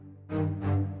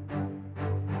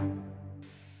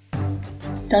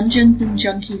Dungeons and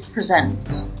Junkies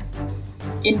presents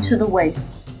Into the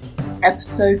Waste,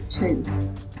 Episode 2,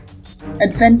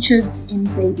 Adventures in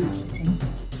Babysitting.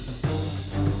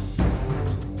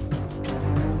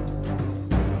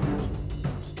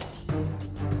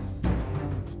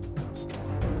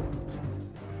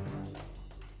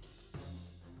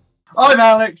 I'm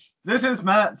Alex, this is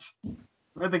Matt,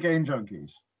 we're the Game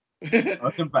Junkies.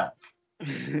 Welcome back.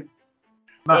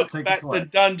 Matt, take back it away. to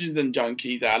Dungeons and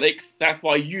Junkies, Alex. That's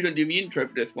why you don't do the intro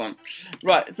for this one.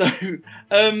 Right, so,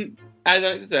 as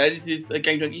Alex said, this is a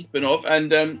Game Junkie spin-off,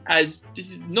 and as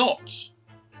this is not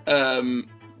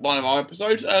one of our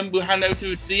episodes, we'll hand over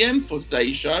to DM for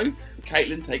today's show.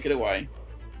 Caitlin, take it away.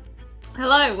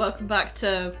 Hello, welcome back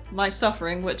to my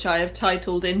suffering, which I have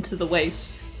titled Into the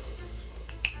Waste.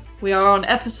 We are on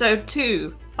episode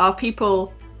 2.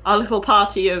 Our little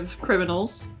party of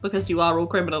criminals, because you are all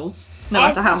criminals, no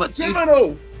matter how much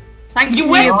criminal. You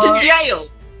went to jail!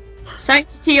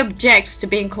 Sanctity objects to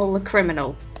being called a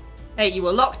criminal. Hey, you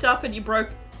were locked up and you broke...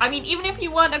 I mean, even if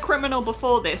you weren't a criminal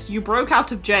before this, you broke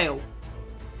out of jail.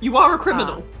 You are a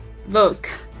criminal. Look,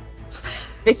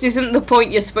 this isn't the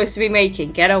point you're supposed to be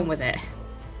making. Get on with it.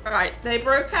 Right, they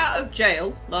broke out of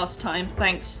jail last time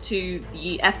thanks to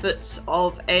the efforts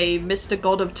of a Mr.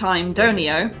 God of Time,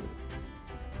 Donio.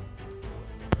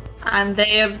 And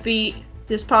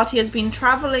this party has been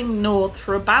travelling north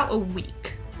for about a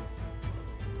week.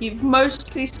 You've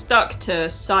mostly stuck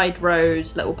to side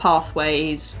roads, little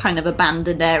pathways, kind of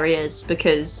abandoned areas,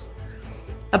 because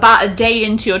about a day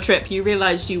into your trip you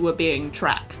realised you were being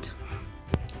tracked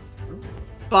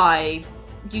by,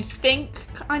 you think,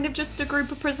 kind of just a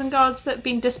group of prison guards that have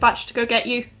been dispatched to go get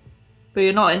you, but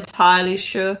you're not entirely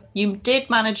sure. You did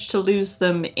manage to lose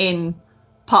them in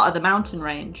part of the mountain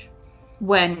range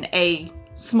when a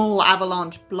small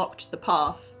avalanche blocked the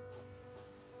path.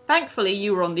 Thankfully,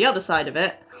 you were on the other side of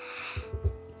it.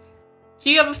 So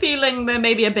you have a feeling there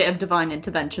may be a bit of divine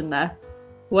intervention there,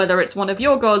 whether it's one of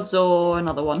your gods or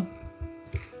another one.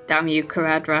 Damn you,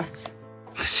 Caradras.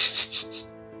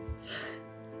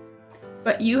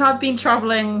 But you have been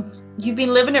travelling, you've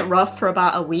been living it rough for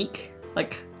about a week,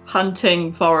 like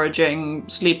hunting, foraging,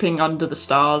 sleeping under the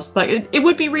stars. Like it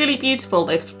would be really beautiful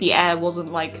if the air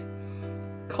wasn't like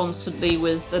constantly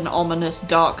with an ominous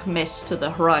dark mist to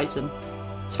the horizon.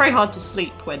 It's very hard to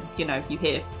sleep when, you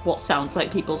hear what sounds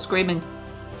like people screaming.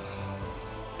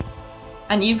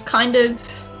 And you've kind of,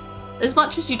 as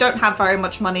much as you don't have very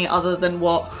much money other than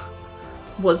what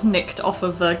was nicked off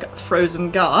of a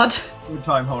frozen guard, Good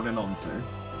time holding on to.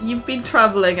 you've been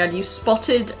travelling and you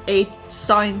spotted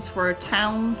signs for a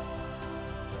town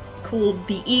called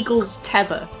the Eagle's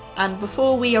Tether. And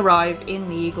before we arrived in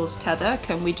the Eagle's Tether,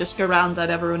 can we just go round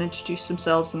and everyone introduce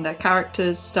themselves and their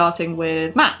characters, starting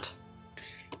with Matt?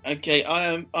 Okay,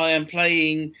 I am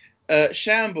playing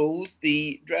Shambles,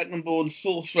 the Dragonborn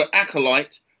sorcerer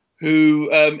acolyte, who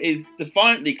is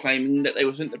defiantly claiming that they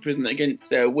were sent to prison against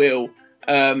their will,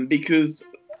 because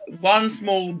one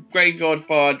small graveyard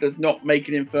fire does not make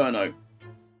an inferno.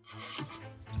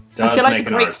 I feel like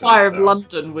the Great Fire of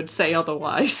London would say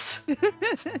otherwise.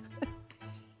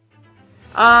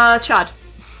 Chad.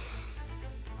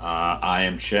 I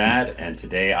am Chad, and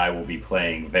today I will be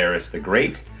playing Varys the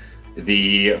Great,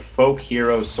 the folk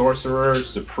hero sorcerer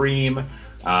supreme,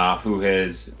 who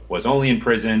was only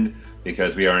imprisoned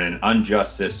because we are in an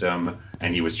unjust system,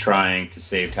 and he was trying to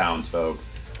save townsfolk,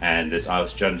 and this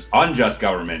unjust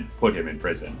government put him in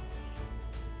prison.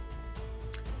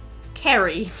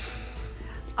 Kerry.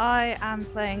 I am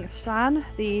playing San,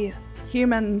 the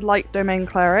human light domain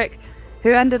cleric,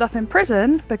 who ended up in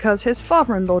prison because his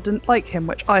father-in-law didn't like him,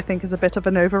 which I think is a bit of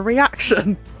an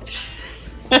overreaction.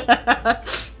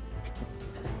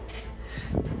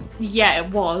 Yeah, it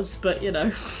was, but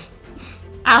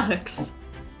Alex.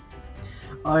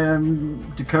 I am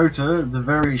Dakota, the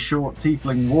very short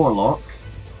tiefling warlock,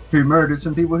 who murdered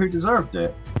some people who deserved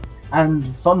it.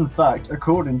 And fun fact,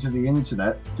 according to the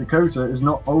internet, Dakota is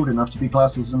not old enough to be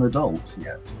classed as an adult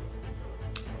yet.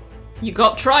 You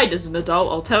got tried as an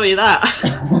adult, I'll tell you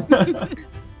that.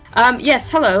 Yes,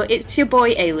 hello, it's your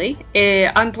boy Ailey.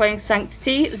 I'm playing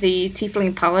Sanctity, the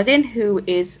Tiefling Paladin, who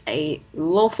is a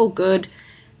lawful good,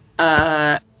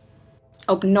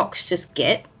 obnoxious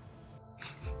git.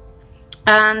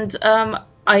 And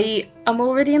I am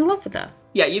already in love with her.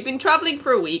 Yeah, you've been travelling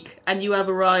for a week, and you have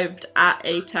arrived at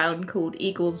a town called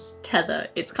Eagle's Tether.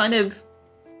 It's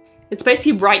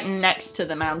basically right next to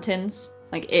the mountains.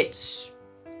 Like, it's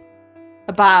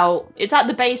at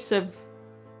the base of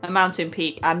a mountain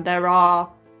peak, and there are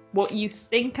what you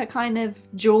think are kind of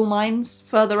jewel mines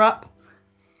further up.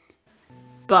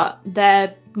 but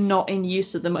they're not in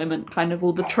use at the moment. Kind of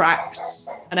all the tracks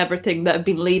and everything that have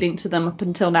been leading to them up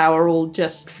until now are all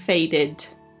just faded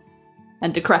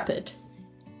and decrepit.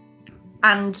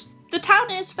 And the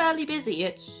town is fairly busy.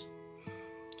 It's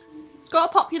got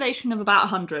a population of about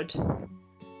 100.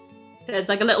 There's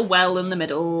like a little well in the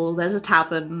middle, there's a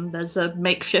tavern, there's a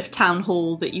makeshift town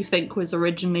hall that you think was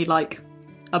originally like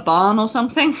a barn or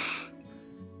something.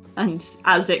 And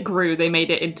as it grew, they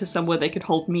made it into somewhere they could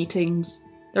hold meetings.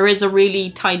 There is a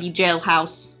really tiny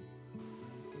jailhouse,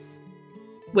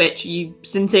 which you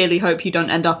sincerely hope you don't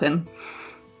end up in.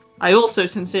 I also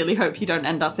sincerely hope you don't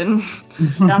end up in.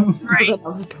 That's great.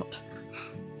 Oh, God.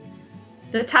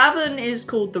 The tavern is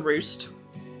called The Roost,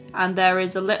 and there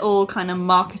is a little kind of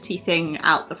markety thing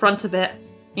out the front of it,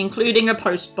 including a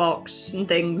post box and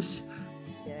things.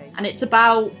 Yay. And it's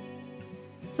about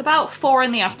 4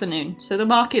 in the afternoon, so the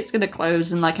market's going to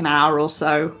close in like an hour or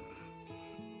so.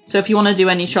 So if you want to do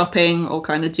any shopping or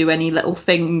kind of do any little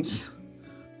things,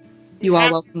 you are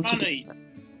welcome to do so.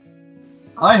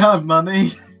 I have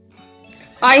money.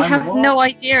 I I'm have what? no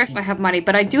idea if I have money,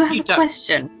 but I do have You a don't.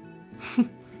 question.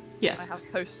 Yes. I have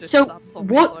postage So stamps on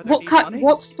me, so I don't need money.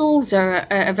 what stalls are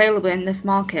available in this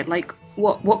market? Like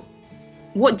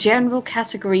what general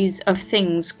categories of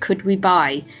things could we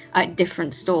buy at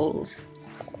different stalls?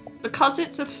 Because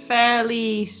it's a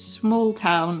fairly small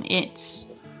town, it's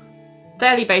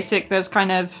fairly basic. There's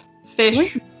kind of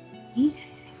fish.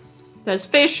 There's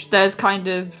fish, there's kind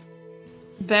of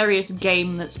various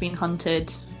game that's been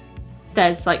hunted.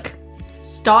 There's like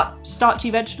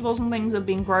starchy vegetables and things that have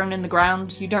been grown in the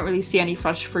ground. You don't really see any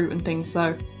fresh fruit and things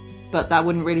though, but that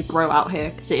wouldn't really grow out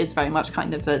here because it is very much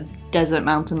kind of a desert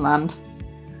mountain land.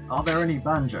 Are there any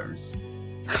banjos?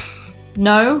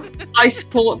 No, I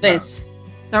support this.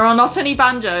 there are not any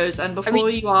banjos, and before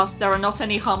you ask, there are not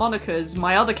any harmonicas.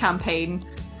 My other campaign,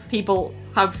 people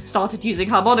have started using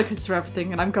harmonicas for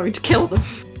everything, and I'm going to kill them.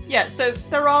 Yeah, so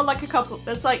there are like a couple.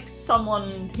 There's like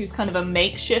someone who's kind of a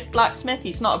makeshift blacksmith.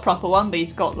 He's not a proper one, but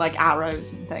he's got like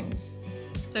arrows and things.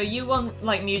 So you want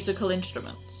like musical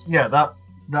instruments? Yeah,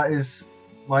 that is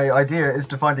my idea, is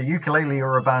to find a ukulele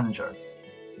or a banjo.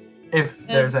 If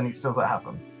there's any stills that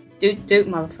happen. Doot,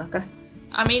 motherfucker.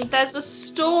 I mean, there's a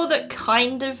store that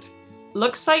kind of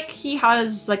looks like he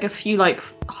has like a few like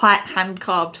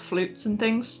hand-carved flutes and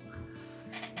things.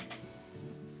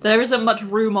 There isn't much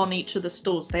room on each of the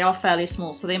stalls. They are fairly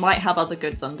small, so they might have other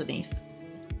goods underneath.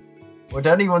 Would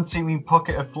anyone see me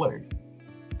pocket a flute?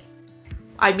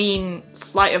 I mean,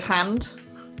 sleight of hand.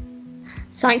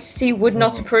 Sanctity would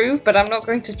not approve, but I'm not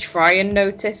going to try and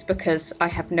notice because I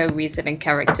have no reason in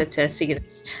character to see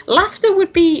this. Laughter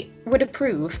would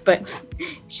approve, but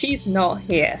she's not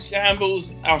here.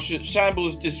 Shambles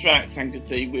distract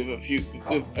Sanctity with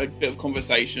a bit of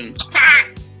conversation.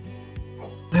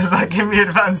 Does that give me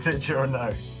advantage or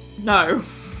no? No.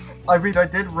 I mean, I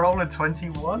did roll a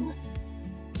 21.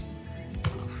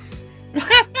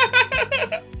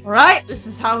 Right, this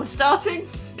is how we're starting.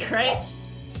 Great.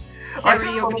 I Harry,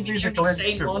 just you're want a gonna be musical the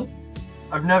same instrument. one.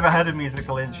 I've never had a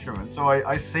musical instrument, so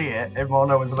I see it, and while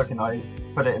I was looking, I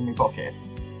put it in my pocket.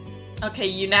 Okay,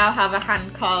 you now have a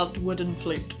hand-carved wooden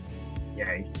flute.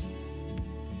 Yay.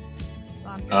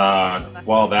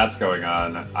 While that's going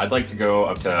on, I'd like to go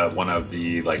up to one of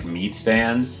the like meat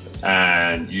stands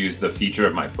and use the feature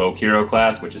of my folk hero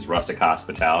class, which is rustic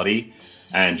hospitality,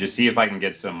 and just see if I can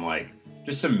get some like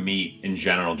just some meat in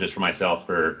general, just for myself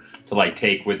to like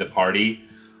take with the party.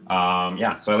 So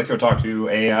I'd like to go talk to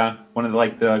one of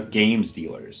the games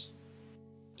dealers.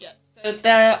 Yeah. So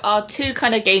there are two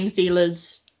kind of games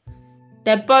dealers.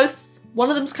 They're both. One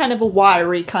of them's kind of a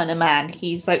wiry kind of man.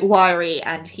 He's like wiry,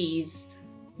 and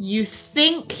you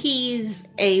think he's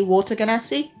a water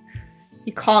genasi.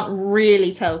 You can't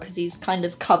really tell because he's kind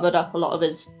of covered up a lot of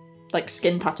his like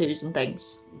skin tattoos and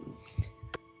things.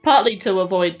 Partly to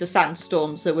avoid the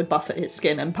sandstorms that would buffet his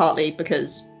skin, and partly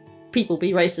because people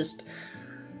be racist.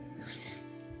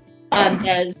 And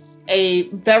there's a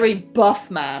very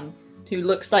buff man who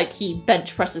looks like he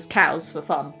bench presses cows for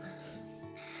fun.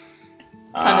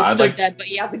 Kind of stood there, but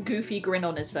he has a goofy grin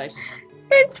on his face.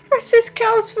 Bench presses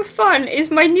cows for fun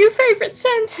is my new favourite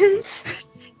sentence.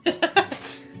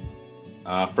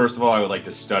 First of all, I would like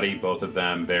to study both of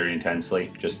them very intensely,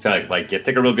 just to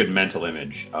take a real good mental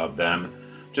image of them,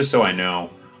 just so I know.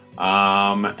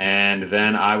 And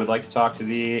then I would like to talk to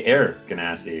the air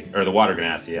genasi, or the water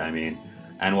genasi, I mean,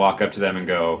 and walk up to them and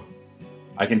go,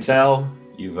 I can tell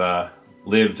you've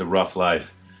lived a rough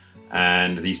life,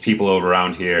 and these people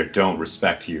around here don't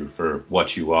respect you for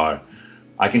what you are.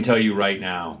 I can tell you right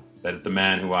now that the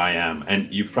man who I am,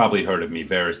 and you've probably heard of me,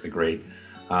 Varys the Great,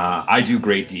 I do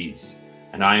great deeds.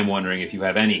 and I am wondering if you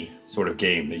have any sort of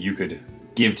game that you could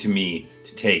give to me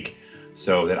to take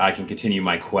so that I can continue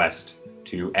my quest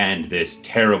to end this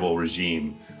terrible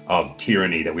regime of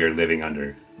tyranny that we are living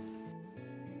under.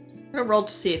 I'm gonna roll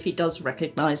to see if he does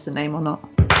recognize the name or not.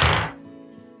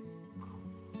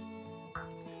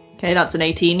 Okay, that's an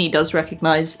 18. He does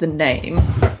recognize the name.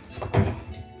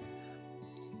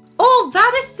 Oh,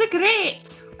 that is the Great!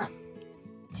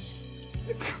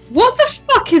 What the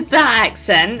fuck is that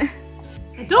accent?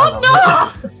 I don't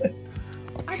know!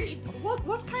 I mean,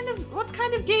 what kind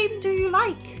of game do you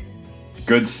like?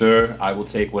 Good sir, I will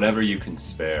take whatever you can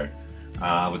spare.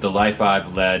 With the life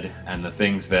I've led and the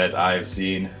things that I've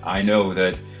seen, I know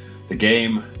that the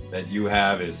game that you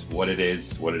have is what it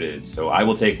is. So I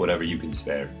will take whatever you can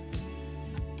spare.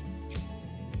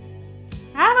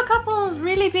 I have a couple of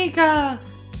really big,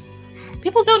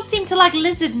 people don't seem to like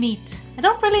lizard meat. I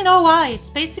don't really know why. It's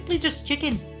basically just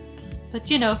chicken. But,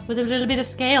 with a little bit of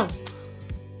scale.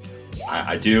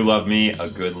 I do love me a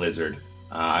good lizard.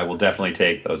 I will definitely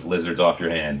take those lizards off your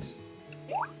hands.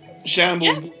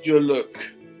 Shambles, what's your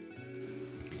look?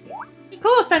 Of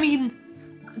course, I mean,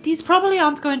 these probably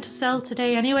aren't going to sell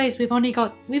today anyways. We've only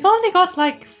got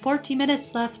like 40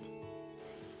 minutes left.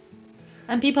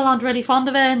 And people aren't really fond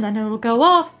of it, and then it'll go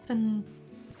off, and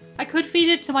I could feed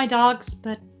it to my dogs,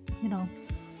 but,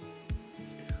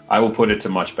 I will put it to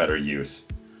much better use.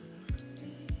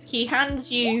 He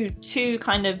hands you two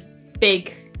kind of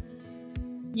big...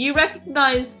 You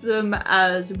recognize them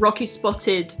as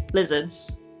rocky-spotted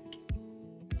lizards,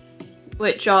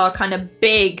 which are kind of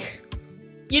big,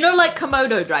 like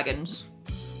Komodo dragons.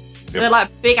 Yep. They're like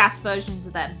big-ass versions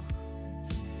of them.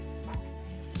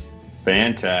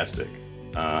 Fantastic.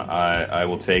 I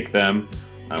will take them.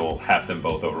 I will have them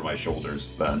both over my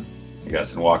shoulders then, I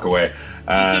guess, and walk away.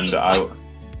 And I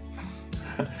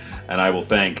will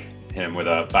thank him with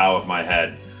a bow of my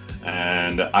head.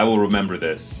 And I will remember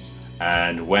this.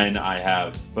 And when I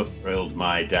have fulfilled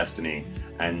my destiny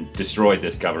and destroyed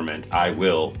this government, I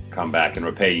will come back and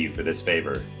repay you for this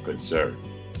favor, good sir.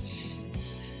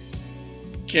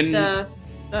 Let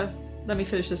me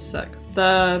finish this a sec.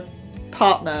 The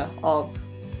partner of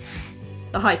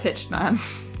the high-pitched man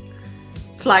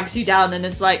flags you down and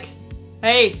is like,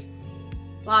 "Hey,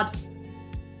 lad,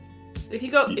 if you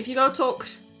talk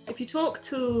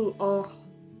to,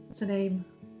 what's her name?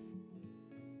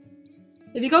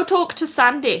 If you go talk to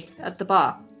Sandy at the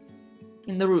bar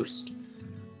in the Roost,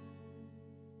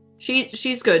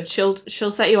 she's good. She'll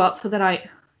set you up for the night.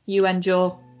 You and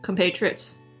your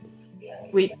compatriots.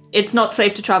 It's not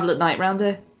safe to travel at night round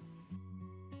here."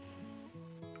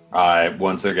 I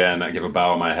give a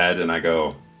bow of my head and I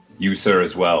go, "You, sir,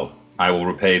 as well. I will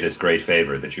repay this great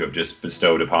favor that you have just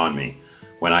bestowed upon me.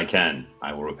 When I can,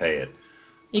 I will repay it."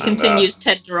 He continues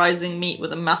tenderizing meat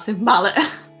with a massive mallet.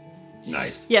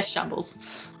 Nice. Yes, Shambles.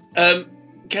 Can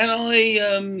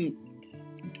I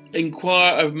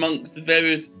inquire amongst the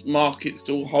various market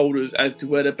stall holders as to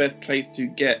where the best place to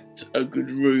get a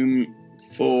good room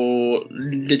for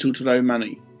little to no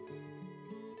money?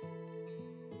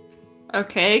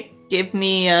 Okay, give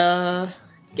me a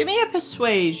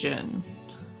persuasion.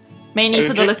 Mainly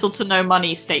for the little to no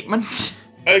money statement.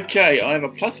 Okay, I have a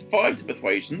 +5 to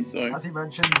persuasion, so As he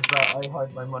mentions that, I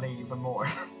hide my money even more.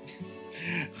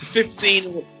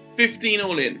 15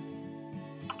 all in.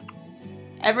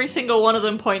 Every single one of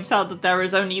them points out that there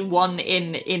is only one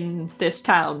inn in this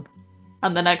town,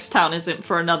 and the next town isn't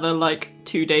for another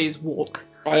 2 days walk.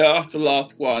 I asked the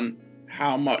last one,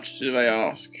 how much do they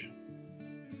ask?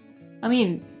 I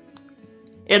mean,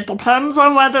 it depends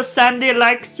on whether Sandy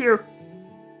likes you.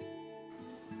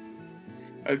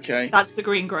 Okay. That's the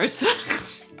greengrocer.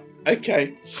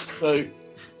 Okay. So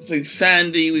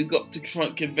Sandy, we've got to try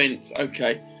and convince.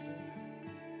 Okay.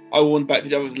 I will run back to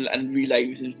the others and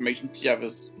relay this information to the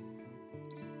others.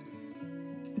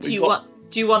 Do you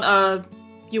want a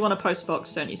post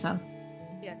box, don't you, Sam?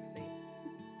 Yes, please.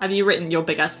 Have you written your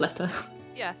big ass letter?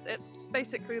 Yes, it's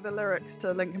basically the lyrics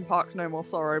to Linkin Park's No More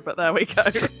Sorrow, but there we go.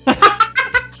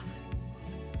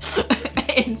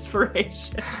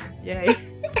 Inspiration. Yay.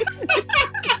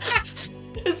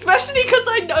 Especially because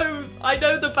I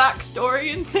know the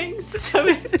backstory and things, so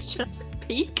it's just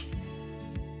peak.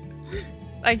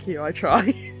 Thank you, I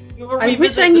try. I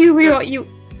wish I knew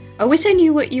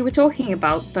what you were talking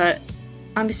about, but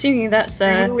I'm assuming that's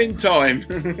We're in time.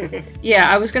 yeah,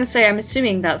 I was gonna say I'm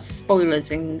assuming that's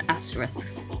spoilers and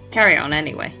asterisks. Carry on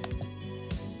anyway.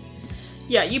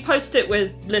 Yeah, you post it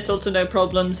with little to no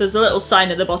problems. There's a little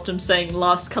sign at the bottom saying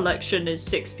last collection is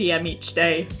 6 p.m. each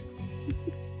day.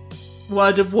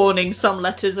 Word of warning, some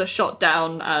letters are shot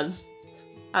down as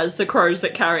the crows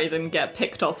that carry them get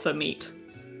picked off for meat.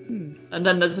 And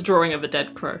then there's a drawing of a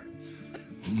dead crow.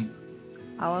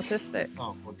 How artistic.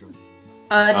 Oh, poor John.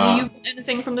 Do you want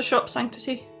anything from the shop,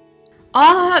 Sanctity?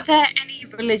 Are there any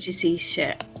religious-y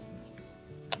shit?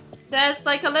 There's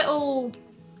like a little...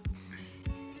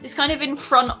 It's kind of in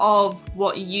front of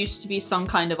what used to be some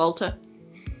kind of altar.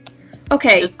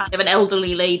 Okay. There's kind of an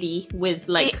elderly lady with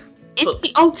like... Is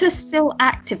the altar still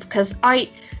active? Because I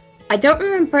don't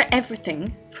remember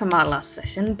everything from our last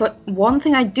session, but one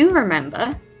thing I do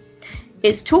remember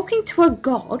is talking to a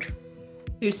god.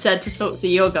 Who said to talk to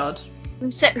your god?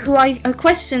 Who I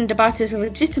questioned about his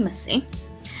legitimacy.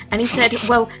 And he said,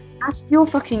 well, ask your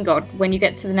fucking god when you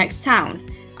get to the next town.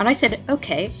 And I said,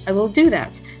 okay, I will do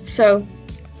that. So,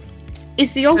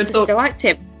 is the altar still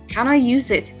active? Can I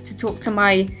use it to talk to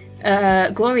my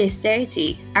glorious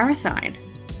deity, Arathine?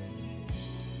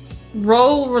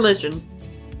 Roll religion.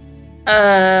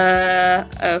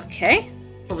 Okay.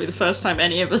 Probably the first time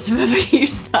any of us have ever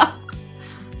used that.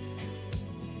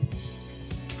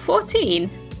 14.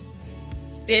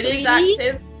 It is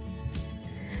active.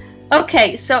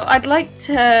 Okay, so I'd like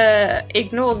to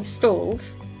ignore the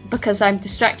stalls because I'm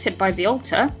distracted by the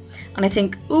altar, and I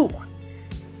think, ooh,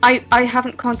 I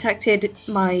haven't contacted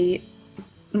my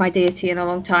deity in a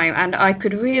long time, and I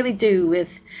could really do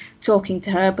with talking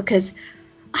to her because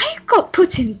I got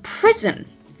put in prison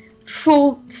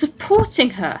for supporting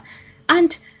her,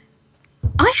 and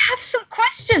I have some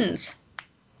questions.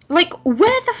 Like,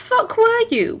 where the fuck were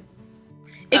you?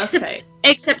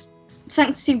 Except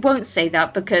Sanctity won't say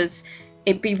that because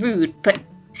it'd be rude, but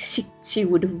she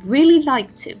would really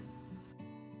like to.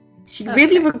 She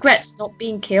really regrets not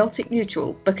being chaotic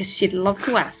neutral because she'd love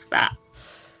to ask that.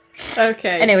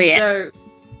 Okay. Anyway, so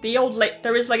the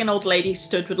there is like an old lady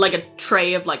stood with like a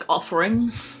tray of like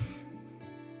offerings.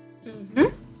 Mm-hmm.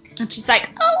 And she's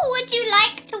like, "Oh, would you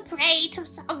like to pray to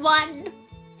someone?"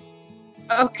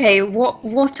 Okay,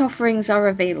 what offerings are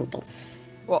available?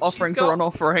 What offerings are on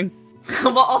offering?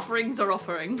 What offerings are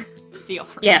offering? The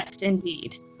offering. Yes,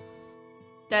 indeed.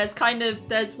 There's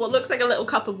what looks like a little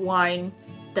cup of wine.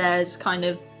 There's kind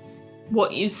of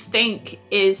what you think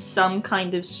is some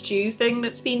kind of stew thing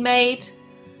that's been made.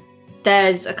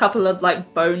 There's a couple of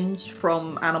like bones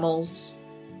from animals.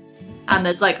 And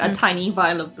there's like a tiny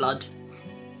vial of blood.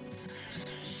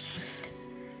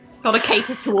 Gotta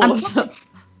cater to all of them.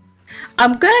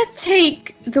 I'm gonna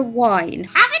take the wine.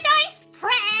 Have a nice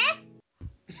prayer!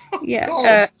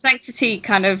 Yeah, Sanctity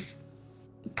kind of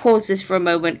pauses for a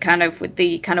moment, kind of with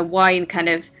the kind of wine kind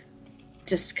of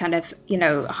just kind of,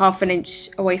 half an inch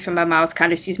away from her mouth,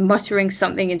 kind of she's muttering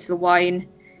something into the wine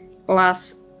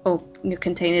glass or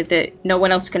container that no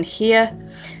one else can hear.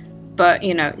 But,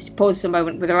 she pauses a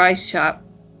moment with her eyes shut,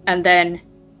 and then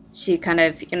she kind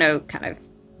of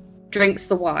drinks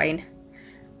the wine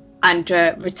and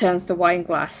returns the wine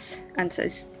glass and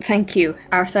says, "Thank you.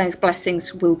 Arathine's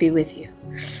blessings will be with you."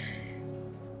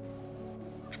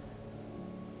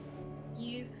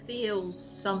 You feel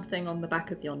something on the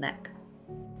back of your neck.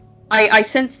 I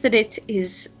sense that it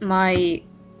is the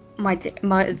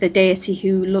deity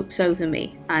who looks over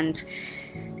me and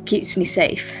keeps me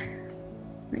safe.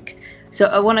 So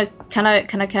I want to can I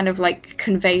kind of like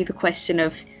convey the question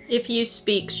of, if you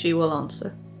speak, she will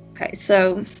answer. Okay,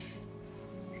 so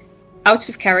out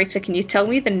of character, can you tell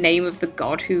me the name of the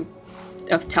god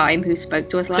of time who spoke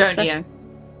to us last session?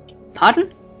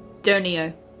 Pardon?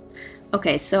 Donio.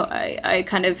 Okay, so I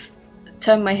kind of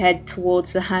turn my head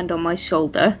towards the hand on my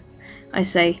shoulder. I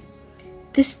say,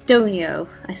 "This Donio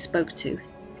I spoke to,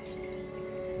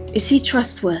 is he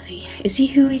trustworthy? Is he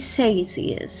who he says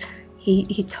he is?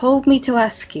 He told me to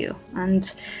ask you, and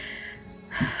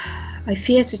I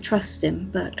fear to trust him,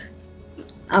 but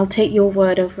I'll take your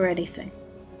word over anything."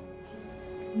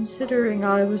 Considering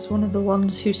I was one of the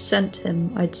ones who sent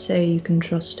him, I'd say you can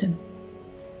trust him.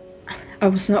 I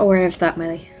was not aware of that,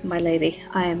 my lady.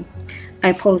 I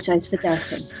apologize for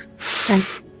doubting.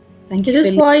 Thank you.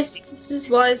 It is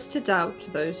wise to doubt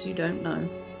those you don't know.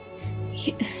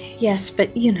 Yes, but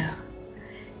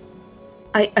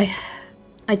I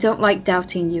don't like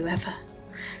doubting you ever.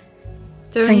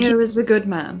 Donio is a good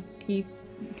man.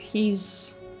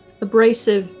 He's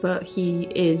abrasive, but he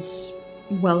is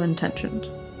well-intentioned.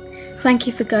 Thank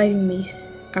you for guiding me.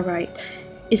 All right.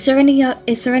 Is there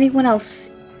anyone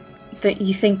else that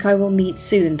you think I will meet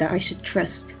soon that I should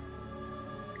trust?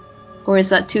 Or is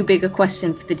that too big a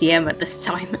question for the DM at this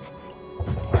time?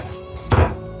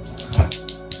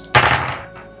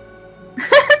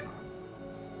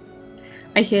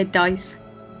 I hear dice.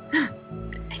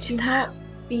 Do not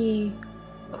be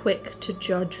quick to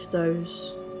judge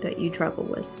those that you travel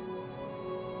with.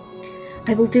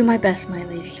 I will do my best, my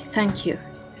lady. Thank you.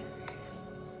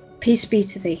 Peace be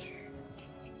to thee.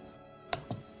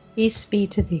 Peace be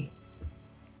to thee.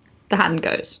 The hand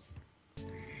goes.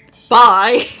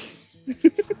 Bye.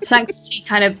 Sanctity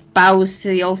kind of bows to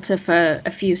the altar for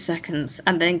a few seconds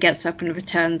and then gets up and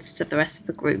returns to the rest of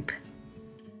the group.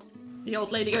 The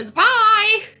old lady goes,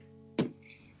 bye!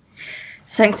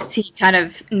 Sanctity kind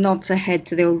of nods her head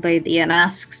to the old lady and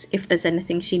asks if there's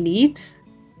anything she needs.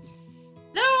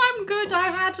 No, I'm good. I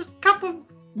had a cup of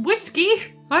whiskey.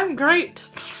 I'm great.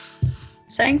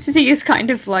 Sanctity is kind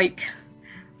of like,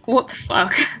 what the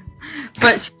fuck?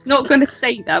 But she's not going to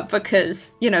say that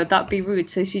because, that'd be rude.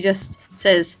 So she just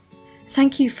says,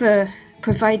 thank you for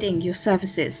providing your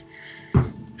services.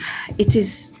 It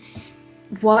is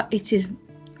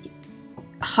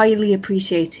highly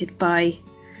appreciated by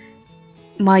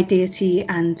my deity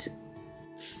and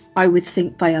I would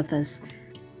think by others.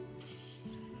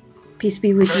 Peace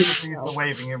be with you. The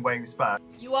waving in waves back.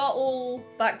 You are all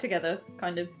back together,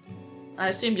 kind of. I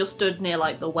assume you're stood near,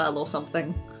 like, the well or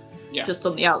something. Yeah. Just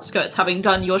on the outskirts, having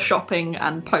done your shopping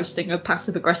and posting of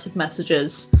passive-aggressive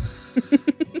messages.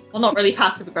 Well, not really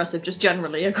passive-aggressive, just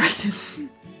generally aggressive.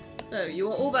 So, you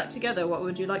are all back together. What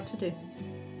would you like to do?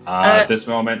 At this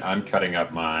moment, I'm cutting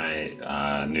up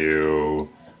my new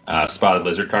spotted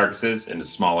lizard carcasses into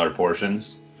smaller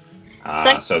portions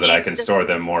so that I can store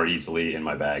them more easily in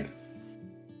my bag.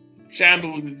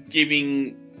 Shambles is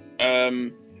giving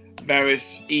Varys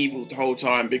evil the whole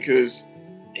time because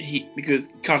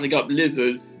cutting up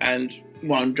lizards and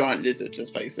one giant lizard, let's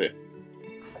face it.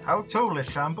 How tall is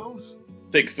Shambles?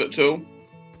 6 foot tall.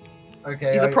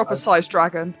 Okay. He's a proper sized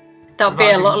dragon. That'll be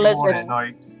a lot of lizard.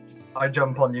 I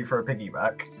jump on you for a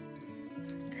piggyback.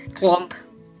 Glomp.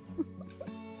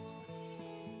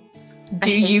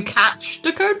 Do you catch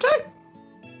Dakota?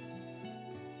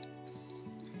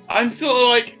 I'm sort of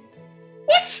like,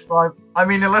 what? Well, I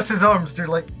mean, unless his arms do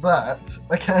like that,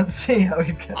 I can't see how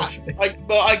he'd catch me.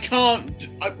 But I can't.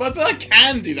 But I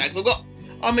can do that.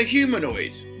 I'm a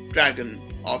humanoid dragon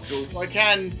after all, so I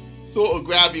can sort of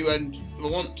grab you and if I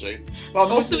want to.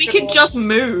 But Also, we can just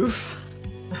move.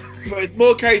 But it's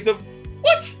more a case of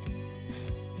what?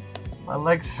 My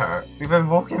legs hurt. We've been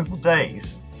walking for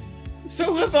days.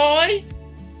 So have I.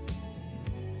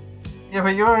 Yeah,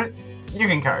 but you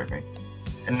can carry me.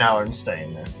 And now I'm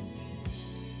staying there.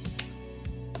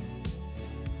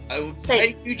 I will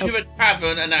take you to a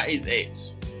tavern, and that is it.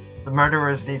 The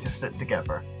murderers need to stick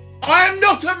together. I am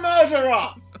not a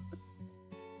murderer.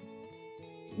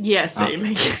 Yes,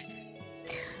 Amy.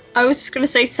 I was just going to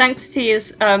say Sanctity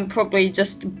is probably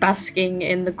just basking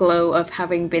in the glow of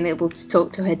having been able to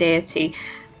talk to her deity.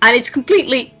 And it's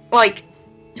completely, like,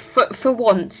 for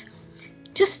once,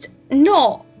 just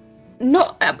not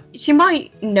she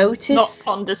might notice. Not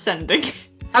condescending.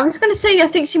 I was going to say, I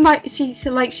think she might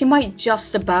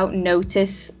just about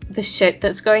notice the shit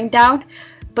that's going down.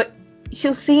 But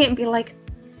she'll see it and be like,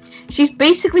 she's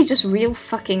basically just real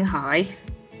fucking high.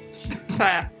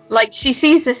 Fair. Like, she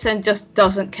sees this and just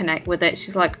doesn't connect with it.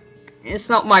 She's like, it's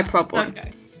not my problem.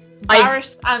 Okay.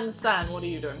 Varys and San, what are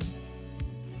you doing?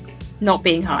 Not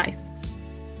being high.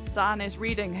 San is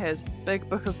reading his Big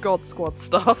Book of God Squad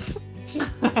stuff.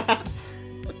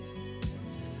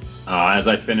 As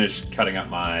I finish cutting up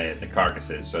the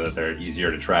carcasses so that they're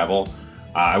easier to travel,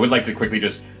 I would like to quickly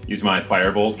just use my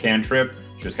Firebolt cantrip,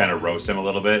 just kind of roast them a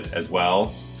little bit as well,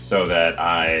 so that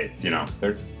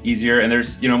they're easier and they're,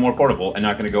 more portable and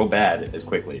not going to go bad as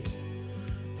quickly.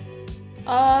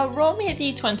 Roll me a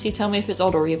d20, tell me if it's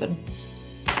odd or even.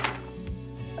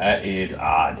 That is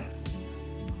odd.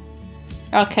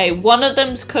 Okay, one of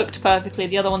them's cooked perfectly,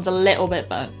 the other one's a little bit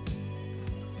burnt.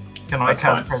 Can I That's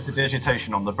cast fine.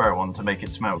 prestidigitation on the burnt one to make it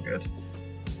smell good?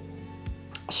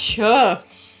 Sure.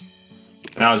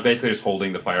 And I was basically just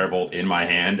holding the Firebolt in my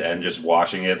hand and just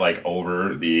washing it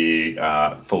over the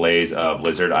fillets of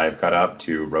lizard I have cut up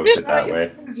to roast it that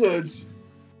way. Lizards.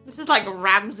 This is like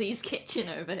Ramsay's kitchen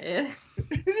over here.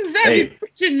 This is very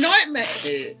rich in nightmare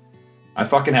here. I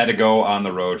fucking had to go on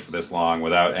the road for this long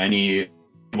without any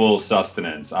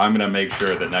sustenance. I'm gonna make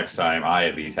sure that next time I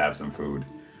at least have some food.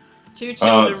 Two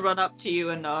children run up to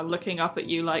you and are looking up at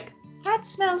you like, that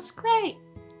smells great.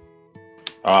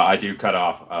 I do cut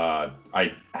off.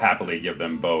 I happily give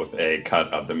them both a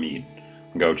cut of the meat.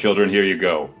 Go, children, here you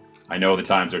go. I know the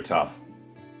times are tough.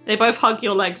 They both hug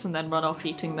your legs and then run off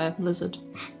eating their lizard.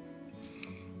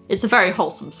 It's a very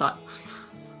wholesome sight.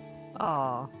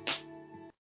 Aww.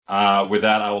 With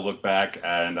that, I will look back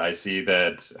and I see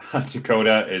that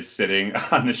Dakota is sitting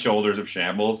on the shoulders of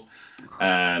Shambles.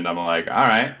 And I'm like, all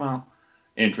right, well,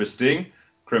 interesting.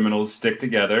 Criminals stick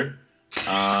together.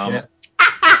 But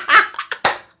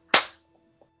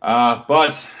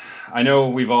I know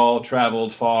we've all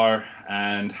traveled far,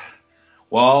 and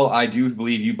while I do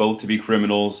believe you both to be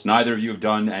criminals, neither of you have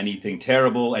done anything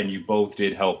terrible, and you both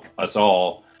did help us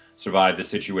all survive the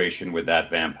situation with that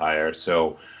vampire.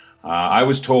 So I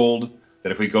was told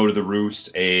that if we go to the Roost,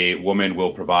 a woman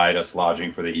will provide us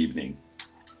lodging for the evening.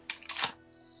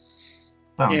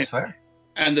 Sounds fair.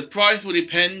 And the price will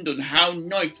depend on how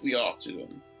nice we are to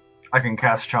them. I can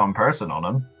cast Charm Person on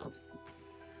them.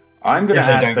 I'm going to If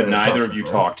they ask don't that get a neither plus of you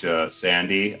roll. talk to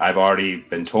Sandy. I've already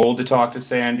been told to talk to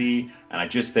Sandy, and I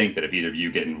just think that if either of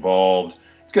you get involved,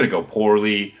 it's going to go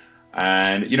poorly.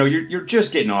 And, you're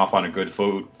just getting off on a good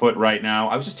foot right now.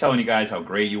 I was just telling you guys how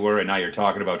great you were, and now you're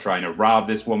talking about trying to rob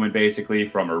this woman, basically,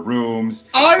 from her rooms.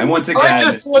 And once again, I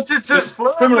just wanted to just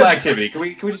criminal activity. Can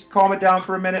we just calm it down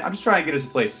for a minute? I'm just trying to get us a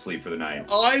place to sleep for the night.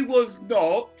 I was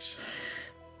not.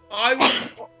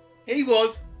 He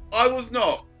was. I was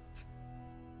not.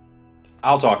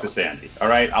 I'll talk to Sandy. All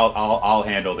right, I'll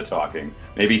handle the talking.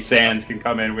 Maybe Sans can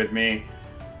come in with me.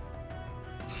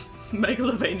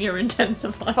 Megalovania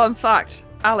intensifies. Fun fact,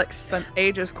 Alex spent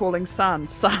ages calling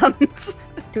Sans Sans.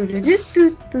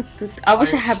 I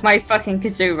wish I had my fucking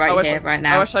kazoo right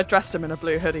now. I wish I dressed him in a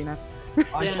blue hoodie now.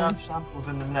 I Yeah. jab Shambles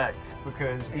in the neck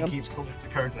because he keeps calling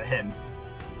Dakota him.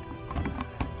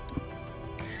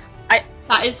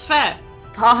 That is fair.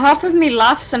 Half of me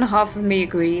laughs and half of me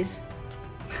agrees.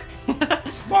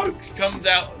 Smoke comes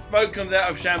out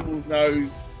of Shambles'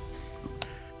 nose.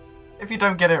 If you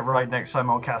don't get it right next time,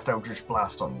 I'll cast Eldritch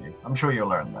Blast on you. I'm sure you'll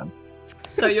learn then.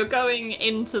 So you're going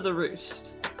into the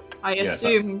Roost. I Yes,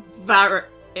 assume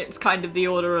it's kind of the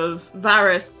order of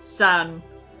Varys, San,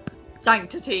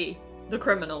 Sanctity, the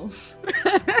criminals.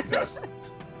 Yes.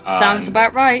 Sounds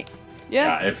about right.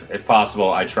 Yeah, if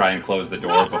possible, I try and close the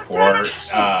door before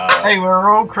Hey, we're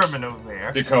all criminals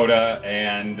here. Dakota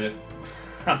and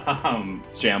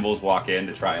Shambles walk in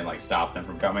to try and stop them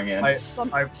from coming in.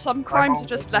 Some crimes are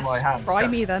just less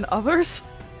crimey than others.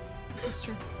 This is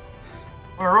true.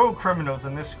 We're all criminals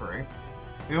in this group.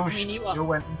 We all, you are. we all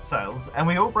went in cells, and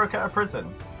we all broke out of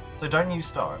prison. So don't you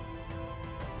start.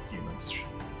 Humans.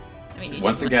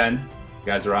 Once again, you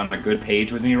guys are on a good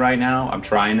page with me right now. I'm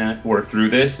trying to work through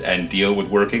this and deal with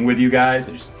working with you guys.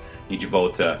 I just need you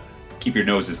both to keep your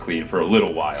noses clean for a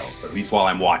little while, or at least while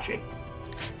I'm watching.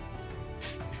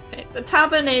 The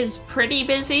tavern is pretty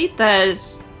busy.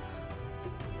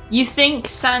 You think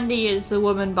Sandy is the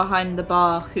woman behind the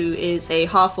bar who is a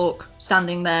half-orc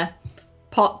standing there,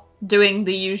 doing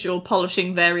the usual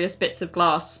polishing various bits of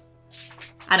glass,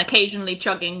 and occasionally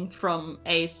chugging from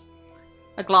a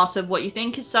glass of what you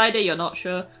think is cider, you're not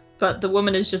sure, but the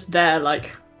woman is just there,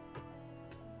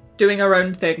 doing her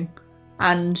own thing.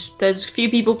 And there's a few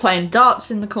people playing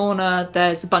darts in the corner,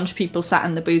 there's a bunch of people sat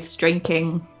in the booths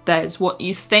drinking, there's what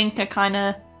you think are kind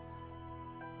of...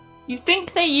 You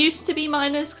think they used to be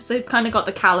miners, because they've kind of got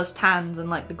the calloused hands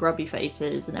and, the grubby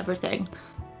faces and everything.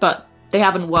 But they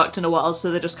haven't worked in a while,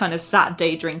 so they're just kind of sat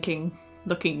day drinking,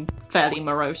 looking fairly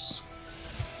morose.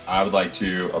 I would like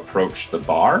to approach the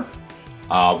bar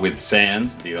with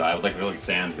Sans. I would like to look at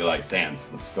Sans and be like, Sans,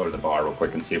 let's go to the bar real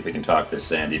quick and see if we can talk to this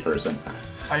Sandy person.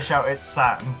 I shout, it's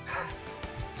Sam.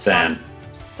 San.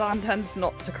 San tends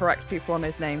not to correct people on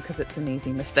his name because it's an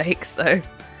easy mistake, so...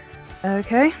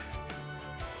 Okay.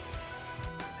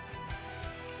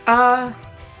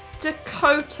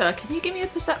 Dakota, can you give me a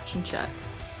perception check?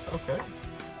 Okay.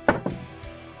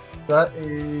 That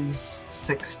is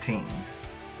 16.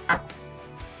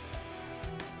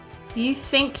 You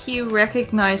think you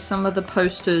recognize some of the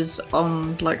posters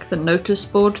on, the notice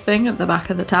board thing at the back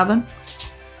of the tavern?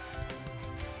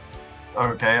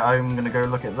 Okay, I'm gonna go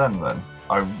look at them then.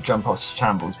 I jump off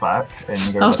Shambles' back and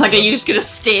go. I was look like, at are you them. just gonna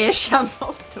steer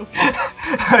Shambles to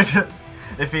what?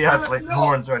 If he has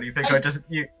horns or anything, I just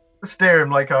steer him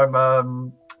like I'm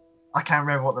I can't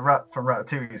remember what the rat from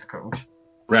Ratatouille is called.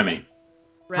 Remy.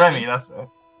 Remy, that's it.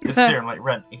 Just steer him like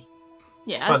Remy.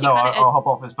 Yeah, But no, I'll hop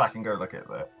off his back and go look at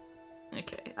it.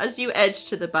 Okay, as you edge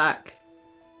to the back,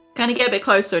 kind of get a bit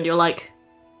closer, and you're like,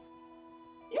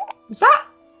 Is that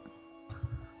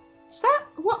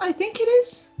what I think it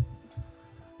is?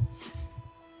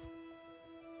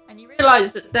 And you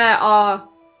realise that there are,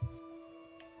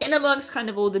 in amongst kind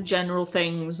of all the general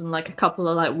things and a couple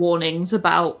of warnings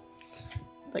about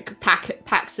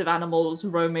packs of animals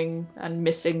roaming and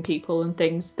missing people and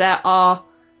things, there are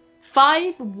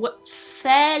 5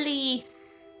 fairly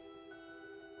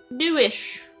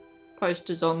newish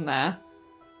posters on there.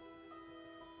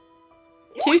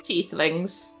 2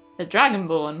 tieflings, a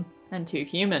dragonborn, and 2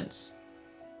 humans.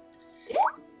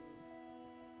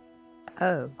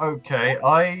 Oh. Okay,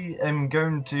 I am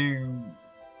going to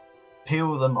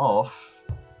peel them off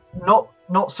Not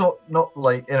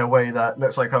like in a way that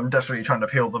looks like I'm desperately trying to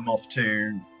peel them off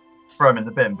to throw them in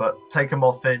the bin, but take them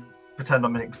off and pretend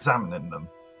I'm examining them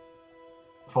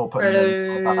before putting them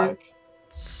into my bag.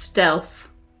 Stealth.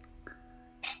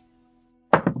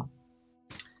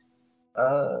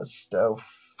 Stealth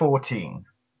 14.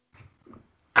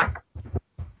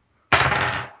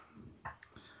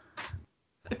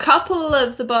 A couple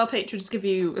of the bar patrons give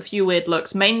you a few weird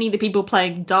looks, mainly the people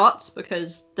playing darts,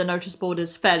 because the notice board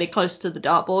is fairly close to the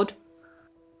dartboard.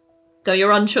 Though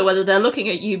you're unsure whether they're looking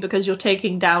at you because you're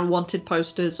taking down wanted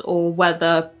posters or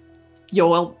whether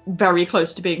you're very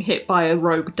close to being hit by a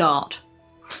rogue dart.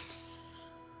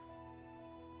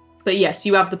 But yes,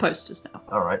 you have the posters now.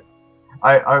 Alright.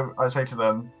 I say to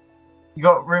them, you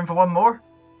got room for one more?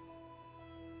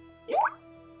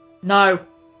 No.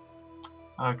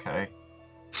 Okay.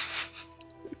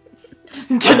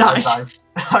 Denied.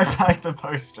 I bag the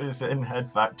posters and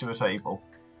head back to a table.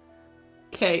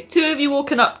 Okay, two of you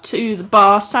walking up to the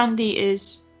bar. Sandy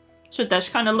is stood there.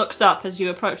 She kind of looks up as you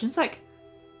approach and it's like,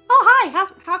 oh, hi,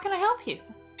 how can I help you?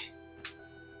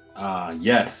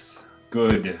 Yes,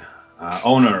 good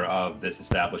owner of this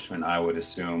establishment, I would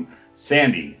assume.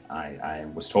 Sandy, I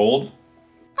was told.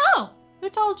 Oh, who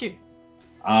told you?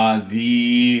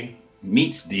 The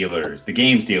meats dealers, the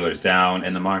games dealers down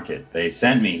in the market. They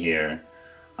sent me here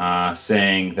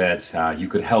saying that you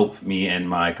could help me and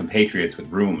my compatriots with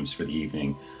rooms for the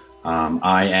evening.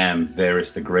 I am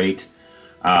Varys the Great.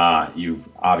 You've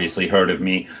obviously heard of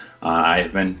me. I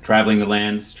have been traveling the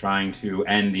lands trying to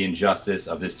end the injustice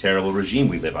of this terrible regime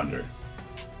we live under.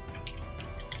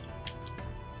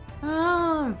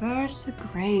 Oh, Varys the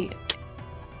Great.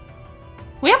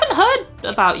 We haven't heard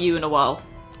about you in a while.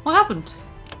 What happened?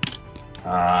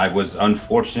 I was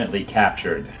unfortunately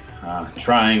captured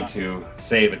trying to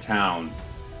save a town,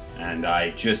 and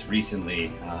I just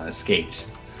recently escaped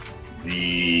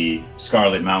the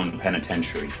Scarlet Mountain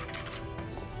Penitentiary.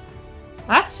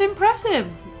 That's impressive.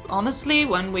 Honestly,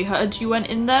 when we heard you went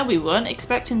in there, we weren't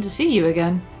expecting to see you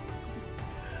again.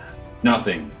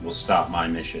 Nothing will stop my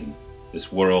mission.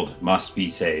 This world must be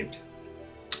saved.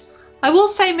 I will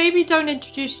say, maybe don't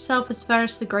introduce yourself as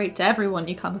Varys the Great to everyone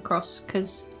you come across,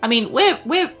 because I mean, we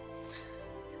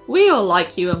all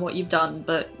like you and what you've done,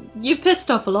 but you've pissed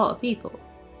off a lot of people.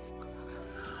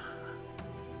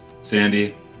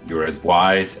 Sandy, you're as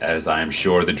wise as I am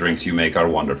sure the drinks you make are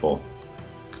wonderful.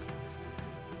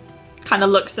 Kind of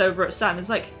looks over at Sam. It's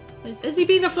like, has he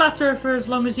been a flatterer for as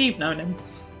long as you've known him?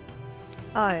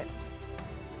 I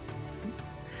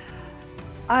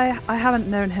haven't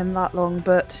known him that long,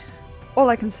 but all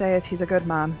I can say is he's a good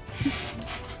man.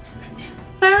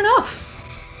 Fair enough.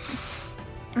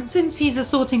 And since he's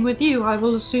assorting with you, I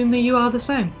will assume that you are the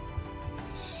same.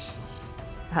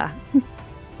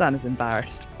 San is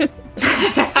embarrassed.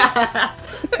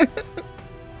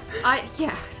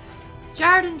 Yeah.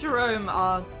 Jared and Jerome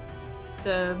are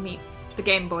the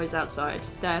game boys outside.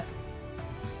 They're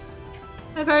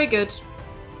very good.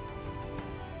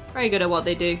 Very good at what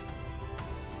they do.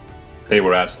 They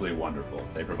were absolutely wonderful.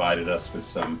 They provided us with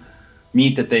some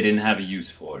meat that they didn't have a use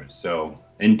for, so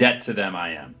in debt to them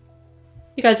I am.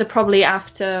 You guys are probably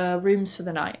after rooms for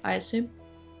the night, I assume?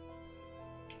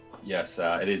 Yes,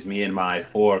 it is me and my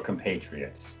 4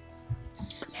 compatriots.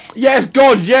 Yes,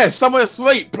 God, yes! Someone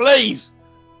asleep, please!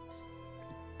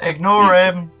 Ignore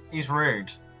him. He's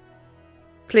rude.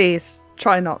 Please,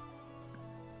 try not.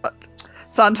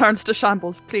 San turns to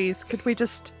Shambles. Please, could we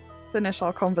just finish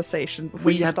our conversation before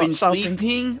We you have start been shouting?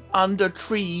 sleeping under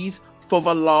trees for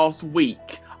the last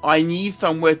week. I need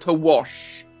somewhere to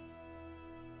wash.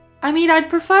 I mean, I'd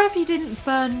prefer if you didn't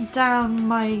burn down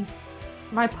my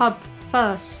pub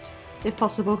first, if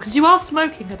possible, because you are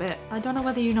smoking a bit. I don't know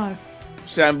whether you know.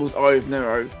 Shambles' eyes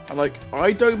narrow. I'm like,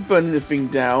 I don't burn anything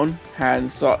down.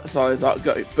 Hands size up,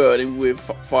 go burning with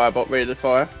firebolt ready to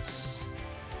fire.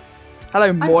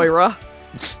 Hello, Moira.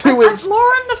 I'm more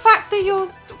on the fact that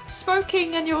you're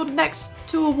smoking and you're next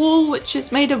to a wall which is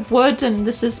made of wood, and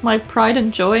this is my pride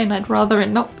and joy, and I'd rather it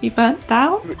not be burnt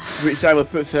down. Which Shambles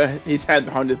puts his hand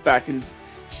behind his back and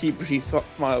sheepishly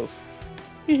smiles.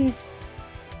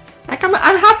 Like, I'm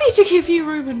happy to give you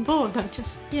room and board. I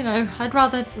just, I'd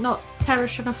rather not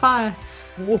perish in a fire.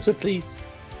 Water, please.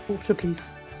 Water, please.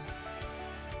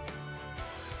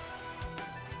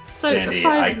 So, Sandy,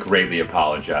 I greatly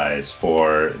apologize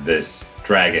for this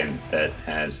dragon that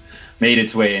has made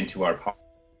its way into our park.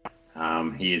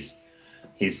 He's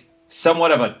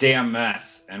somewhat of a damn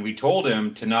mess, and we told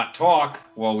him to not talk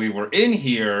while we were in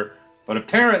here, but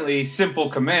apparently simple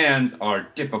commands are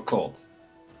difficult.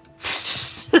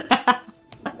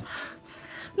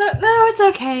 No, it's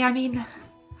okay. I mean,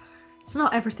 It's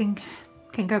not everything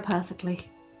can go perfectly.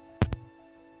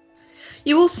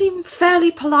 You all seem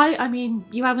fairly polite. I mean,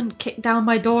 you haven't kicked down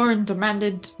my door and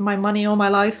demanded my money all my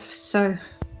life, so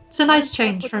it's a nice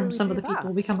change from some of the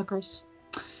people we come across.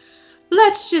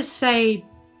 Let's just say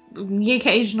the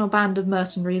occasional band of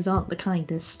mercenaries aren't the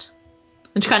kindest.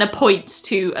 And she kind of points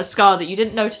to a scar that you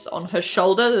didn't notice on her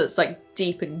shoulder that's like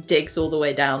deep and digs all the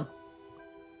way down.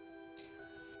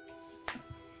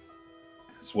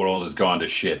 This world has gone to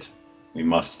shit. We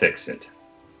must fix it.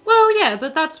 Well, yeah,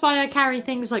 but that's why I carry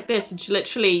things like this. And she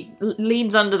literally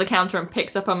leans under the counter and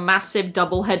picks up a massive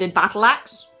double-headed battle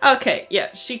axe. Okay,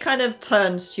 yeah, she kind of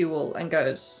turns to you all and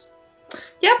goes,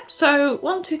 yep, so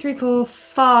 1, 2, 3, 4,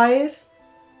 5.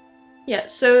 Yeah,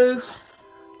 so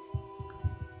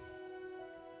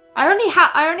I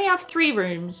only have 3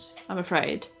 rooms, I'm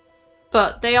afraid.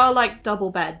 But they are like double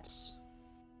beds.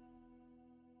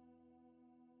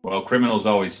 Well, criminals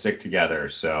always stick together,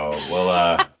 so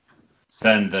we'll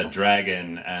send the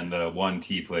dragon and the one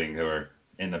tiefling who are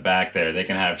in the back there. They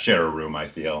can share a room, I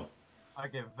feel. I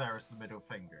give Varys the middle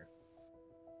finger.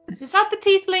 Is that the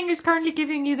tiefling who's currently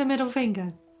giving you the middle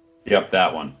finger? Yep,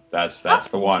 that one. That's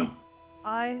the one.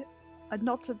 I'd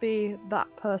not to be that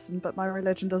person, but my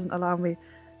religion doesn't allow me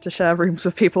to share rooms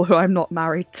with people who I'm not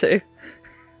married to.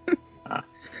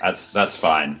 That's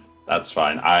fine. That's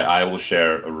fine. I will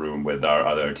share a room with our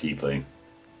other tiefling.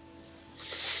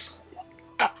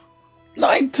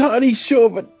 Not entirely sure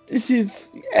that this is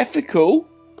ethical,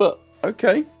 but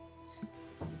okay.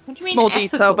 What do you mean Small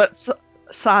ethical? detail, but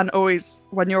San always,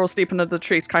 when you're all sleeping under the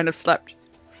trees, kind of slept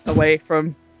away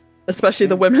from, especially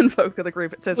the women folk of the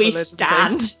group. It says We religion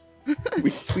stand.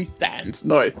 We stand.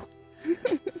 Nice.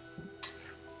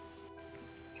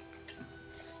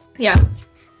 Yeah.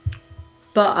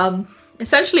 But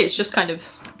essentially it's just kind of,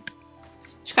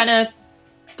 she kind of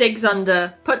digs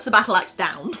under, puts the battle axe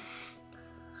down,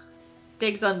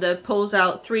 digs under, pulls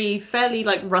out 3 fairly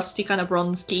like rusty kind of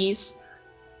bronze keys,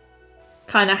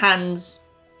 kind of hands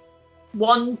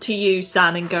one to you,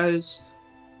 San, and goes,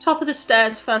 top of the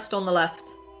stairs, first on the left.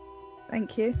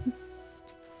 Thank you.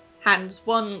 Hands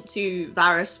one to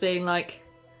Varys, being like,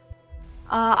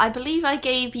 I believe I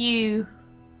gave you...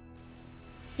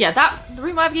 Yeah, the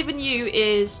room I've given you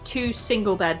is 2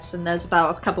 single beds, and there's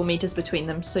about a couple meters between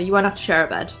them, so you won't have to share a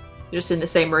bed. You're just in the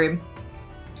same room.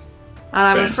 And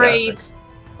I'm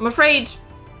afraid,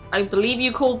 I believe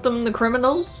you called them the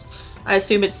criminals. I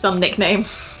assume it's some nickname.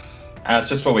 That's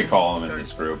just what we call them in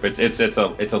this group. It's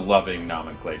a loving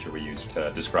nomenclature we use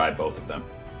to describe both of them.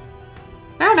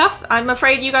 Fair enough. I'm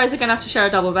afraid you guys are gonna have to share a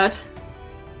double bed.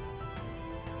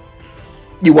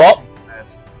 You what?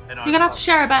 You're gonna have to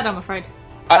share a bed, I'm afraid.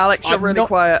 Alex, you're really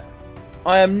quiet.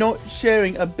 I am not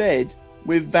sharing a bed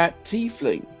with that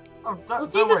tiefling. Oh, Well,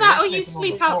 it's either that or you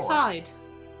sleep outside.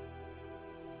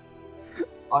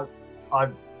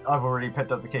 I've already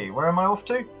picked up the key. Where am I off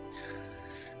to?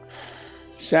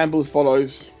 Shambles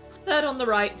follows. 3rd on the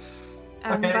right.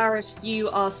 And Okay. Varys, you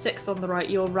are 6th on the right.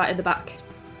 You're right at the back.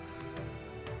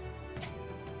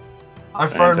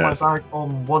 I've thrown my Fantastic. bag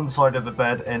on one side of the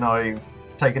bed and I've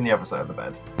taken the other side of the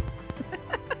bed.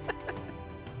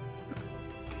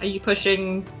 Are you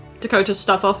pushing Dakota's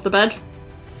stuff off the bed?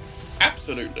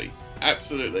 Absolutely.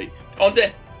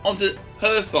 Onto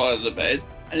her side of the bed,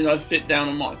 and then I sit down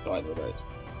on my side of the bed.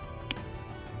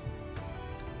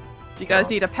 Do you guys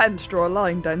need a pen to draw a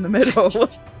line down the middle?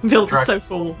 Vilda's so Dragon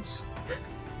full. balls.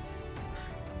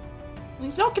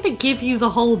 He's not gonna give you the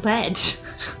whole bed.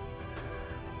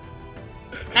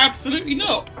 Absolutely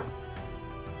not.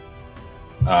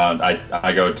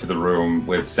 I go to the room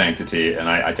with Sanctity, and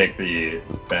I take the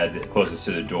bed closest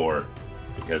to the door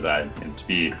because I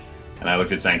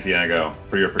look at Sanctity and I go,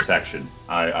 for your protection,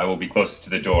 I will be closest to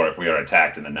the door if we are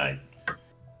attacked in the night.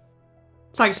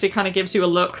 Sanctity kind of gives you a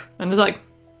look and is like,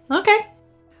 okay.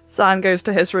 San goes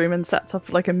to his room and sets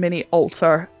up like a mini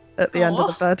altar at the end of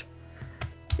the bed.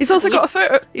 He's also got a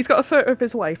photo. He's got a photo of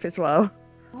his wife as well.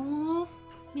 Oh,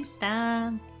 you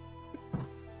stand.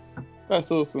 That's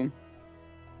awesome.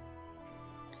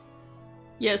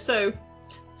 Yeah, so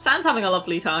San's having a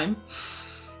lovely time.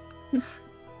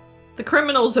 The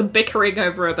criminals are bickering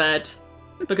over a bed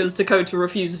because Dakota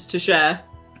refuses to share.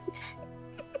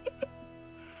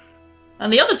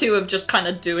 And the other 2 are just kind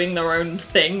of doing their own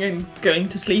thing and going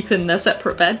to sleep in their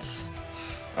separate beds.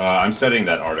 I'm studying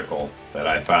that article that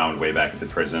I found way back at the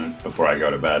prison before I go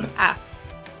to bed.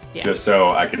 Yeah. Just so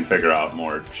I can figure out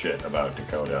more shit about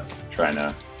Dakota, trying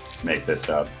to make this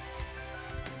up.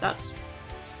 That's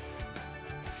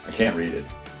I can't read it.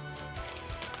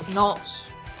 not...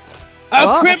 A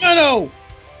What? criminal!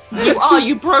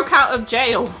 You broke out of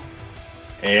jail.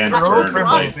 and We're all burn the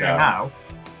criminals place here down. now.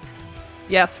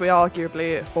 Yes, we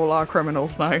arguably all are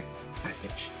criminals now.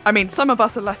 I mean, some of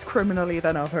us are less criminally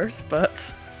than others,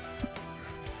 but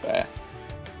Fair.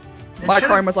 my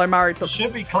crime was I married the... It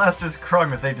should be classed as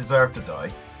crime if they deserve to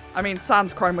die. I mean,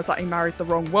 Sam's crime was that he married the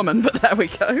wrong woman, but there we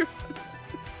go.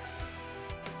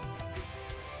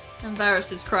 And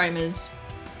Varys's crime is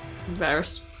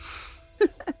Varys.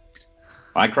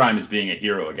 My crime is being a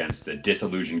hero against a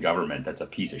disillusioned government that's a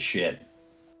piece of shit.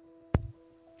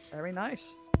 Very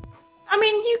nice. I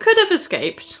mean, you could have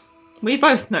escaped. We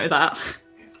both know that.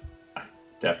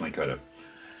 Definitely could have.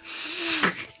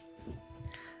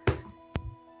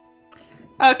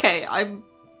 Okay, I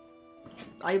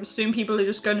assume people are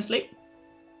just going to sleep.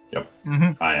 Yep,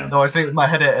 Mm-hmm. I am. No, I sleep with my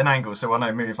head at an angle, so when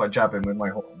I move, I jab him with my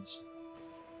horns.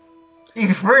 He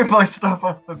threw my stuff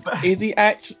off the bed. Is he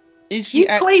actually? Is You she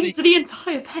actually? claimed the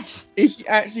entire bed. Is she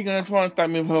actually going to try and stab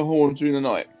me with her horns during the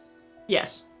night?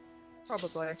 Yes.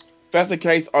 Probably. If that's the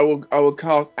case, I will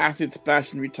cast acid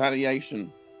splash in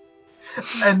retaliation.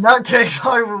 In that case,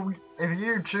 I will. If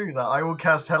you choose that, I will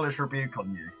cast Hellish Rebuke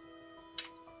on you.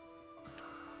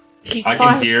 He's I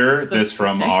fine. can hear this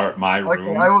from my room.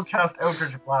 Okay, I will cast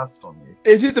Eldritch Blast on you.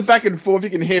 Is it the back and forth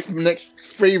you can hear from the next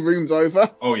 3 rooms over?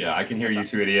 Oh yeah, I can hear you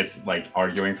two idiots like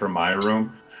arguing from my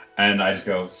room, and I just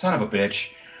go, son of a bitch,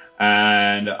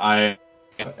 and I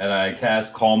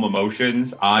cast Calm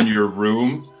Emotions on your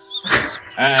room,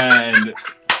 and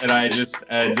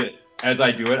as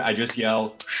I do it, I just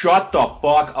yell, shut the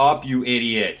fuck up, you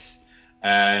idiots,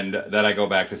 and then I go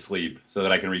back to sleep so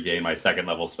that I can regain my 2nd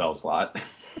level spell slot.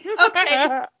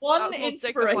 Okay, one That's more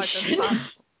inspiration. dignified than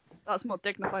Sans. That's more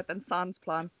dignified than Sans'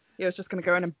 plan. He was just going to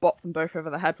go in and bop them both over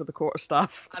the head with a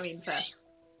quarterstaff. I mean, fair.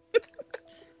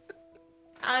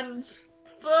 And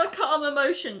for calm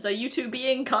emotions, are you two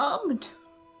being calmed?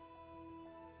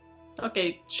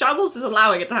 Okay, Shambles is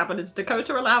allowing it to happen. Is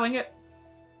Dakota allowing it?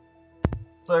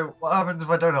 So, what happens if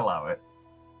I don't allow it?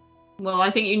 Well, I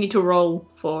think you need to roll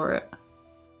for it.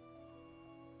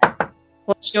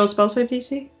 What's your spell save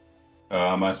DC?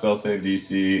 My spell save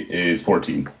DC is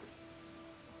 14.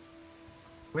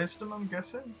 Wisdom, I'm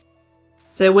guessing?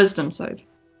 Is it a wisdom save?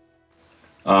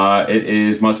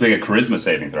 It must make a charisma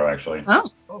saving throw, actually.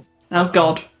 Oh. Oh. Oh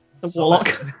god. The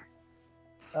warlock.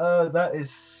 That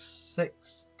is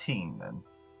 16 then.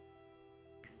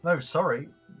 No, sorry.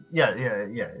 Yeah,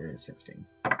 it is 16.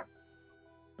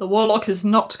 The warlock is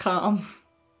not calm.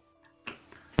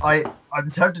 I'm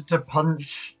tempted to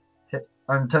punch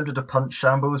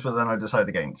Shambles, but then I decide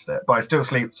against it. But I still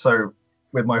sleep so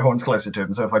with my horns closer to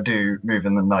him, so if I do move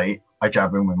in the night, I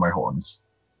jab him with my horns.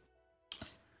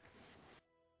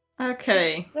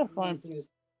 Okay. Yeah, fine.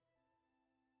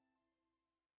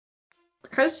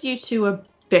 Because you two are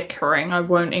bickering, I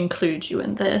won't include you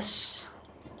in this.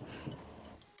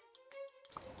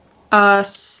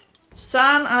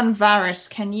 San and Varys,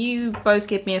 can you both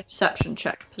give me a perception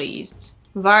check, please?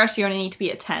 Varys, you only need to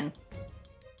be at 10.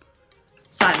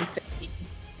 San, 15.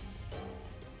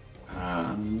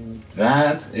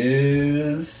 That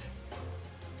is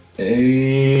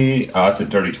it's a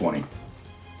dirty 20.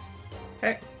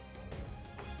 Okay.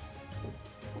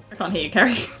 I can't hear you,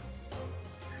 Kerry.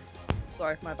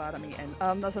 Sorry, my bad, I'm eating.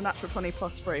 There's a natural 20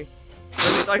 plus 3.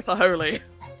 Holy dice are holy.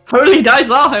 Holy dice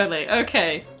are holy.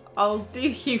 Okay, I'll do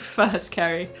you first,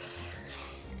 Kerry.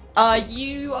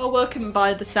 You are woken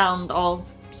by the sound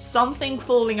of something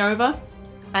falling over,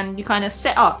 and you kind of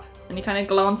sit up and you kind of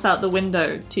glance out the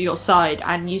window to your side,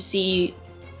 and you see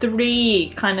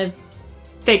 3 kind of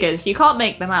figures. You can't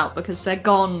make them out because they're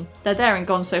gone. They're there and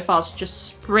gone so fast, just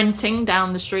sprinting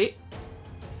down the street.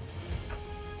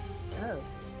 Oh.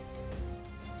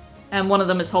 And one of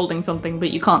them is holding something,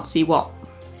 but you can't see what.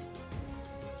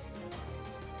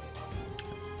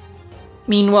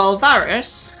 Meanwhile,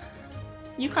 Varys,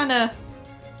 you kind of...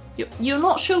 You're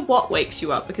not sure what wakes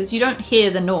you up because you don't hear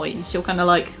the noise. You're kind of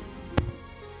like...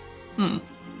 And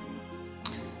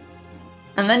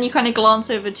then you kind of glance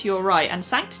over to your right, and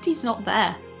Sanctity's not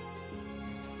there.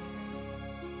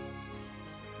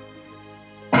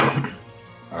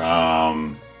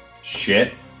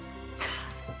 Shit.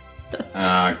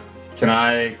 Can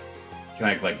I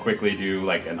like quickly do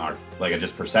like a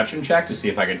just perception check to see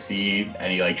if I can see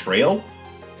any like trail?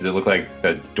 Does it look like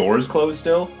the door's closed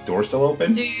still? Door's still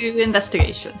open? Do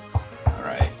investigation. All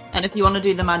right. And if you want to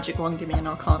do the magic one, give me an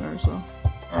arcana as well.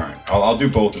 All right. I'll do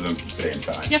both of them at the same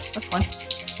time. Yeah, that's fine.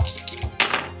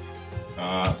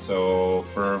 So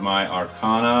for my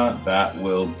arcana, that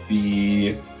will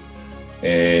be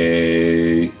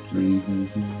a 3.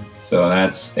 So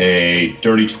that's a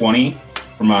dirty 20.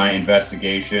 For my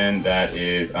investigation, that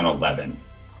is an 11.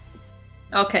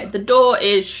 Okay, the door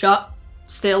is shut,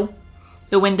 still.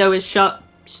 The window is shut,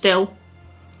 still.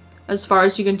 As far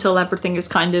as you can tell, everything is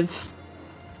kind of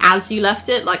as you left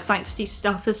it. Like, Sanctity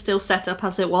stuff is still set up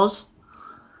as it was.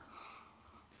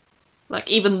 Like,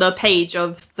 even the page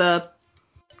of the,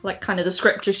 like, kind of the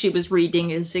scripture she was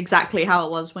reading is exactly how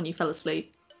it was when you fell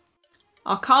asleep.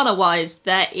 Arcana-wise,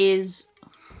 there is,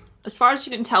 as far as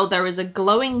you can tell, there is a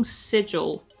glowing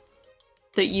sigil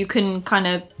that you can kind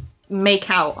of make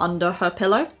out under her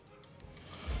pillow.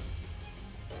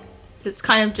 It's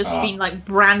kind of just been, like,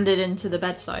 branded into the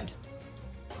bedside.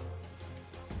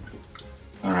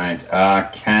 All right.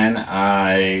 Can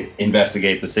I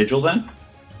investigate the sigil then?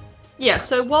 Yeah,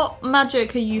 so what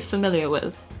magic are you familiar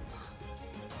with?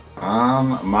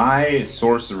 My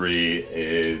sorcery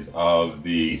is of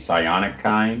the psionic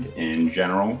kind in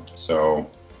general, so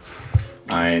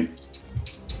I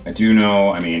do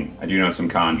know. I mean, I do know some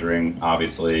conjuring,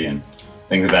 obviously, and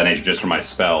things of that nature just for my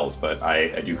spells, but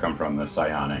I do come from the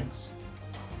psionics.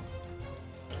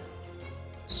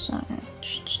 So,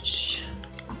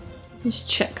 let's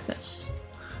check this.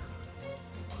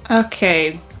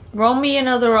 Okay, roll me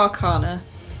another Arcana.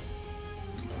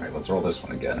 All right, let's roll this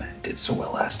one again. It did so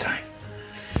well last time.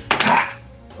 Ah!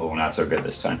 Oh, not so good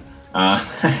this time.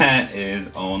 That is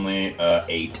only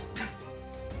 8.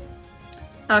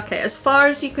 Okay, as far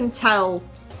as you can tell,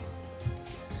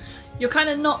 you're kind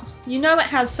of not... You know it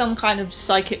has some kind of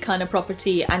psychic kind of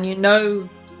property, and you know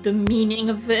the meaning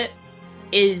of it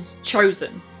is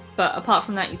chosen. But apart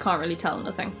from that, you can't really tell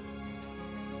anything.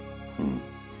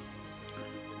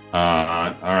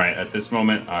 All right, at this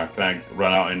moment, can I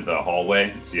run out into the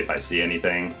hallway and see if I see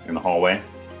anything in the hallway?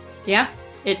 Yeah,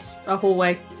 it's a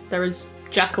hallway. There is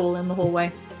Jackal in the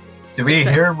hallway. Do we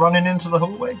hear him running into the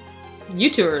hallway? You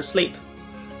two are asleep.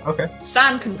 Okay.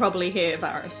 San can probably hear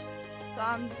Varys.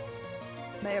 Sam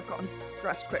may have gotten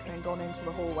dressed quickly and gone into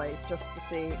the hallway just to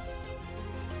see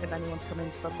if anyone's come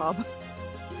into the pub.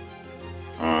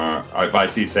 If I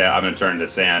see San, I'm going to turn to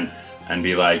San and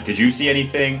be like, did you see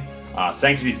anything?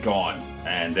 Sanctity's gone,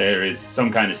 and there is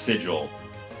some kind of sigil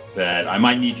that I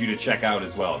might need you to check out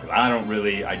as well, because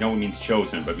I know it means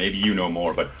chosen, but maybe you know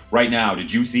more. But right now,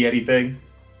 did you see anything?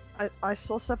 I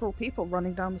saw several people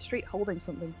running down the street holding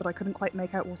something, but I couldn't quite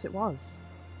make out what it was.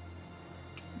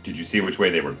 Did you see which way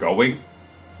they were going?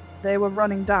 They were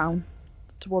running down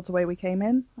towards the way we came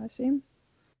in, I assume.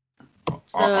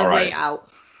 It's the all right. way out.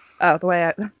 Oh, the way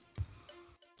out.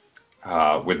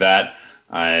 With that,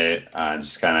 I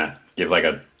just kind of give like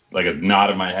a nod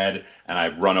of my head, and I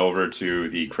run over to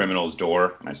the criminal's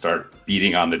door, and I start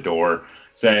beating on the door,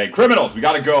 saying, "Criminals, we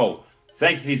gotta go.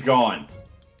 Sanctity's gone.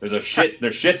 There's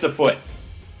shit's afoot."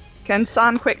 Can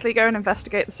San quickly go and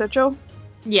investigate the sigil?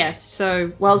 Yes,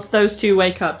 so whilst those two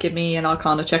wake up, give me an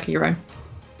Arcana check of your own.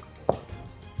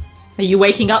 Are you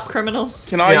waking up, criminals?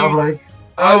 Can I? Yeah, I'm like,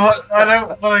 I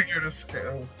don't want to go to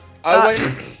school. I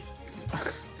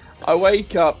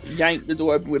wake up, yank the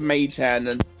door open with mage hand,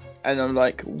 and I'm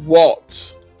like,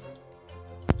 what?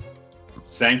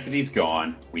 Sanctity's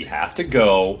gone. We have to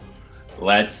go.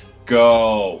 Let's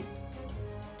go.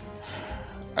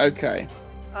 Okay.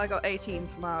 I got 18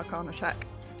 for my Arcana check.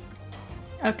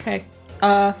 Okay.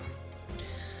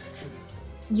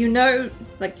 You know,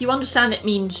 like, you understand it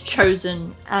means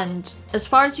chosen, and as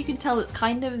far as you can tell, it's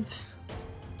kind of...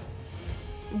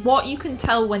 What you can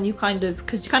tell when you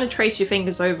because you kind of trace your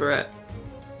fingers over it,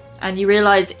 and you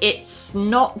realize it's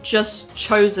not just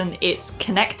chosen, it's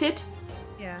connected.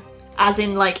 Yeah. As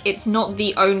in, like, it's not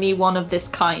the only one of this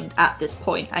kind at this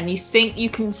point, and you think you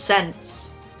can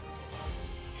sense...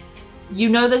 You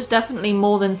know there's definitely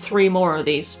more than 3 more of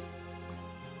these.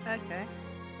 Okay.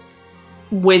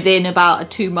 Within about a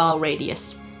 2-mile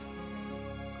radius.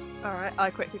 Alright, I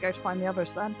quickly go to find the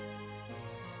others then.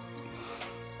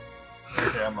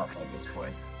 Okay, I'm up by this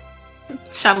point.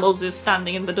 Shambles is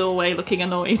standing in the doorway looking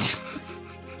annoyed.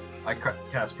 I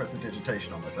cast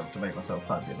Prestidigitation on myself to make myself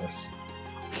fabulous.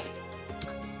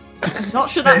 I'm not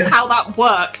sure that's how that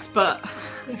works, but...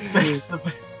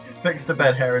 Fix the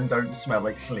bed hair and don't smell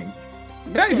like sleep.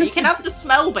 No, Yeah, you can have the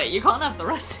smell bit, you can't have the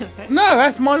rest of it. No,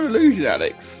 that's my illusion,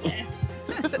 Alex.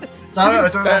 No, I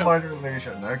don't have minor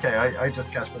illusion. Okay, I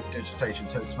just cast Prestidigitation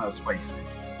to smell spicy.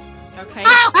 Okay.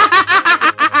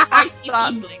 Spicy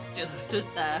tiefling just stood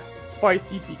there.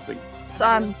 Spicy tiefling.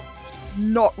 San's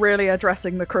not really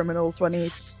addressing the criminals when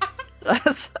he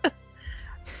says,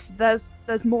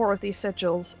 there's more of these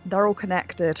sigils. They're all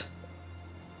connected.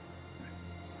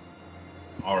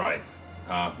 All right.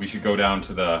 We should go down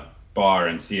to the bar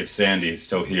and see if Sandy is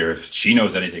still here, if she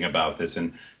knows anything about this,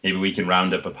 and maybe we can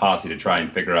round up a posse to try and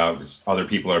figure out if other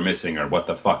people are missing or what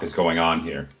the fuck is going on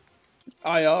here.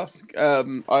 I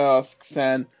ask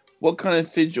San, what kind of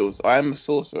sigils? I am a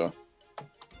sorcerer.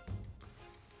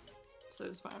 So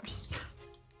is Varys.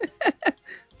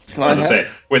 Can I was I gonna have? say,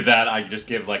 with that, I just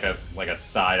give like a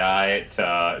side eye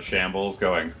to Shambles,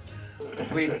 going,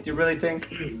 do you really think,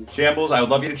 Shambles? I would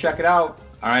love you to check it out.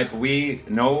 All right, but we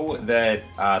know that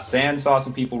Sand saw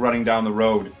some people running down the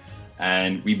road,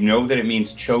 and we know that it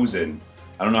means chosen.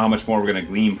 I don't know how much more we're gonna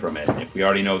glean from it if we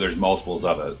already know there's multiples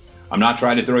of us. I'm not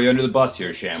trying to throw you under the bus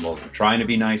here, Shambles. I'm trying to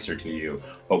be nicer to you,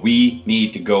 but we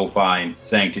need to go find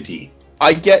sanctity.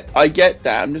 I get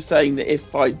that. I'm just saying that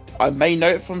if I may know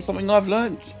it from something I've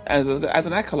learned as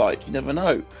an acolyte. You never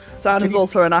know. San is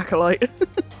also an acolyte.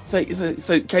 So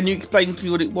can you explain to me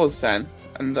what it was, San?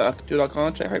 And do an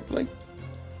Arcana check, hopefully.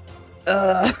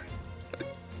 Can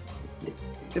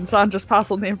San just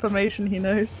pass on the information he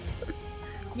knows?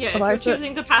 Yeah, if About you're it?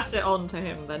 choosing to pass it on to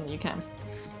him, then you can.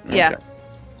 Yeah.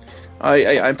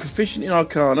 I'm proficient in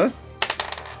Arcana.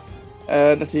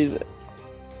 That is...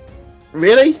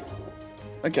 Really?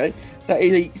 Okay. That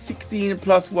is a 16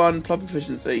 plus 1 plus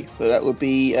proficiency, so that would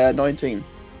be 19.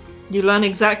 You learn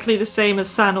exactly the same as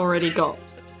San already got.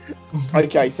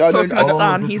 Okay, so I Talking know, of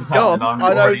San, he's gone.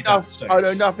 I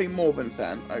know nothing more than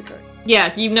San. Okay.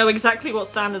 Yeah, you know exactly what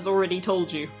San has already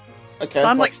told you. Okay.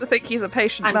 San likes to think he's a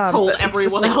patient And man. told but he's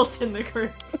everyone just- else in the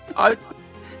group.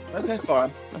 That's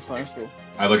fine. That's cool.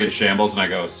 I look at Shambles and I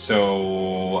go,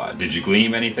 so did you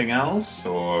glean anything else,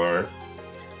 or?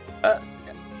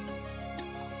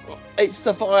 It's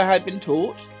stuff that I had been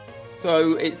taught,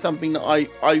 so it's something that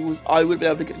I would be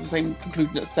able to get to the same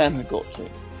conclusion that Sam had got to.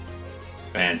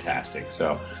 Fantastic.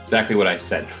 So exactly what I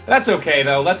said. That's okay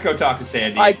though. Let's go talk to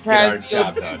Sandy I and get our can be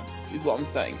job of done. use, is what I'm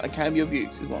saying. I can be of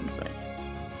use, is what I'm saying.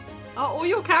 Are all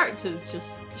your characters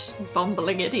just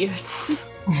bumbling idiots?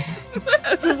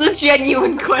 This is a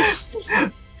genuine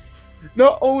question.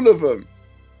 Not all of them.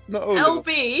 Not all of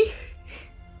them. LB,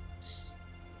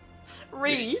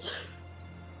 Reed,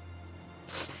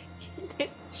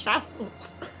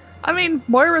 Shambles. I mean,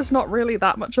 Moira's not really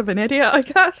that much of an idiot, I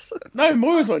guess. No,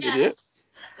 Moira's not an Yeah. idiot.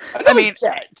 I mean,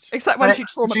 yet. except when she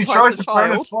She tried traumatized to a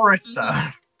burn a child.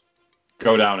 Forester.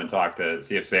 Go down and talk to,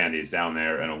 see if Sandy's down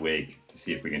there and awake, to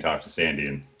see if we can talk to Sandy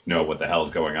and know what the hell's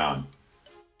going on.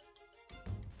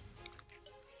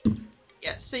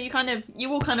 Yeah, so you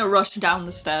all kind of rush down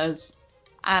the stairs,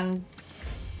 and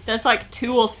there's like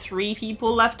 2 or 3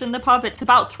 people left in the pub. It's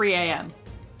about 3 a.m.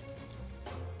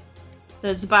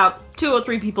 There's about 2 or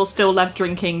 3 people still left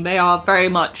drinking. They are very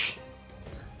much...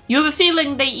 You have a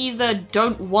feeling they either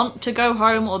don't want to go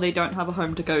home or they don't have a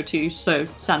home to go to, so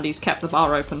Sandy's kept the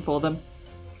bar open for them.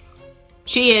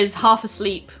 She is half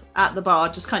asleep at the bar,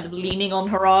 just kind of leaning on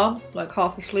her arm, like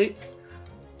half asleep.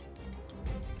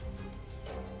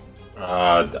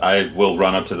 I will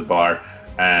run up to the bar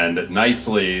and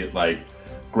nicely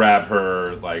grab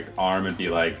her arm and be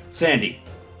like, Sandy,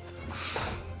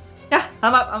 Yeah,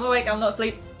 I'm up, I'm awake, I'm not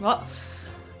asleep. What?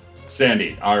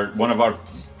 Sandy, one of our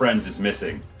friends is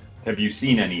missing. Have you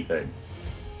seen anything?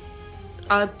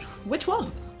 Which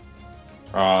one?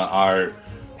 Our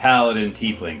paladin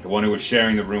tiefling, the one who was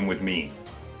sharing the room with me.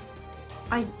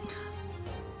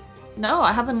 No,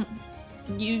 I haven't.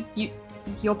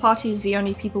 Your party is the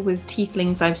only people with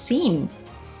tieflings I've seen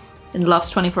in the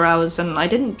last 24 hours, and I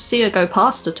didn't see her go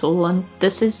past at all, and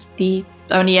this is the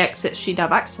only exit she'd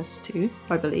have access to,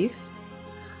 I believe.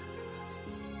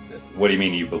 What do you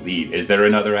mean you believe? Is there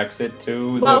another exit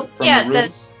from Well, yeah, the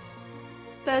room?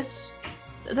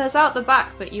 there's out the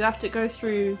back, but you have to go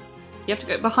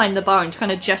behind the bar, and she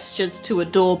kind of gestures to a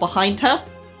door behind her.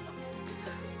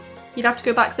 You'd have to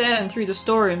go back there and through the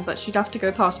storeroom, but she'd have to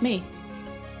go past me.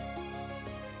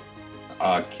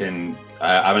 I'm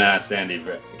gonna ask Sandy.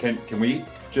 Can we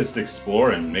just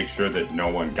explore and make sure that no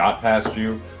one got past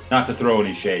you? Not to throw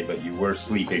any shade, but you were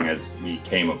sleeping as we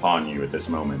came upon you at this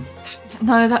moment.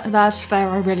 No, that's fair.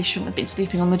 I really shouldn't have been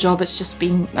sleeping on the job. It's just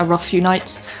been a rough few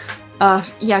nights.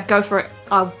 Yeah, go for it.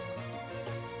 I'll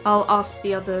ask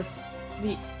the others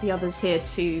here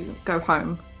to go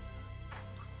home.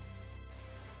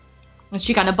 And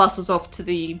she kind of bustles off to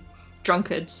the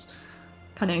drunkards,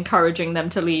 kind of encouraging them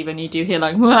to leave. And you do hear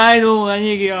like, well, I don't want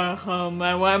to go home.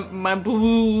 I want my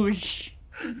booze.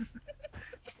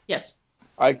 Yes.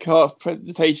 I cast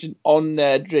presentation on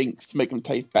their drinks to make them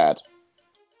taste bad.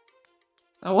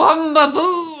 I want my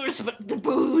booze, but the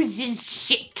booze is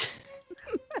shit.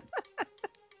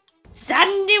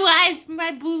 Sandy, why's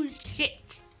my booze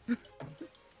shit?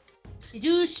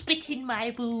 You spit in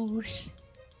my booze.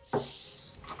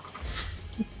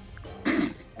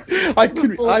 I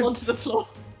couldn't. Falls onto the floor.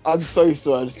 I'm so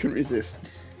sorry. I just couldn't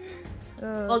resist.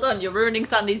 Well done, you're ruining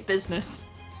Sandy's business.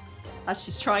 as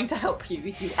she's trying to help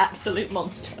you, you absolute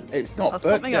monster. It's not That's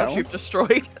burnt something down. else you've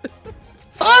destroyed.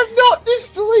 I've not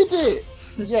destroyed it!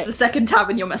 This Yes. is the second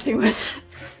tavern you're messing with.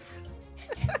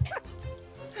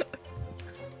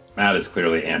 Matt is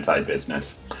clearly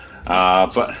anti-business.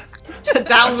 But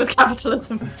Down with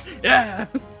capitalism. Yeah.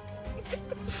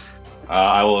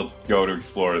 I will go to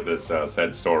explore this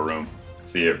said storeroom,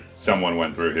 see if someone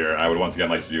went through here. I would once again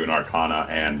like to do an Arcana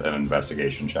and an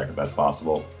investigation check if that's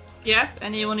possible. Yeah,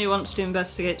 anyone who wants to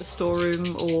investigate the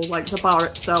storeroom or like the bar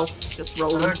itself, just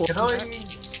roll them for Could me.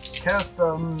 I cast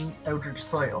Eldritch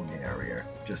Sight on the area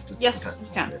just to Yes, protect you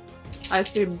all can. of it? I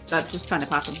assume that just kind of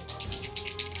happened.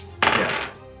 Yeah.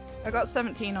 I got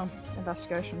 17 on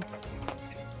investigation.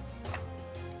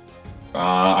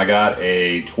 I got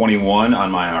a 21 on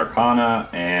my Arcana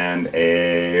and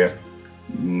a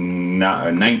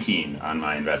 19 on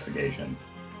my investigation.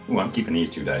 Ooh, I'm keeping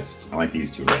these 2 dice. I like these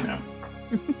 2 right now.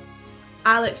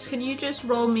 Alex, can you just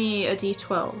roll me a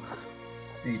d12?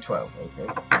 D12, okay.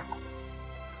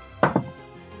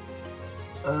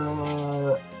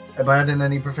 Am I adding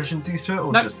any proficiencies to it,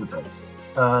 or Nope. just the dice?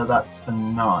 That's a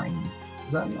 9.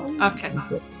 Is that a 9? Okay.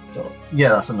 Yeah,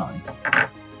 that's a 9.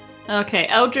 Okay,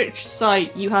 Eldritch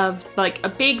Sight, you have like a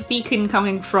big beacon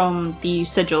coming from the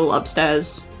sigil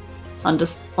upstairs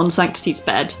on Sanctity's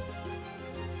bed.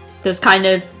 There's kind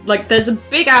of like there's a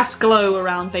big ass glow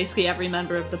around basically every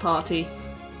member of the party.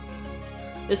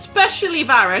 Especially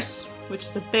Varys, which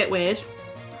is a bit weird.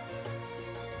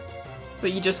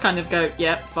 But you just kind of go,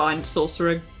 yep, fine,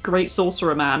 sorcerer, great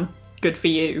sorcerer man, good for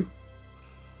you.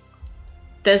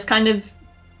 There's kind of...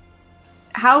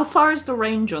 How far is the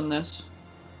range on this?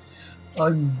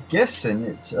 I'm guessing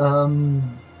it's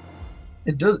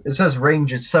it says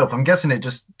range itself. I'm guessing it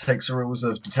just takes the rules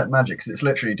of detect magic, because it's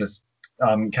literally just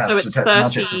cast So it's detect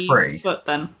magic for 30 free. foot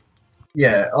then.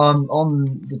 Yeah,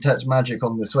 on detect magic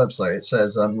on this website it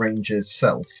says range is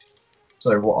self.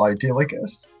 So what I do, I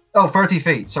guess. Oh, 30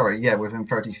 feet. Sorry, yeah, within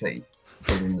 30 feet. It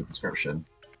says in the description.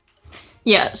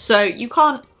 Yeah, so you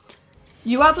can't...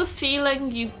 You have a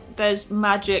feeling there's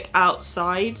magic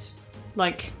outside,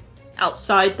 like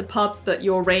outside the pub, but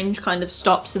your range kind of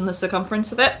stops in the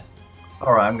circumference of it.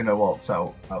 Alright, I'm gonna walk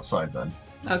outside then.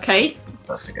 Okay.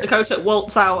 Investigate. Dakota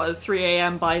waltz out at 3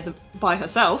 a.m. by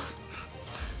herself.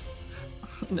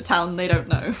 In a town they don't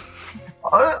know.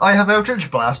 I have Eldritch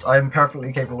Blast. I am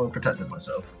perfectly capable of protecting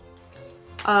myself.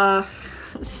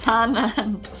 San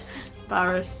and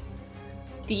Varys.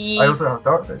 I also have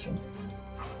Dark Vision.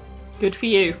 Good for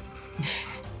you.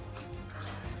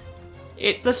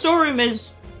 The storeroom is,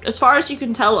 as far as you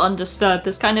can tell, undisturbed.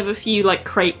 There's kind of a few like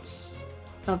crates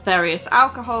of various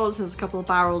alcohols. There's a couple of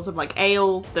barrels of like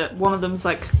ale. That one of them's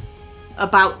like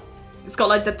it's got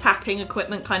like the tapping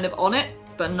equipment kind of on it,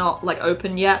 but not like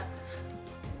open yet.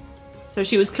 So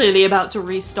she was clearly about to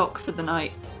restock for the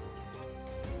night.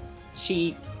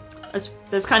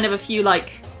 There's kind of a few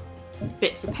like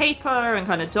bits of paper and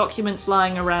kind of documents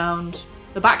lying around.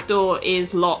 The back door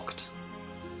is locked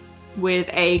with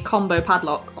a combo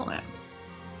padlock on it.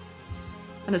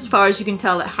 And as far as you can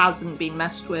tell, it hasn't been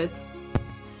messed with.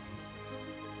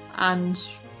 And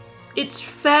it's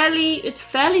fairly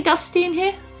dusty in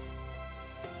here.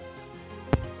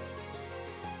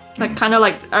 Like kind of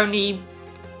like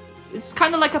it's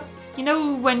kind of like you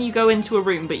know when you go into a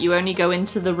room but you only go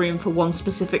into the room for one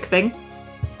specific thing?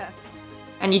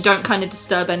 And you don't kind of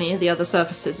disturb any of the other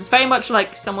surfaces. It's very much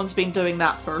like someone's been doing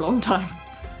that for a long time.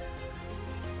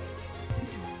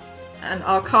 And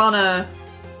Arcana,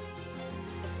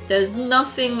 there's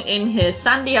nothing in here.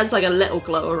 Sandy has like a little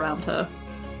glow around her,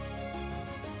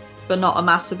 but not a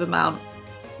massive amount,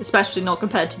 especially not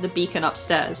compared to the beacon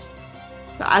upstairs.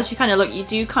 But as you kind of look, you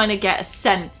do kind of get a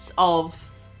sense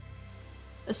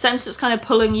that's kind of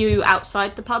pulling you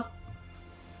outside the pub.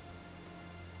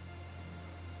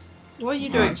 What are you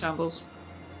doing, Shambles?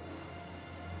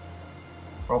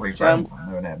 Probably friends,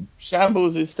 knowing him.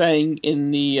 Shambles is staying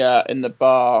in the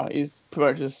bar. He's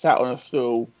pretty much just sat on a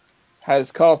stool,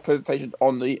 has cast presentation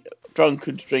on the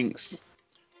drunkard's drinks,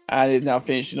 and is now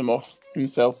finishing them off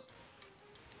himself.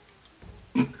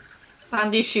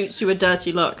 Sandy shoots you a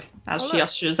dirty look as she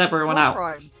ushers everyone War out.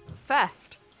 crime.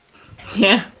 Theft.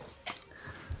 Yeah.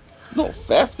 Not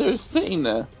theft, they're sitting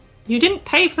there. You didn't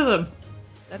pay for them.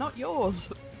 They're not yours.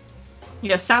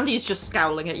 Yeah, Sandy's just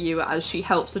scowling at you as she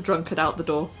helps the drunkard out the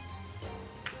door.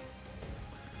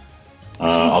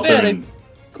 I'll fair, turn. they've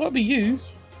got to be used.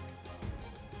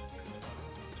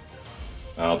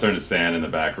 I'll turn to San in the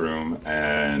back room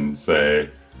and say,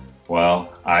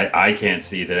 well, I can't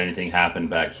see that anything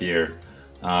happened back here.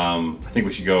 I think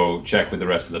we should go check with the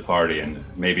rest of the party and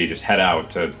maybe just head out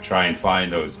to try and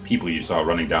find those people you saw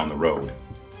running down the road.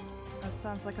 That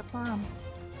sounds like a plan.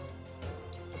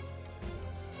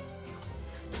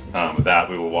 With that,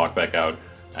 we will walk back out.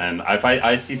 And if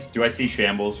I see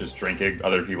Shambles just drinking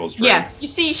other people's drinks? Yes, you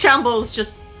see Shambles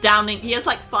just downing. He has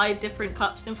like 5 different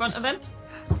cups in front of him.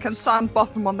 Can Sam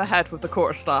bop him on the head with the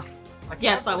quarterstaff?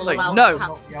 Yes, I will Like, allow no, it to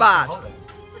happen. bad.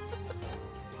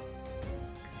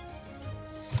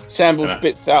 Shambles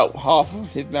spits out half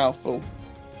of his mouthful.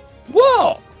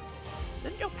 What?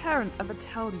 Didn't your parents ever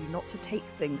tell you not to take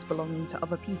things belonging to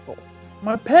other people?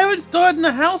 My parents died in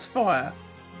a house fire.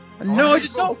 And no, I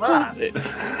did not cause it.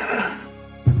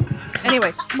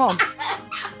 Anyway, come on.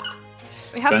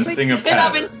 We have Sensing a You didn't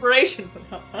have pattern. inspiration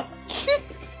for that.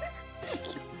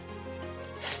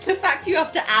 The fact you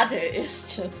have to add it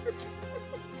is just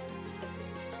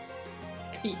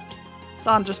peak.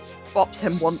 Sam just bops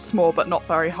him once more, but not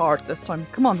very hard this time.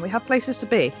 Come on, we have places to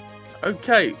be.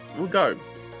 Okay, we'll go.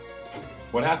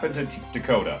 What happened to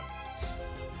Dakota?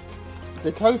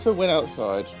 Dakota went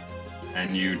outside.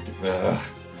 And you...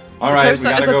 All right, we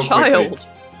gotta Dakota go is a child. quickly.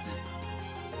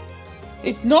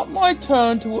 It's not my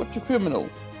turn to watch a criminal.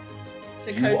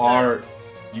 You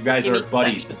guys Give are me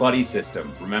buddies. perception. Buddy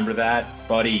system. Remember that?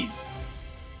 Buddies.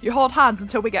 You hold hands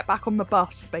until we get back on the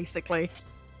bus, basically.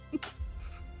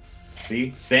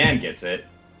 See? San gets it.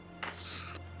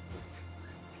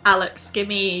 Alex, give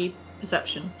me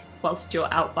perception whilst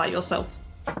you're out by yourself.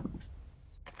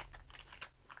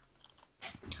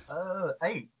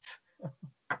 8.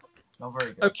 Not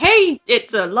very good. Okay,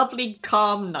 it's a lovely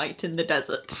calm night in the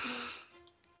desert.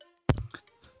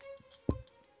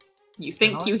 You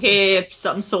think you hear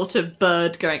some sort of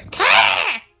bird going,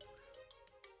 "Caw!"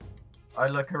 I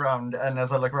look around, and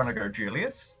as I look around, I go,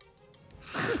 Julius?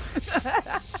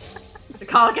 The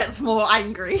car gets more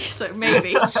angry, so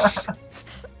maybe.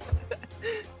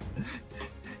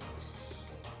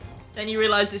 Then you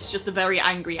realise it's just a very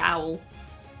angry owl.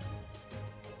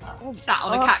 Sat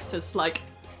on a cactus, like.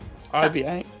 I'd be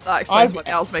angry. That explains why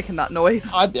the owl's making that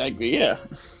noise. I'd be angry, yeah.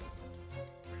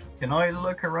 Can I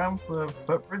look around for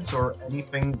footprints or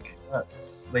anything that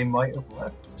they might have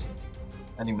left?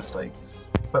 Any mistakes?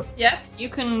 Yes, you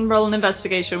can roll an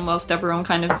investigation whilst everyone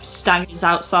kind of staggers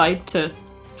outside to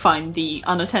find the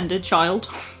unattended child.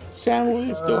 Shambles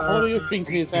is still holding a drink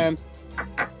in his hand.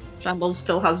 Shambles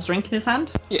still has a drink in his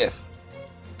hand. Yes.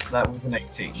 That was an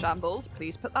 18. Shambles,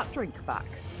 please put that drink back,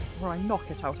 or I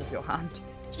knock it out of your hand.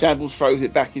 Shambles throws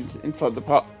it back inside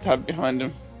the tab behind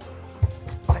him.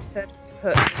 I said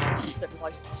put,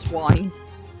 civilized swine.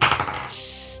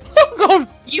 Oh god!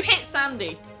 You hit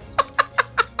Sandy.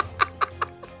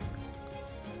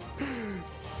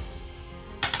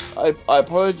 I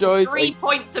apologise. 3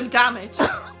 points of damage.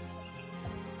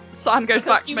 Sam goes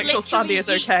back to You make sure Sandy is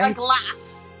literally okay. beat a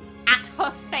glass at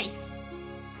her face.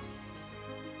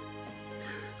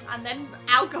 And then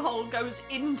alcohol goes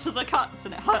into the cuts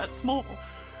and it hurts more.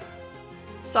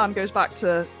 Sam goes back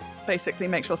to basically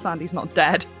make sure Sandy's not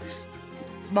dead.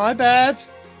 My bad.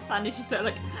 Sandy's just there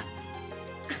like,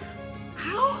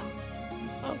 how?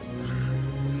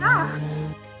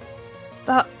 Sam?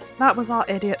 That was our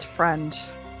idiot friend.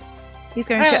 He's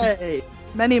going to get Hey!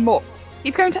 many more.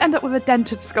 He's going to end up with a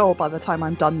dented skull by the time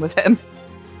I'm done with him.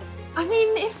 I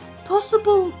mean, if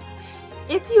possible,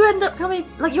 if you end up coming,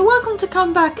 like, you're welcome to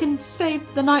come back and stay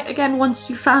the night again once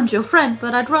you found your friend,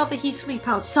 but I'd rather he sleep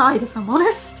outside, if I'm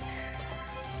honest.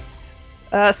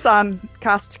 Sam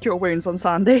casts Cure Wounds on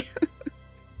Sandy.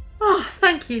 Oh,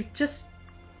 thank you. Just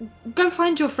go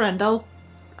find your friend.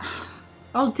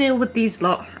 I'll deal with these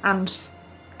lot and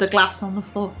the glass on the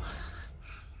floor.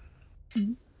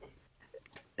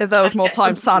 If there was more Get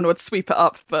time, some- Sam would sweep it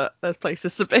up, but there's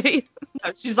places to be.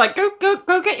 No, she's like, go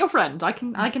get your friend. I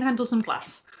can handle some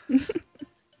glass.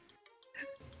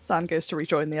 Sam goes to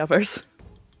rejoin the others.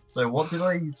 So what did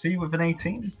I see with an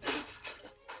 18?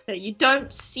 So you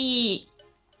don't see.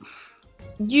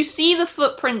 You see the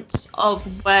footprints of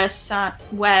where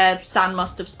San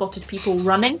must have spotted people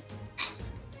running,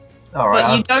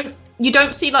 Alright, but you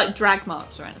don't see like drag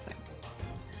marks or anything.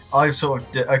 I've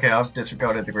sort of... I've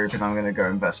disregarded the group and I'm going to go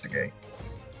investigate.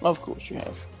 Of course you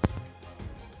have.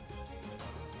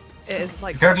 It is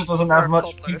like Dakota doesn't have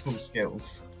much toddlers. people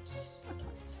skills.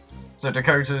 So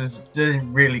Dakota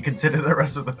didn't really consider the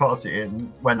rest of the party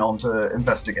and went on to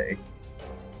investigate.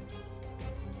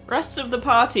 Rest of the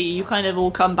party, you kind of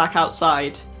all come back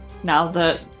outside now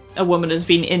that a woman has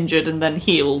been injured and then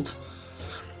healed.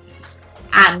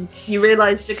 And you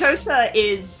realise Dakota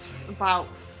is about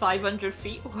 500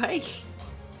 feet away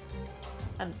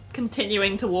and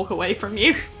continuing to walk away from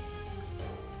you.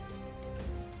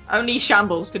 Only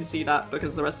Shambles can see that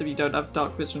because the rest of you don't have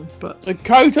dark vision. But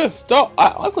Dakota, stop!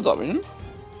 I've got dark vision.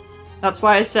 that's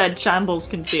why I said Shambles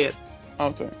can see it.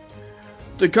 Oh, sorry.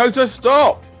 Dakota,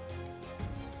 stop!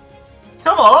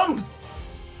 Come on!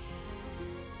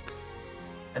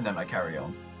 And then I carry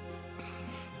on.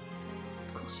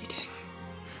 Of course you do.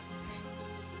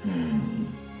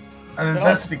 I'm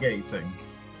investigating.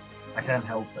 I can't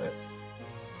help it.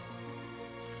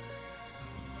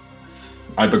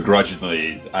 I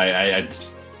begrudgingly, I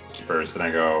first, and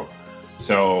I go,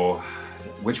 so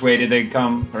which way did they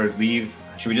come or leave?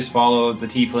 Should we just follow the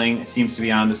tiefling? It seems to be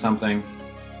onto something.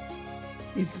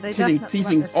 He's They telling definitely things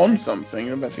went this on way. something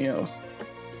and nothing else.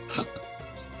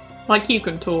 Like you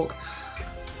can talk.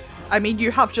 I mean,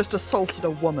 you have just assaulted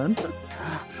a woman.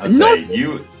 I'll say,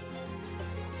 you...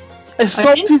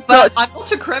 Assault is But not. I'm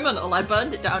not a criminal. I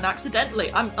burned it down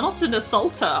accidentally. I'm not an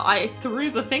assaulter. I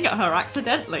threw the thing at her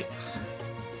accidentally.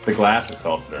 The glass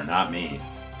assaulted her, not me.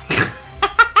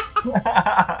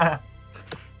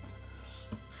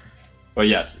 But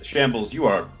yes, Shambles, you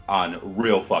are on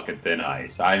real fucking thin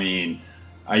ice. I mean,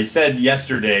 I said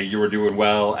yesterday you were doing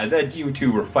well, and then you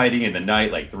two were fighting in the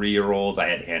night like 3-year-olds. I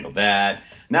had to handle that.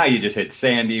 Now you just hit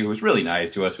Sandy, who was really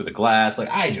nice to us with a glass. Like,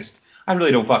 I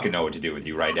really don't fucking know what to do with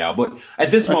you right now. But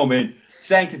at this moment,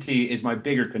 sanctity is my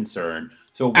bigger concern.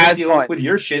 So we'll As deal mine. with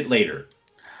your shit later.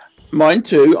 Mine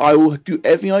too. I will do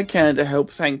everything I can to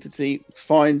help Sanctity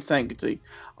find Sanctity.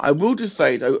 I will just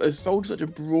say, though, assault is such a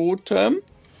broad term.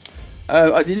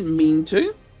 I didn't mean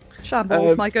to.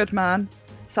 Shambles, my good man.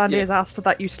 Sandy yeah. has asked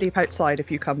that you sleep outside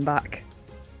if you come back.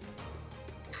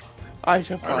 I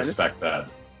shall I find respect that.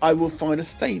 I will find a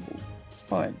stable. It's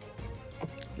fine.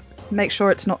 Make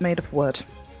sure it's not made of wood.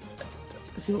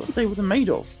 Let's see what stables are made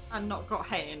of. And not got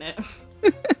hay in it.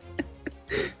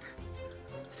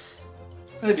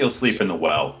 Maybe you'll sleep in the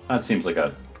well. That seems like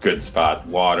a good spot.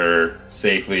 Water,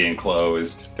 safely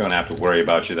enclosed. Don't have to worry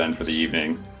about you then for the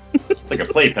evening. It's like a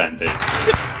playpen,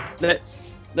 basically.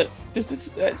 Let's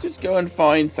just go and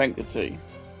find Sanctity.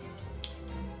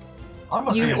 I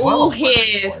must You be all well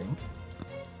hear- playing.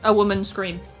 A woman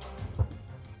scream.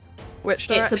 Which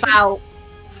It's direction? about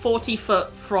 40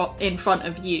 foot in front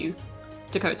of you,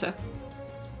 Dakota.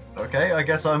 Okay, I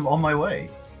guess I'm on my way.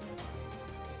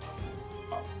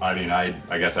 I mean, I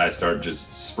guess I start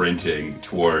just sprinting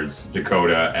towards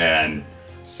Dakota and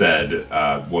said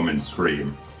woman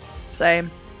scream.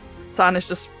 Same. San is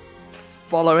just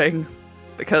following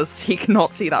because he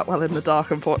cannot see that well in the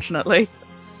dark, unfortunately.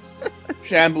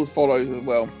 Shambles follows as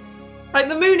well. Like,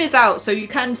 the moon is out, so you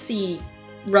can see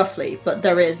roughly, but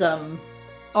there is,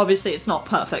 obviously it's not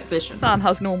perfect vision. San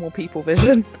has normal people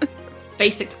vision.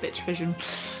 Basic bitch vision.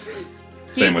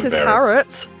 He Same eats with his Varys.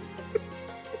 carrots.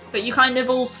 But you kind of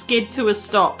all skid to a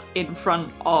stop in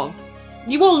front of...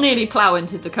 You all nearly plow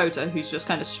into Dakota, who's just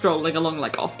kind of strolling along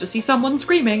like off to see someone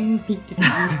screaming.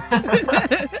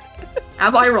 Am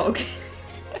I wrong?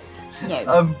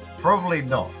 No. Probably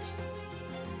not.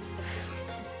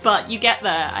 But you get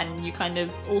there and you kind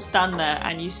of all stand there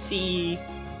and you see...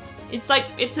 It's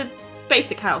a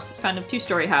basic house. It's kind of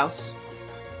 2-story house.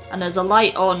 And there's a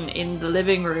light on in the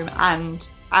living room, and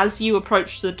as you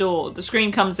approach the door, the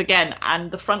screen comes again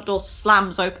and the front door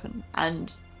slams open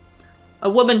and a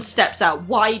woman steps out,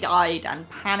 wide-eyed and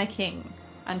panicking,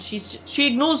 and she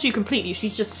ignores you completely.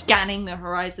 She's just scanning the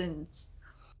horizons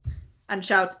and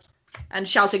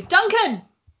shouting, Duncan!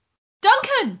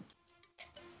 Duncan!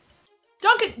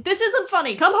 Duncan, this isn't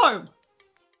funny. Come home.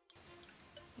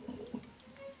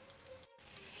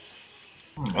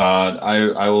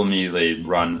 I will immediately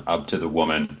run up to the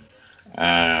woman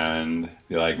and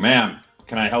be like, ma'am, what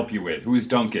can I help you with? Who is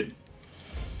Duncan?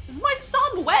 This is my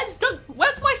son.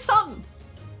 Where's my son?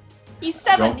 He's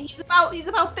 7. He's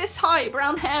about this high,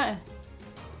 brown hair.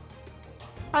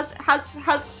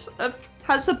 Has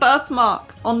a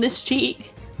birthmark on this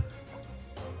cheek.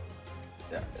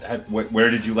 Where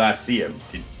did you last see him?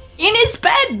 In his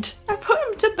bed. I put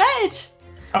him to bed.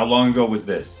 How long ago was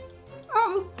this?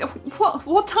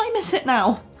 What time is it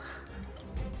now?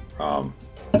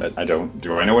 I don't.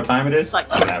 Do I know what time it is? It's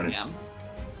like I 2 don't have any-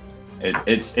 a.m.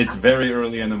 It's very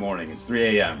early in the morning. It's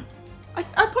 3 a.m. I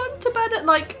put him to bed at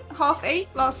like 7:30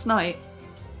 last night.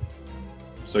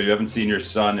 So you haven't seen your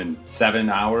son in 7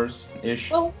 hours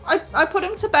ish? Well, I put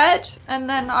him to bed, and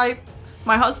then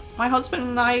my husband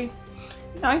and I,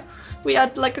 we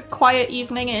had like a quiet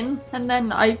evening in, and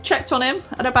then I checked on him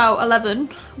at about 11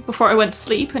 before I went to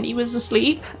sleep, and he was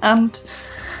asleep, and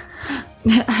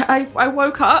I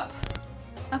woke up.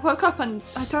 And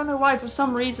I don't know why, for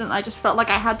some reason I just felt like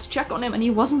I had to check on him, and he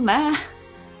wasn't there.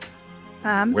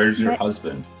 Where's your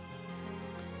husband?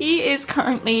 He is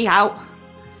currently out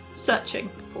searching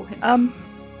for him.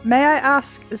 May I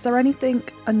ask, is there anything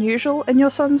unusual in your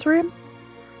son's room?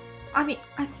 I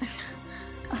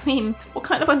mean, what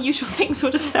kind of unusual things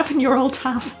would a 7-year-old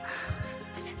have?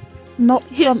 Not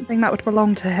something that would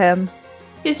belong to him.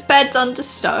 His bed's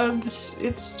undisturbed.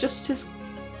 It's just his.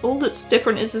 All that's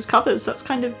different is his covers. That's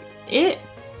kind of it.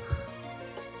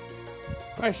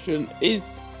 Question: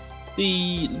 is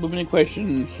the woman in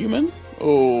question human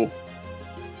or?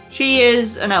 She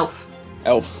is an elf.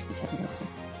 Elf.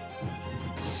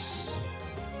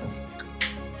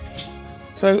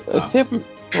 So a 7.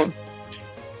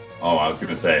 Oh, I was going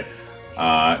to say,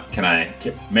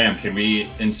 ma'am, can we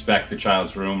inspect the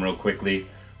child's room real quickly?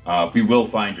 We will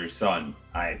find your son.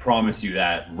 I promise you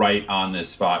that right on this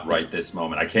spot, right this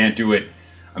moment. I can't do it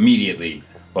immediately,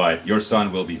 but your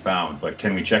son will be found. But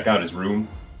can we check out his room?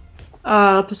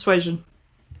 Persuasion.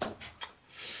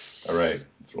 All right.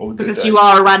 Because you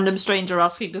are a random stranger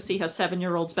asking to see her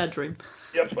 7-year-old's bedroom.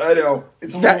 Yep, I know.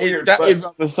 It's a little weird. That is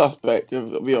rather suspect,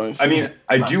 to be honest. I mean,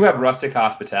 I do have rustic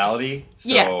hospitality, so...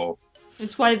 Yeah.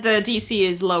 It's why the DC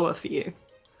is lower for you.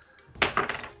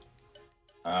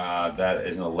 That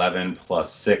is an 11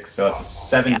 plus 6, so that's a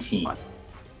 17. Yeah.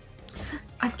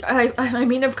 I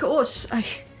mean, of course. I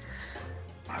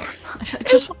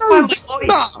just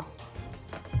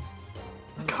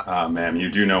ma'am,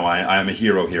 you do know I am a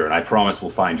hero here, and I promise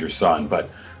we'll find your son. But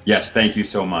yes, thank you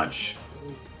so much.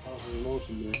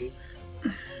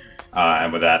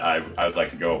 And with that, I would like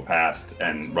to go past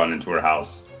and run into her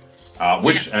house.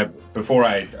 Before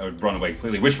I run away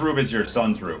completely, which room is your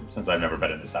son's room? Since I've never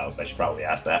been in this house, I should probably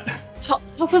ask that. Top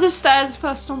of the stairs,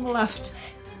 first on the left.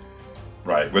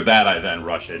 Right. With that, I then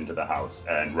rush into the house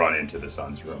and run into the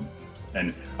son's room.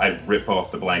 And I rip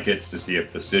off the blankets to see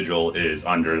if the sigil is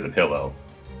under the pillow.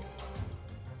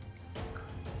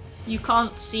 You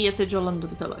can't see a sigil under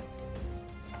the pillow.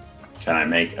 Can I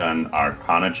make an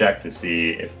Arcana check to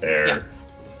see if they're... Yeah.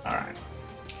 All right.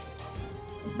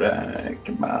 Right,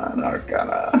 come on,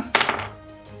 Arcana.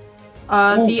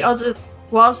 The other...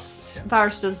 Whilst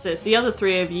Varys does this, the other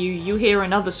 3 of you hear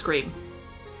another scream.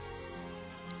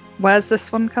 Where's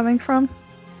this one coming from?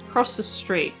 Across the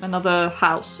street, another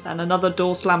house, and another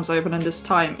door slams open, and this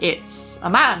time it's a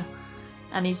man.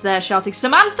 And he's there shouting,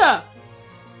 "Samantha!"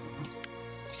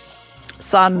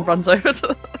 San runs over to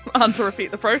the man to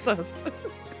repeat the process.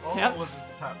 While Yep. all of this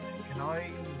is happening, can I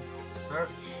search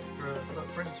for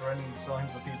footprints or any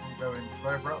signs of people going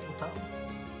about the town?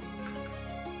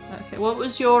 Okay, what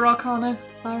was your Arcana,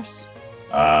 Varys?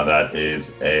 That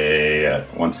is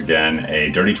once again a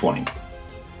dirty 20.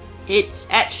 It's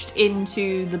etched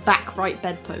into the back right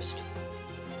bedpost.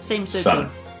 Same sigil.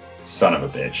 Son of a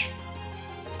bitch.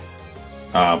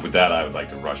 With that, I would like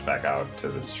to rush back out to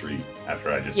the street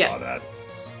after I just saw that.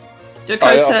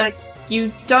 Dakota,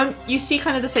 you see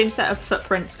kind of the same set of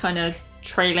footprints kind of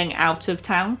trailing out of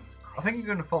town. I think you're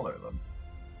going to follow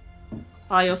them.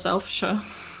 By yourself, sure.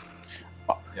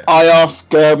 Yeah. I ask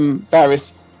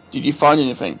Varys, did you find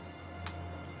anything?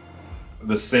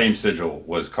 The same sigil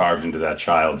was carved into that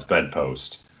child's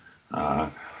bedpost.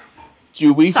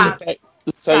 Do we Sam- suspect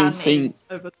the same Sam thing? is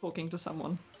over talking to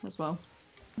someone as well.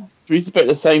 Do we suspect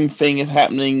the same thing is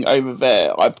happening over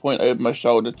there? I point over my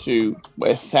shoulder to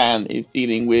where San is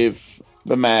dealing with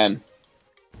the man.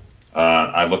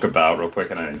 I look about real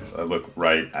quick and I look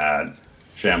right at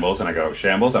Shambles and I go,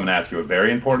 Shambles, I'm going to ask you a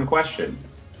very important question.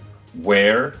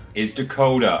 Where is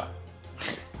Dakota?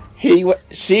 She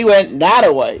went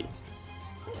that way.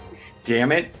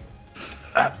 Damn it.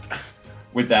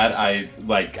 With that, I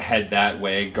head that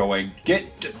way, going,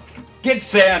 get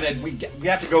San, and we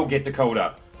have to go get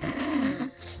Dakota.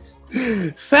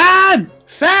 San!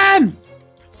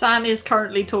 San is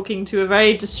currently talking to a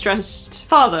very distressed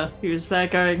father who is there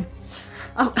going,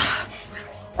 "Oh,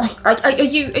 are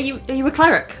you a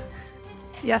cleric?"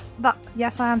 Yes, I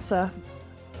am, sir.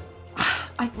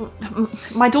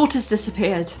 My daughter's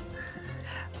disappeared.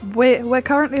 We're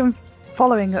currently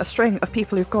following a string of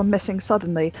people who've gone missing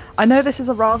suddenly. I know this is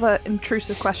a rather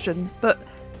intrusive question, but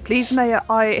please may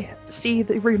I see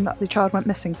the room that the child went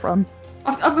missing from?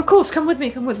 Of course, come with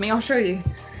me, I'll show you.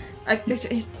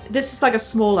 This is like a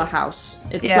smaller house.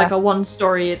 It's like a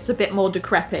 1-story, it's a bit more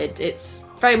decrepit. It's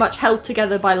very much held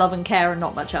together by love and care and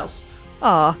not much else.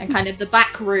 Ah. And kind of the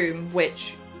back room,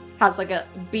 which has like a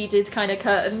beaded kind of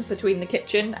curtain between the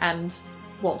kitchen and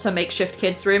what's a makeshift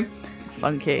kids room.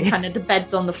 Funky. Kind of the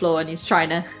bed's on the floor and he's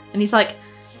like,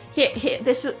 here,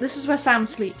 this is where Sam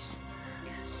sleeps.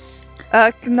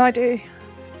 Can I do...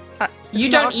 You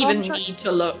don't even need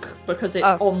to look because it's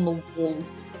on the wall.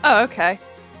 Oh, okay.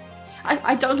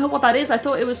 I don't know what that is. I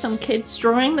thought it was some kid's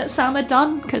drawing that Sam had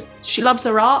done because she loves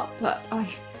her art, but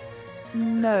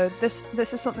No, this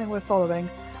is something we're following.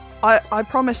 I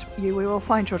promise you we will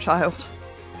find your child.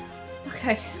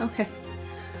 Okay.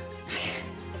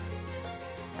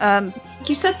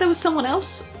 You said there was someone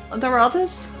else? There are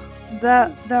others?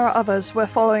 There are others. We're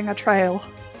following a trail,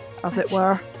 as it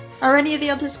were. Are any of the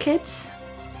others kids?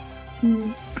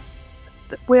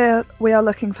 We are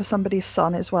looking for somebody's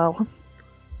son as well.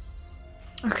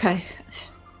 Okay.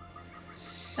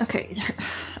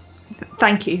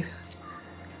 Thank you.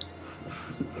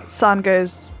 San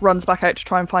runs back out to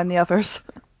try and find the others.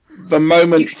 The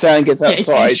moment San gets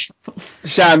outside,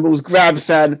 Shambles grabs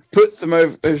San, puts them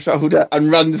over his shoulder,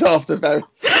 and runs after Varys.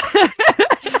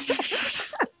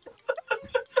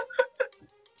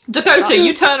 Dakota,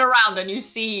 you turn around and you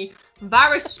see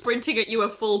Varys sprinting at you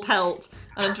at full pelt,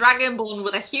 and a Dragonborn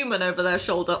with a human over their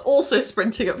shoulder also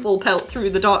sprinting at full pelt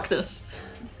through the darkness.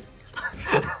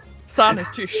 San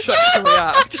is too shook to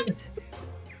react.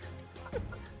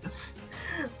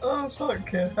 Oh,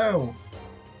 fucking hell.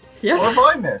 Yeah. What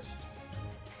have I missed?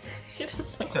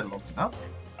 Like... Long enough.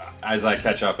 As I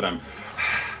catch up and I'm...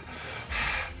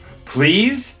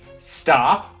 Please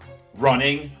stop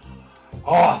running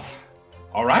off.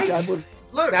 All right?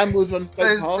 Look,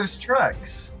 there's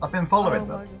tracks. I've been following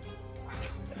them.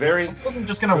 Very I wasn't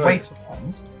just going to wait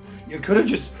around. You could have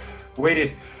just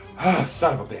waited. Oh,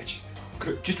 son of a bitch.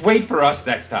 Just wait for us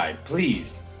next time,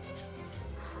 please.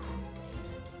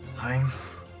 Fine.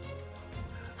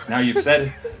 Now you've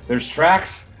said there's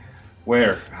tracks.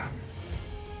 Where?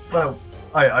 Well,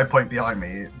 I point behind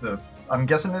me. I'm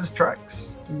guessing there's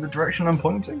tracks in the direction I'm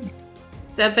pointing.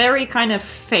 They're very kind of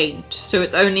faint, so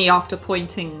it's only after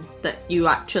pointing that you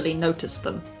actually notice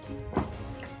them.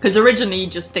 Because originally you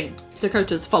just think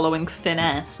Dakota's following thin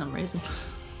air for some reason.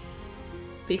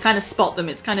 But you kind of spot them.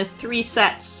 It's kind of 3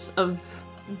 sets of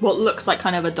what looks like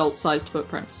kind of adult-sized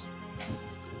footprints.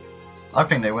 I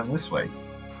think they went this way.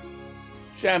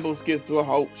 Shambles skids to a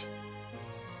halt.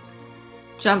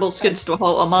 Shambles skids to a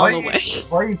halt a mile away.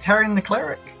 Why are you carrying the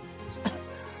cleric?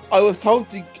 I was told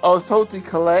to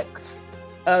collect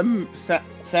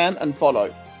San and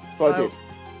follow. So I did.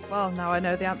 Well, now I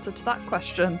know the answer to that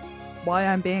question. Why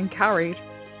I'm being carried.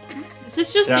 Is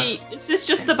this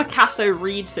just the Picasso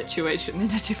Reed situation in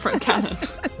a different canon?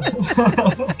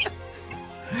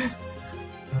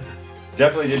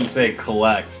 Definitely didn't say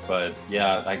collect, but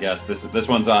yeah, I guess this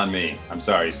one's on me. I'm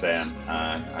sorry, Sam.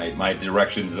 My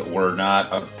directions were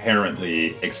not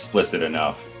apparently explicit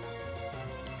enough.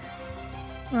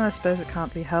 Well, I suppose it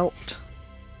can't be helped.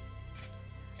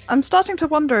 I'm starting to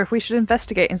wonder if we should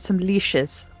investigate in some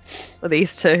leashes for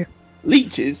these two.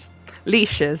 Leeches?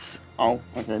 Leashes. Oh,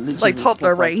 okay. Leeches like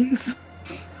toddler reins.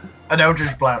 An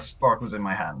Eldritch Blast sparkles in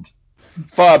my hand.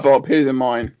 Firebolt appears in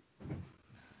mine.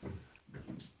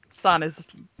 San is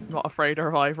not afraid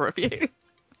of either of you.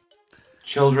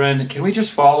 Children, can we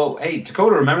just follow? Hey,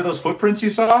 Dakota, remember those footprints you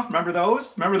saw? Remember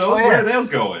those? Oh, yeah. Where are those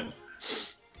going?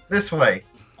 This way.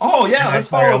 Oh yeah, let's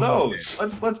follow those.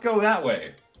 Let's go that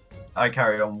way. I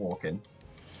carry on walking.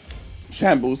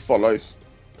 Shambles follows.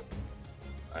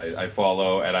 I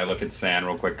follow and I look at San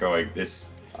real quick, going,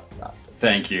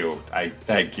 thank you.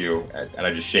 Thank you. And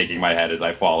I'm just shaking my head as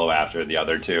I follow after the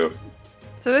other two.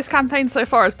 So this campaign so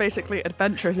far is basically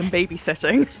adventures in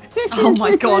babysitting. Oh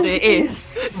my god, it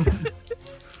is.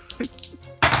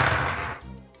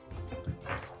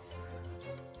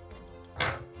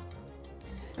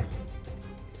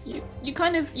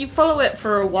 You follow it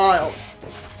for a while.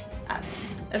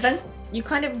 And then you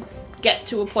kind of get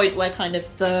to a point where kind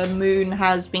of the moon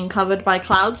has been covered by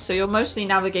clouds, so you're mostly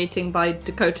navigating by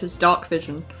Dakota's dark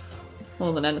vision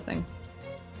more than anything.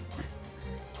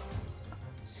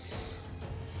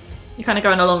 You're kind of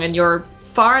going along and you're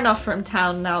far enough from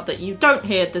town now that you don't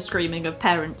hear the screaming of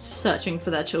parents searching for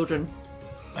their children.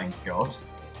 Thank God.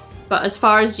 But as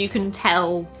far as you can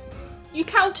tell, you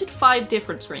counted 5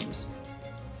 different screams.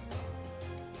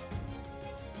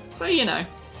 So, you know,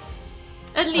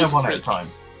 at least one 3 at a time.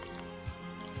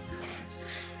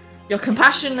 Your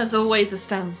compassion, as always,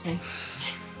 astounds me.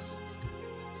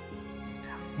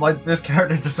 This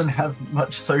character doesn't have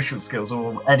much social skills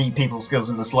or any people skills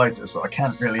in the slightest, so I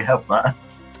can't really help that.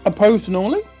 Opposed to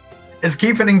normally? It's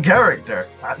keeping in character,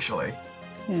 actually.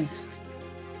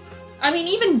 I mean,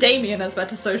 even Damien has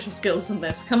better social skills than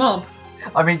this. Come on.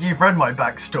 I mean, you've read my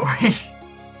backstory.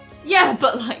 Yeah,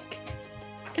 but like,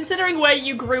 considering where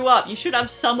you grew up, you should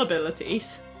have some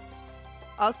abilities.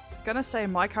 I was gonna say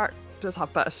my character does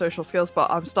have better social skills, but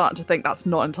I'm starting to think that's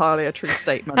not entirely a true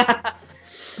statement.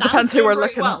 Depends who we're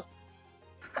looking at.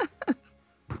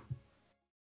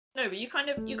 No, but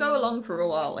you go along for a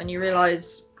while and you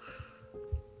realise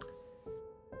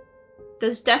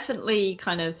there's definitely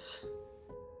kind of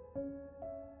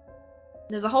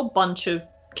There's a whole bunch of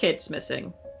kids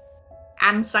missing.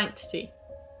 And Sanctity,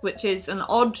 which is an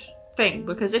odd thing,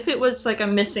 because if it was like a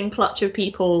missing clutch of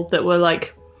people that were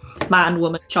like man,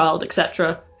 woman, child,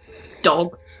 etc.,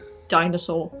 dog,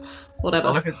 dinosaur, whatever.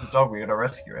 Well, if it's a dog, we're gonna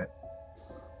rescue it.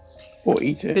 Or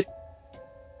eat it. Good.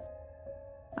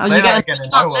 Oh, Say you that get again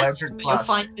and a I will list, enter but you'll class.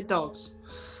 find the dogs.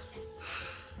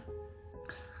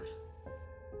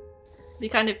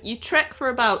 You trek for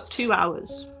about 2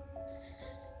 hours.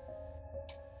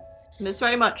 And it's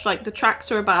very much like the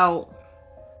tracks are about,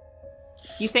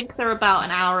 you think they're about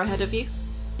an hour ahead of you.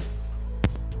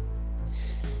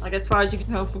 Like as far as you can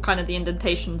tell from kind of the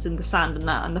indentations in the sand and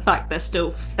that, and the fact they're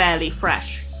still fairly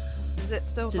fresh. Is it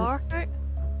still dark out?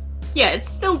 Yeah, it's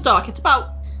still dark. It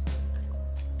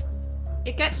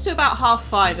gets to about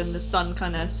 5:30 and the sun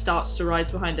kind of starts to rise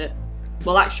behind it.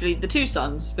 Well, actually, the two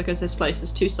suns, because this place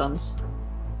has two suns.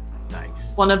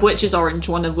 Nice. One of which is orange,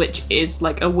 one of which is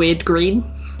like a weird green.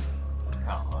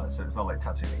 Oh, so it's not like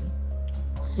Tatooine.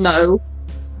 No.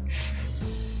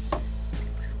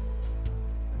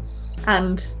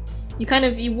 And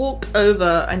you walk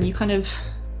over and you kind of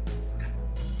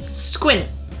squint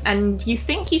and you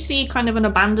think you see kind of an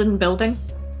abandoned building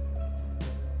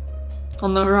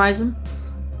on the horizon.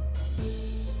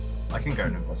 I can go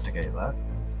and investigate that.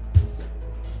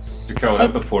 Dakota,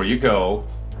 before you go,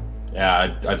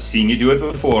 yeah, I've seen you do it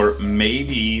before.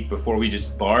 Maybe before we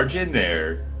just barge in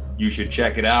there, you should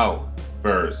check it out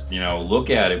first. Look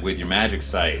at it with your magic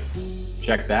sight.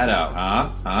 Check that out,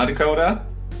 huh? Huh, Dakota?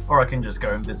 Or I can just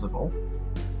go invisible.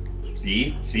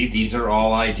 See, these are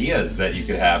all ideas that you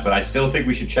could have, but I still think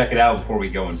we should check it out before we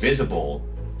go invisible,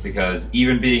 because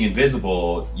even being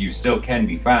invisible, you still can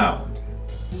be found.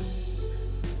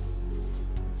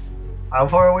 How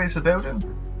far away is the building?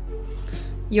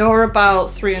 You're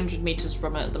about 300 meters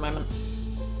from it at the moment.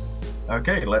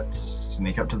 Okay, let's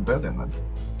sneak up to the building then.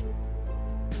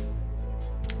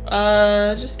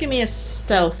 Just give me a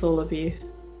stealth, all of you.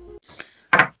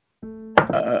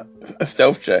 A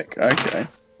stealth check. Okay.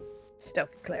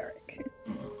 Stealthy cleric.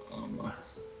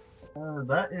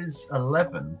 That is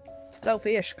 11.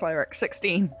 Stealthy-ish cleric,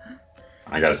 16.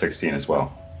 I got a 16 as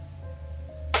well.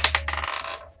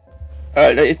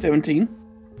 That is 17.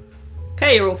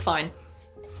 Okay, you're all fine.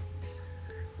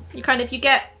 You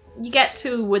get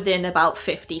to within about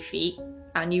 50 feet,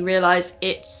 and you realise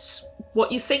it's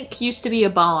what you think used to be a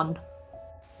barn.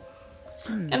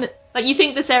 And you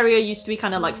think this area used to be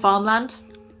kind of like farmland,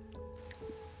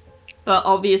 but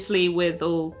obviously with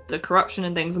all the corruption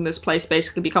and things in this place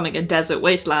basically becoming a desert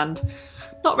wasteland,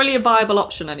 not really a viable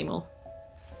option anymore.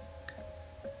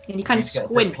 And you kind of Get a bit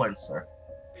squint. closer.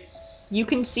 You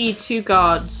can see two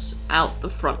guards out the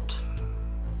front.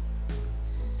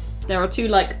 There are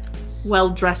two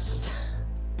well-dressed.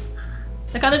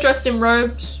 They're kind of dressed in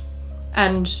robes,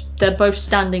 and they're both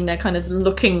standing there kind of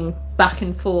looking back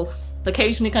and forth,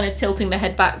 occasionally kind of tilting their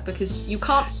head back because you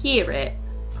can't hear it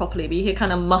properly, but you hear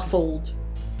kind of muffled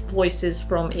voices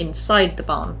from inside the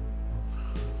barn.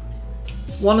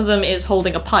 One of them is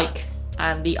holding a pike,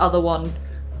 and the other one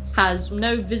has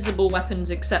no visible weapons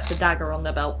except the dagger on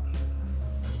their belt.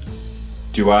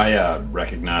 Do I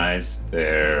recognize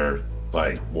their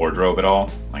wardrobe at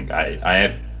all? I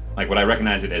have would I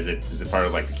recognize it? Is it part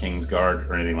of the King's Guard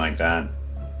or anything like that?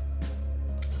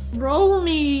 Roll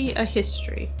me a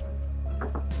history.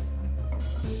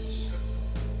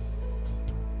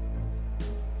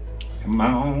 Come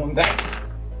on, that's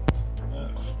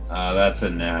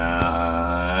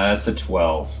a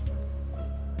 12.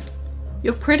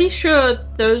 You're pretty sure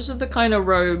those are the kind of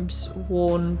robes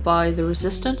worn by the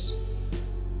Resistance?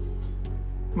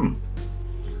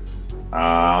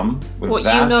 What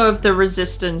you know of the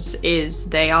Resistance is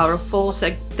they are a force.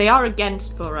 They are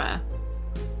against Vorair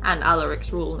and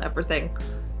Alaric's rule and everything,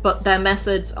 but their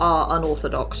methods are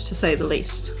unorthodox, to say the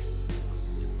least.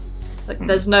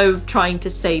 There's no trying to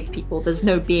save people. There's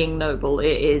no being noble.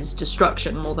 It is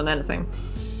destruction more than anything.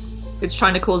 It's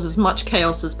trying to cause as much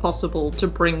chaos as possible to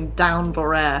bring down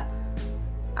Vorair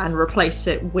and replace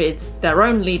it with their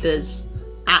own leaders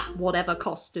at whatever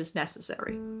cost is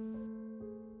necessary.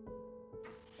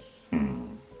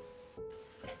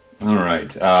 All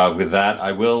right. With that,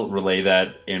 I will relay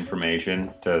that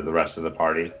information to the rest of the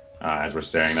party as we're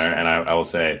staring there, and I will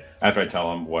say, after I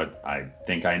tell them what I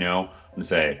think I know, I'm going to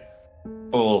say,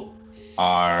 people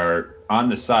are on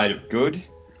the side of good,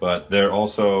 but they're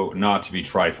also not to be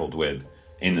trifled with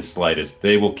in the slightest.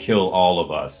 They will kill all of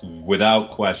us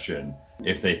without question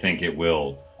if they think it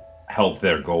will help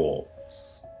their goal.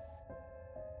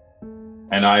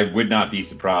 And I would not be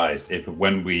surprised if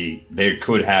they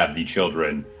could have the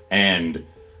children and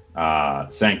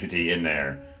Sanctity in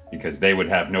there, because they would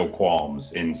have no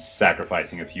qualms in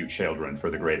sacrificing a few children for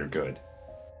the greater good.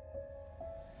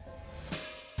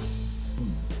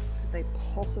 Could they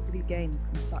possibly gain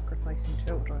from sacrificing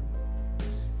children?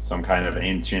 Some kind of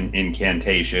ancient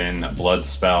incantation, a blood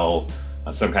spell,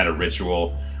 some kind of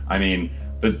ritual. I mean,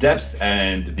 the depths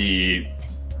and the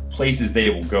places they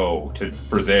will go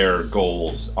for their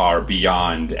goals are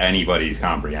beyond anybody's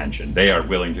comprehension. They are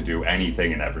willing to do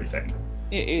anything and everything.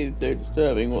 It is so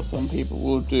disturbing what some people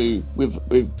will do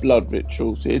with blood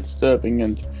rituals. It's disturbing,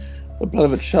 and the blood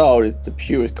of a child is the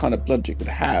purest kind of blood you could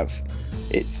have.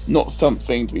 It's not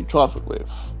something to be trifled with.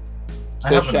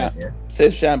 I have an idea.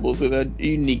 Says Shambles with a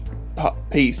unique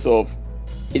piece of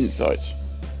insight.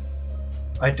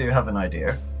 I do have an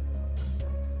idea.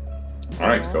 All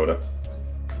right, Dakota.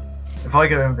 If I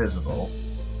go invisible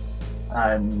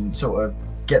and sort of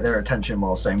get their attention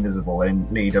while staying visible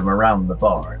and lead them around the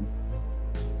barn,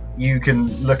 you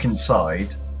can look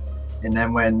inside, and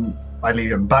then when I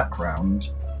lead them back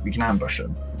round, we can ambush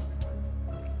them.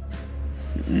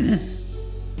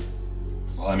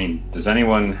 Well, I mean, does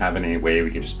anyone have any way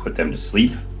we could just put them to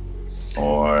sleep?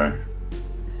 Or...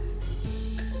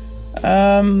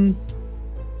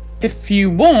 If you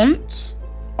want,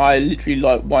 I literally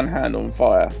light one hand on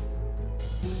fire.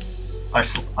 I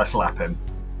slap him.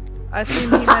 I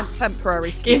assume he meant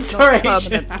temporary sleep, not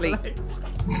permanent sleep.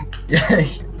 Yeah.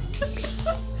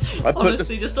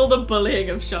 Honestly, just all the bullying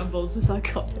of Shambles is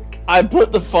iconic. I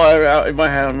put the fire out in my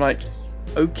hand. I'm like,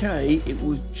 okay, it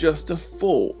was just a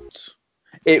thought.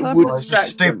 It would Well, it's a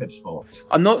stupid thought.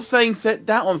 I'm not saying set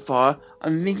that on fire.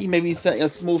 I'm thinking maybe setting a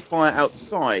small fire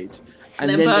outside. And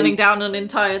then burning down an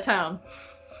entire town.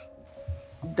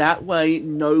 That way,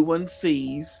 no one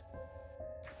sees.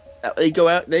 They go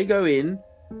out, they go in,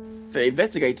 they're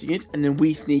investigating it, and then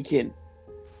we sneak in.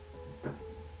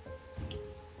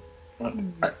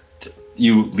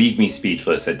 You leave me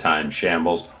speechless at times,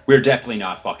 Shambles. We're definitely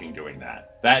not fucking doing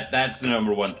that. That's the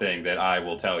number one thing that I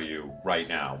will tell you right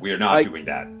now. We are not doing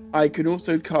that. I can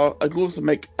also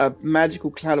make a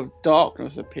magical cloud of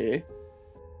darkness appear.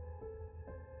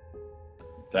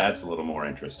 That's a little more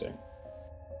interesting.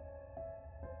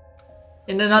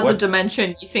 In another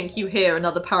dimension, you think you hear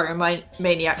another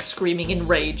pyromaniac screaming in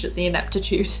rage at the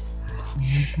ineptitude.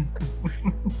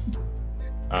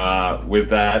 With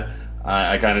that,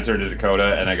 I kind of turn to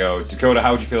Dakota and I go, Dakota,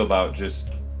 how would you feel about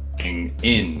just getting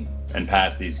in and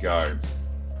past these guards?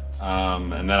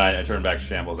 And then I turn back to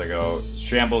Shambles. I go,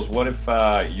 Shambles, what if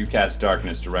you cast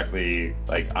darkness directly,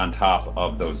 like, on top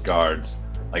of those guards?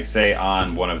 Like, say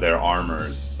on one of their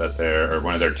armors or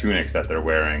one of their tunics that they're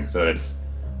wearing, so that it's,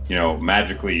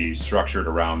 magically structured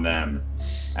around them,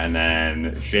 and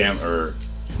then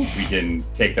we can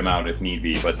take them out if need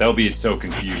be, but they'll be so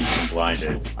confused and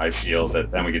blinded, I feel,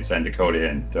 that then we could send Dakota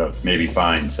in to maybe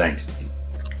find Sanctity.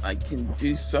 I can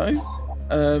do so.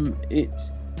 It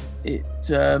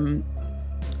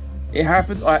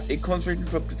happens. It concentrates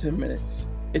for up to 10 minutes.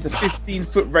 It's a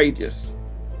 15-foot radius.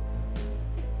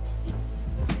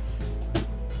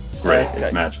 Great, okay.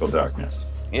 It's magical darkness.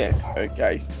 Yes,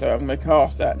 okay, so I'm going to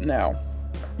cast that now.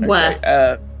 Okay,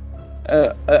 where?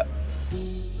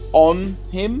 On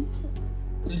him?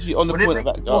 Literally on the point of that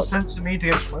guard. Would it make more sense for me to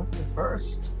get closer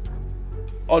first?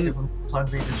 Give them time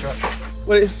to be distracted.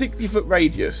 Well, it's 60-foot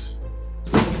radius.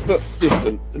 60-foot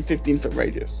distance and 15-foot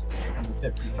radius. And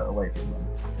 50 foot away from them.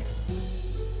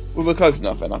 Well, we're close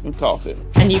enough then, I can cast it.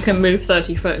 And you can move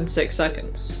 30 foot in 6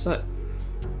 seconds, so...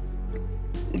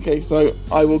 Okay, so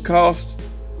I will cast...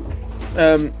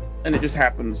 and it just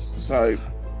happens, so...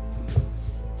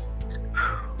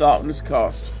 Darkness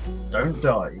cast. Don't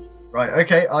die. Right,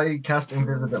 okay, I cast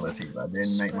invisibility then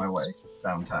and make my way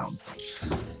downtown.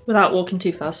 Without walking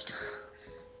too fast.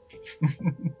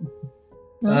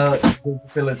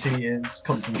 Invisibility is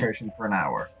concentration for an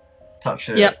hour. Touch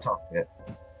it, target.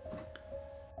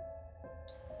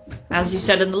 As you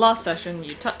said in the last session,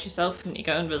 you touch yourself and you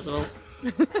go invisible.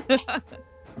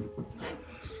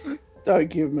 Don't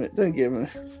give me.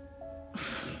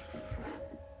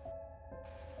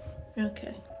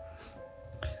 Okay.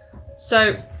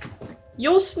 So,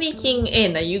 you're sneaking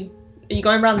in. Are you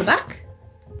going around the back?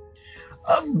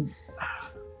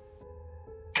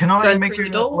 Can I make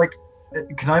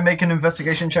can I make an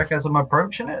investigation check as I'm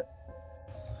approaching it?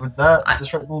 Would that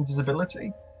disrupt my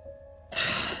invisibility?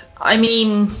 I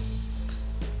mean,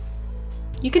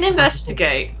 you can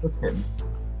investigate.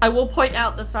 I will point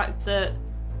out the fact that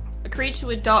a creature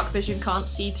with dark vision can't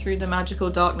see through the magical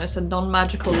darkness and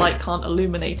non-magical light can't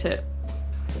illuminate it.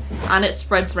 And it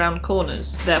spreads around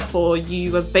corners. Therefore,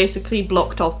 you have basically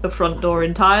blocked off the front door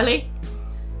entirely.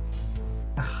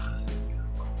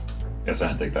 Guess I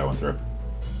didn't think that one through.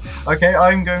 Okay,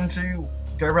 I'm going to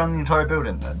go around the entire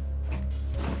building then.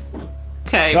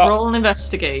 Okay, Got- roll an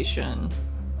investigation.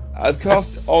 I've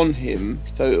cast on him,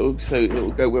 so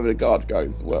it'll go wherever the guard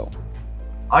goes as well.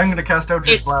 I'm going to cast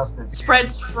Eldritch It Blast.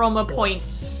 spreads from a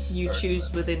point you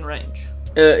choose within range.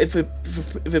 If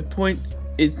a point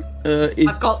is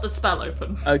I've got the spell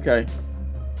open. okay.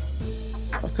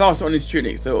 I've cast it on his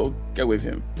tunic, so it'll go with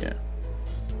him. Yeah.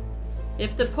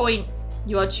 If the point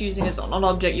you are choosing is on an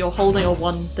object you're holding or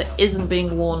one that isn't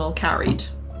being worn or carried,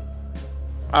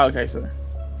 Oh, okay, sorry.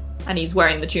 and he's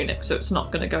wearing the tunic, so it's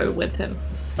not going to go with him.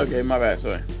 Okay, my bad,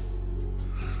 sorry.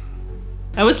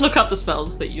 I always look up the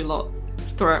spells that you lot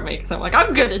throw at me, because I'm like,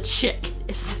 I'm going to check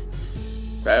this.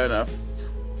 Fair enough.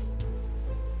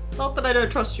 Not that I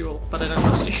don't trust you all, but I don't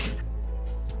trust you.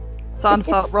 Stan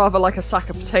felt rather like a sack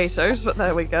of potatoes, but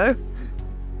there we go.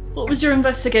 What was your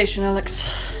investigation, Alex?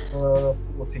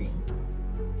 14.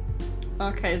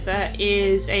 Okay, there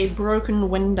is a broken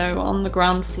window on the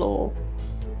ground floor,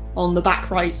 on the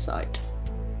back right side.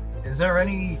 Is there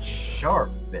any sharp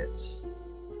bits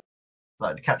that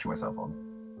I'd catch myself on?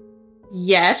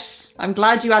 Yes, I'm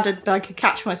glad you added that I could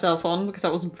catch myself on, because I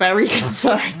was very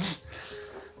concerned.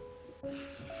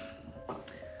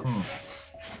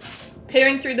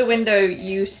 Peering through the window,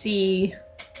 you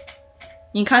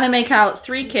can kind of make out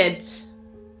 3 kids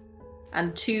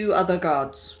and 2 other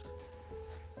guards.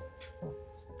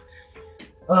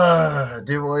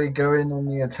 Do I go in on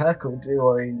the attack or do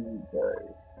I go?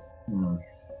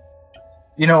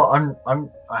 You know,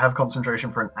 I have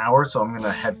concentration for an hour, so I'm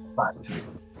gonna head back to the.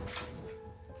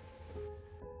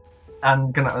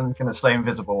 I'm gonna stay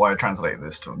invisible while I translate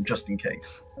this to him, just in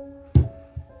case.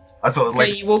 I sort of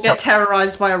Okay, you will get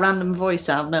terrorized by a random voice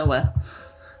out of nowhere.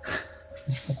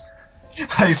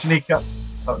 I sneak up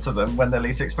to them when they're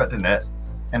least expecting it,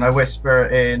 and I whisper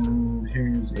in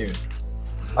whose ear?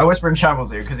 I whisper in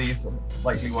Shambles' ear because he's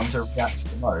likely one to react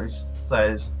the most.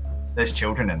 Says, "There's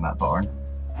children in that barn."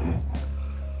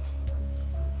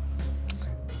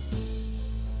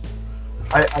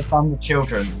 I found the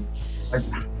children.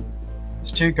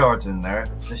 There's 2 guards in there.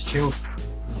 There's children.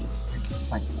 It's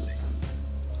sanctity.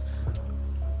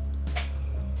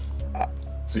 I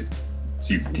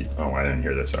didn't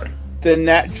hear that. Sorry. The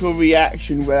natural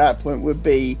reaction at that point would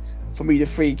be for me to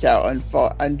freak out and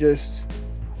just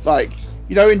like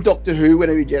in Doctor Who when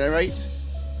they regenerate.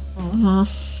 Mm-hmm.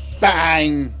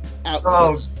 Bang! Out.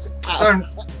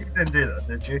 You didn't do that,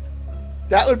 did you?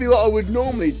 That would be what I would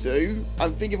normally do. I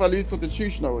think if I lose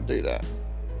Constitution, I would do that.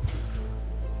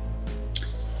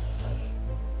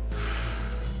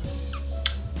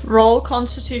 Roll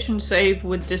Constitution save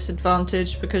with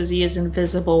disadvantage because he is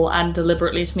invisible and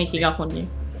deliberately sneaking up on you.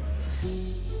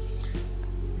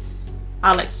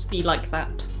 Alex, be like that.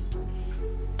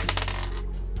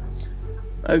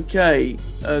 Okay,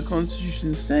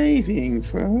 Constitution saving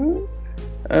throw.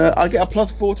 I get a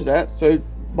 +4 to that, so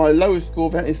my lowest score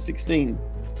of that is 16.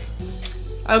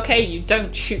 Okay, you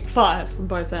don't shoot fire from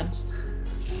both ends.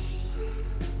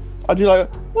 I do like,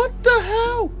 what the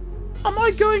hell? Am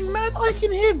I going mad? I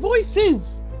can hear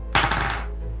voices!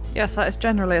 Yes, that is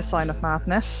generally a sign of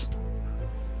madness.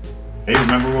 Hey,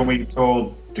 remember when we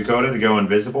told Dakota to go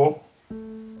invisible?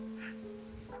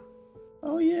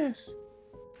 Oh, yes.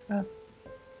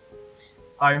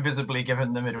 I invisibly give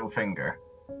him the middle finger.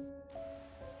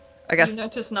 I guess. You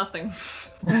notice nothing.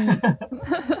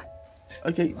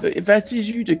 Okay, so if that is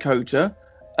you, Dakota,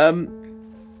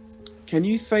 can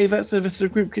you say that so the rest of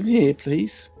the group can hear,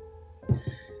 please?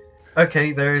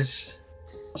 Okay, there's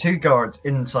 2 guards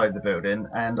inside the building,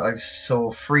 and I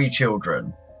saw 3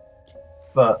 children,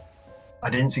 but I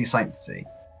didn't see sanctity.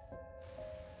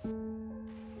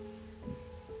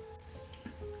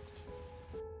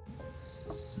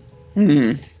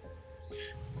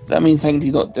 That means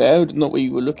Sanctity's not there, not where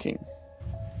you were looking.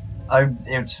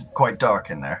 It's quite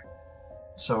dark in there,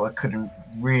 so I couldn't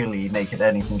really make it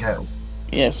anything out.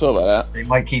 Yeah, sorry about that. They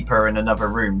might keep her in another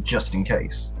room just in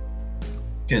case,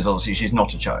 because obviously she's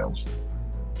not a child.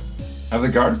 Have the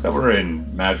guards that were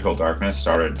in magical darkness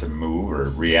started to move or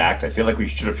react? I feel like we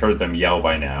should have heard them yell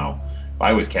by now. If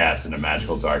I was cast into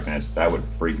magical darkness, that would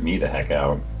freak me the heck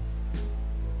out.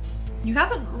 You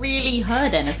haven't really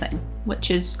heard anything,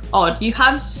 which is odd. You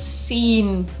have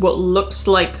seen what looks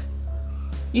like...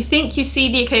 You think you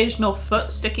see the occasional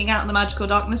foot sticking out in the magical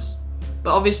darkness,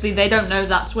 but obviously they don't know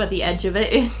that's where the edge of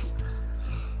it is.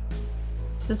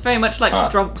 It's very much like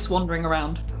drunks wandering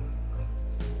around.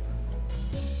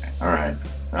 Alright.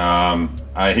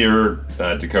 I hear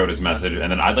Dakota's message,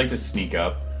 and then I'd like to sneak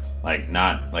up,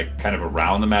 not kind of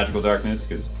around the magical darkness,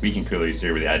 because we can clearly see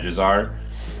where the edges are.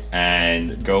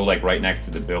 and go like right next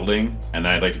to the building, and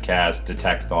then I'd like to cast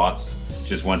Detect Thoughts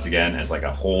just once again as like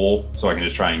a whole, so I can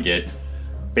just try and get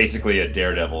basically a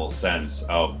daredevil sense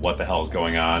of what the hell is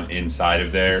going on inside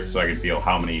of there, so I can feel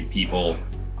how many people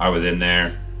are within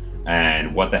there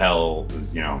and what the hell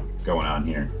is, going on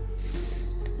here.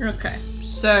 Okay,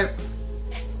 so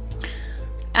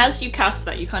as you cast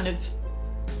that, you kind of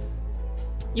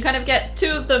get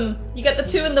two of them. You get the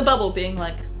two in the bubble being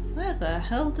like, where the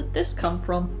hell did this come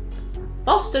from?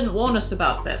 Boss didn't warn us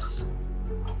about this.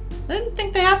 I didn't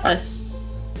think they had this.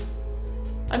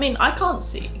 I mean, I can't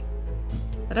see.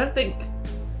 I don't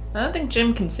think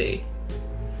Jim can see.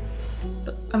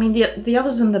 But I mean, the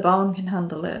others in the barn can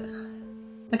handle it.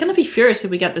 They're gonna be furious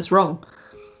if we get this wrong.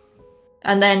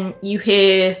 And then you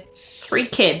hear 3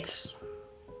 kids,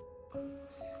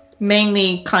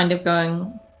 mainly kind of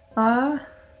going,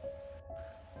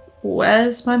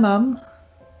 where's my mum?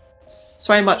 It's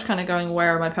very much kind of going,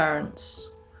 where are my parents?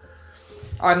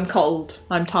 I'm cold.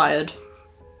 I'm tired.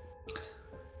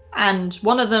 And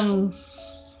one of them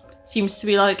seems to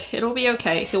be like, it'll be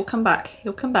okay. He'll come back.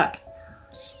 He'll come back.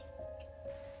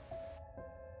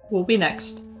 We'll be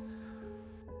next.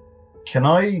 Can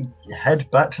I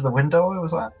head back to the window?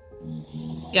 Was that?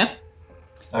 Yeah.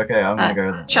 Okay, I'm gonna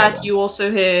go. Chad, then. you also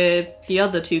hear the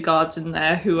other 2 guards in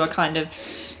there who are kind of,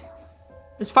 as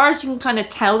far as you can kind of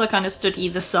tell, they're kind of stood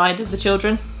either side of the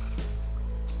children.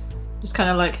 Just kind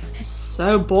of like, it's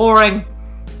so boring.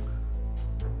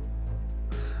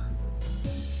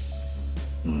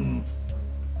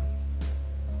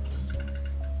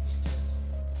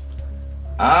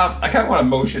 I kind of want to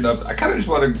motion up. I kind of just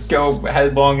want to go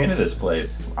headlong into this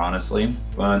place, honestly.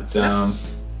 But I'm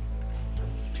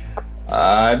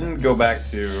going to go back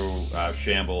to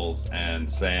Shambles and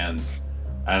Sands,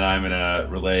 and I'm going to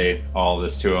relay all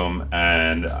this to them.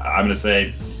 And I'm going to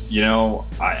say,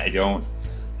 I don't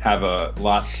have a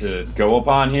lot to go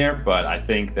upon here, but I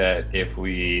think that if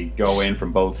we go in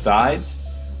from both sides,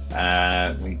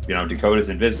 Dakota's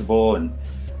invisible, and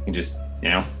we can just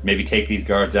maybe take these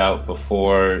guards out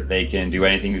before they can do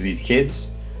anything to these kids.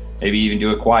 Maybe even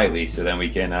do it quietly, so then we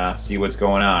can see what's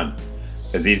going on.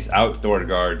 Because these outdoor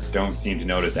guards don't seem to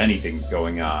notice anything's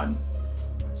going on.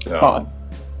 So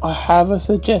I have a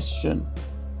suggestion.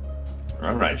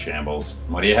 All right, Shambles.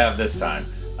 What do you have this time?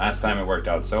 Last time it worked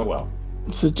out so well.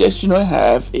 The suggestion I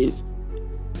have is,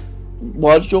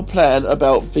 whilst your plan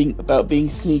about being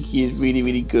sneaky is really,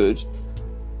 really good,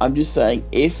 I'm just saying,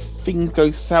 if things go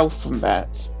south from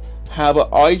that, how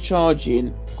about I charge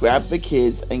in, grab the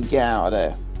kids, and get out of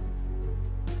there?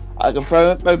 I can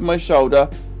throw them over my shoulder,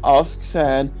 ask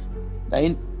San,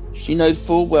 she knows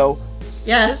full well.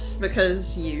 Yes,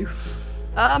 because you.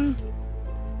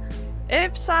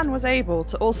 If San was able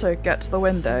to also get to the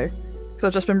window, because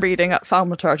I've just been reading at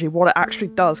Thaumaturgy what it actually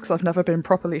does, because I've never been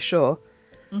properly sure.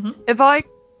 Mm-hmm.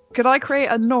 Could I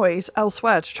create a noise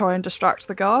elsewhere to try and distract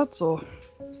the guards, or?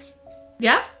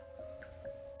 Yeah.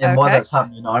 And while Okay. that's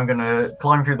happening, I'm gonna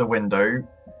climb through the window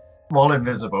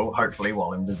hopefully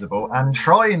while invisible, and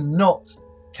try and not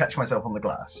catch myself on the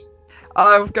glass.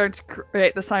 I'm going to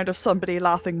create the sound of somebody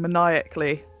laughing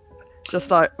maniacally,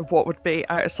 just out of what would be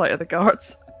out of sight of the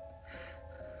guards.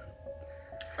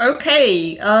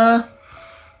 Okay,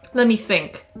 let me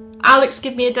think. Alex,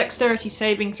 give me a dexterity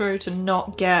saving throw to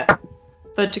not get...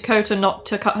 For Dakota not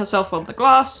to cut herself on the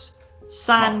glass.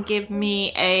 San, give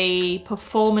me a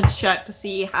performance check to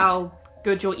see how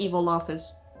good your evil laugh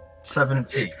is.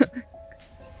 17.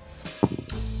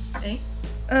 Okay.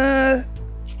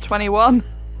 21.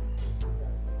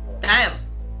 Damn.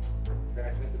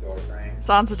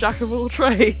 San's a jack of all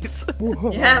trades.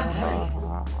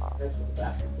 Yeah.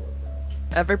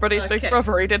 Everybody's big Okay.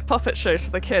 brother, he did puppet shows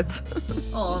to the kids.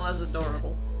 Oh, that's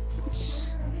adorable.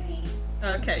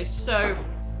 Okay, so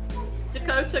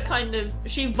Dakota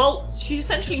she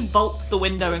essentially vaults the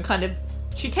window and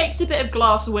she takes a bit of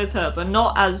glass with her, but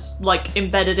not as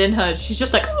embedded in her. She's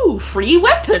just like, ooh, free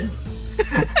weapon.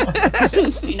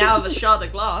 You now have a shard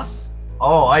of glass.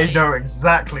 Oh, I know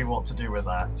exactly what to do with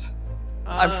that.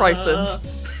 I'm frightened.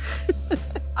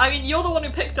 I mean, you're the one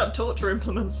who picked up torture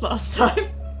implements last time.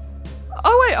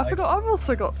 Oh wait, I forgot I've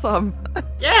also got some.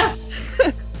 Yeah.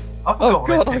 I forgot Oh what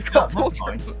god, I I've picked got up, never torture.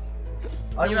 mind.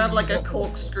 You will have use a it.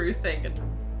 corkscrew thing and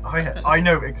I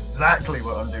know exactly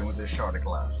what I'm doing with this shard of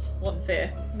glass. one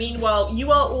fear. Meanwhile,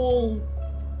 you are all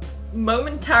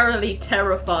momentarily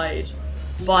terrified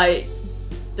by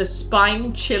the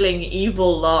spine-chilling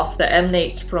evil laugh that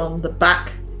emanates from the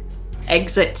back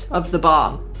exit of the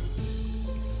barn.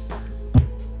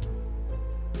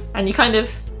 And you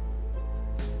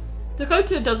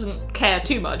Dakota doesn't care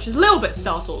too much, is a little bit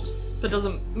startled, but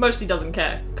mostly doesn't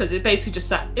care because it basically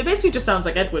just sounds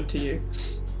like Edward to you.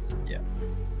 Yeah.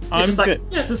 You're just like,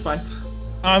 yes, it's fine.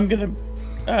 I'm gonna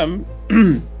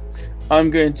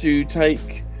I'm going to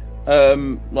take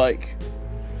like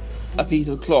a piece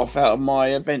of cloth out of my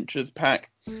adventures pack,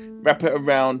 wrap it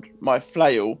around my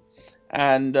flail,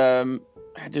 and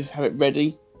just have it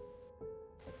ready.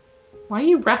 Why are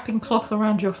you wrapping cloth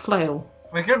around your flail?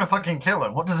 We're gonna fucking kill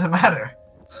him. What does it matter?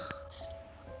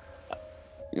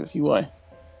 You'll see why.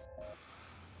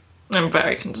 I'm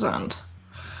very concerned.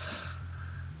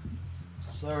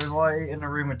 So am I in a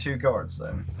room with 2 guards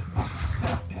then?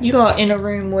 You are in a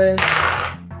room with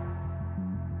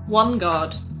 1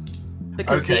 guard,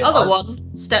 because Okay, the other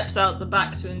one steps out the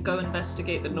back to go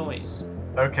investigate the noise.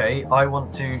 Okay, I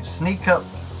want to sneak up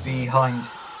behind.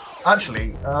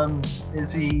 Actually,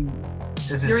 is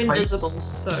his You're face invisible,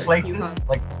 so plated? you have.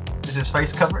 Like, is his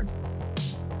face covered?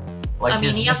 Like, I mean,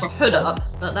 his he has a neck hood up,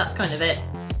 exposed? but that's kind of it.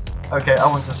 Okay, I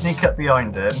want to sneak up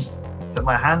behind him, put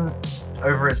my hand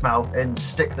over his mouth, and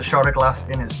stick the shard of glass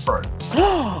in his throat.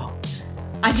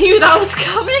 I knew that was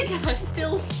coming, and I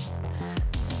still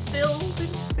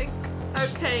didn't think.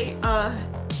 Okay,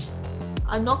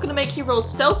 I'm not gonna make you roll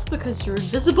stealth because you're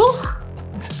invisible.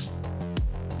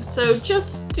 So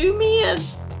just do me a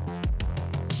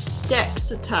dex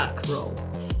attack roll.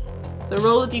 So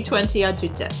roll a d20, add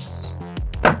your dex.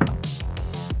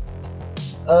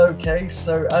 Okay,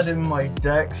 so add in my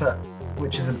dex,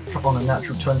 which is on a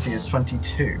natural 20, is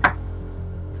 22.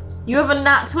 You have a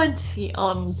nat 20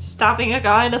 on stabbing a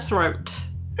guy in the throat.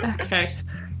 Okay.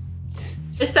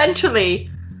 Essentially,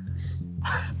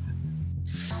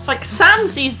 like, San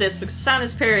sees this because San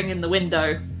is peering in the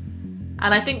window,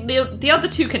 and I think the other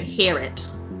 2 can hear it.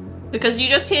 Because you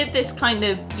just hear this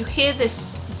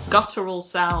guttural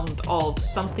sound of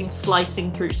something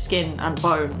slicing through skin and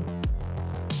bone.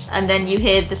 And then you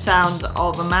hear the sound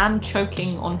of a man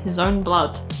choking on his own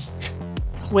blood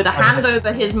with a hand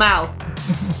over his mouth.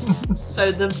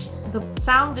 So the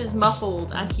sound is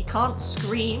muffled and he can't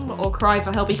scream or cry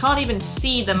for help. He can't even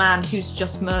see the man who's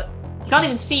just he can't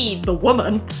even see the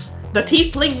woman, the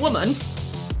tiefling woman,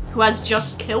 who has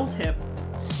just killed him.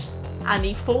 And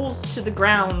he falls to the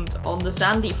ground on the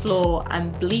sandy floor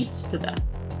and bleeds to death.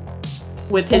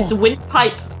 With his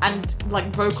windpipe and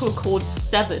like vocal cords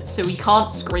severed, so he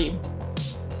can't scream.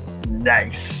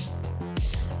 Nice.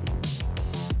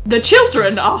 The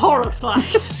children are horrified.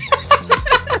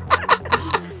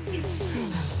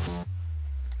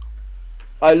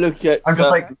 I look at. I'm just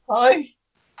like, hi.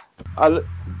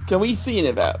 Can we see any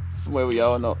of that from where we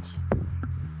are or not?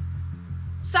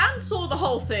 Sam saw the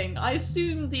whole thing. I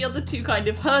assume the other 2 kind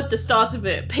of heard the start of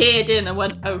it, peered in, and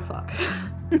went, "Oh fuck."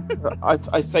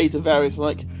 I say to Varys,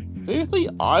 like, seriously,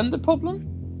 I'm the problem?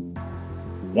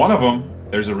 One of them.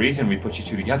 There's a reason we put you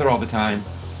 2 together all the time.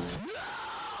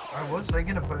 I was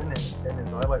thinking of putting it in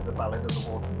his eye like the Ballad of the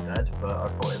Walking Dead, but I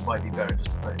thought it might be better just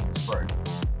to put it in his throat.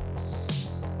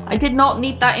 I did not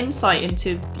need that insight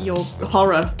into your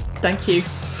horror. Thank you.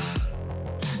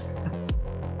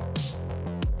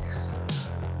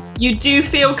 You do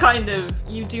feel kind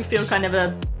of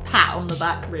a pat on the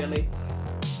back, really.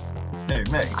 Who,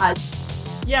 me?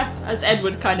 As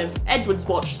Edward's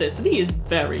watched this and he is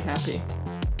very happy.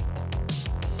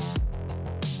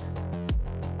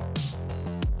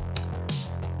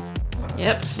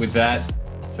 Yep. With that,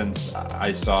 since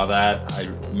I saw that, I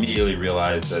immediately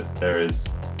realized that there is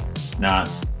not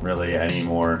really any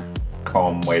more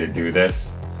calm way to do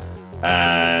this.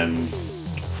 And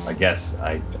I guess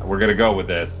we're going to go with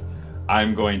this.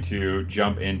 I'm going to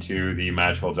jump into the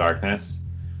magical darkness,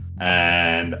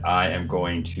 and I am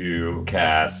going to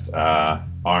cast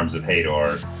Arms of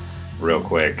Hador real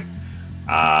quick,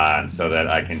 so that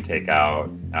I can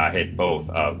hit both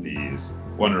of these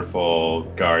wonderful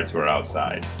guards who are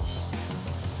outside.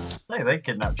 Hey, they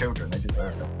kidnap children. They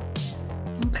deserve it.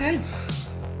 Okay.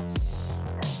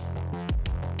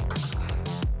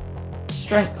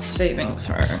 Strength saving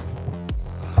throw.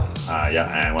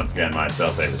 And once again, my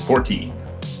spell save is 14.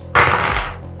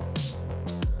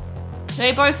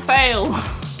 They both fail.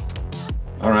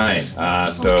 All right,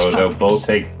 so they'll both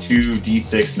take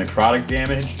 2d6 necrotic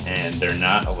damage, and they're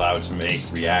not allowed to make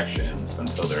reactions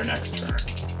until their next turn.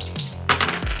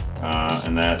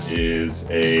 And that is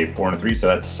a 4 and a 3, so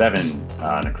that's 7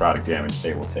 necrotic damage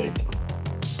they will take.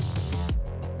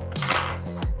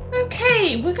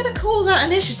 Okay, we're gonna call that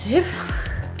initiative.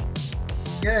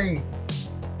 Yay!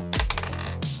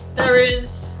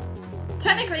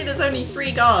 Technically there's only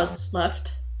 3 guards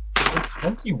left.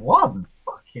 21?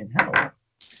 Fucking hell.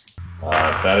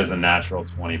 That is a natural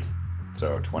 20,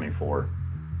 so 24.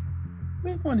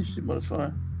 Where's my initiative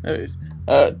modifier? There it is.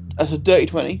 That's a dirty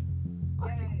 20.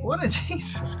 What a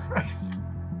Jesus Christ.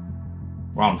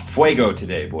 We're on fuego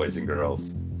today, boys and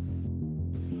girls.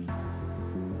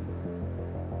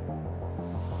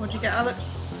 What'd you get,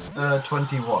 Alex?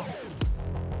 21.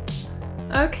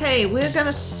 Okay, we're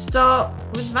gonna start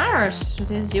with Varus.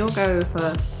 It is your go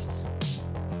first.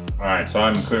 All right, so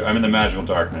I'm in the magical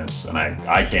darkness, and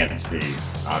I can't see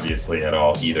obviously at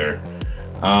all either.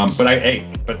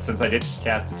 But since I did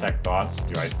cast detect thoughts,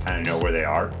 do I kind of know where they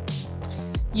are?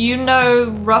 You know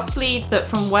roughly that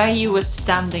from where you were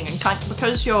standing, and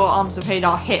because your arms of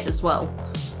Hadar hit as well,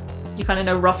 you kind of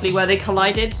know roughly where they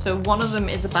collided. So one of them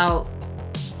is about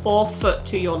 4 foot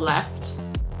to your left,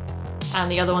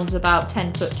 and the other one's about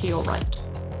 10 foot to your right.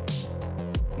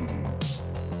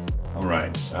 All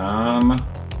right.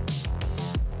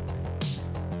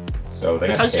 So they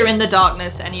because got you're in the hits.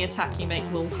 darkness, any attack you make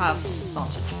will have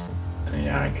disadvantage.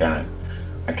 Yeah, I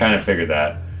kind of figured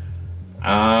that.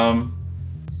 I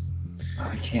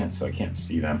can't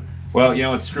see them. Well, you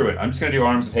know what? Screw it. I'm just gonna do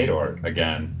Arms of Hador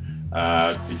again,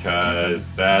 because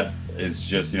that is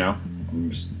just,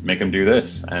 just make them do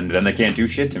this, and then they can't do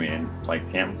shit to me, and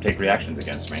can't take reactions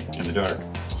against me in the dark.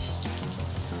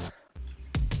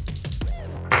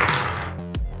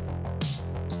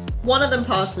 One of them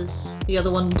passes, the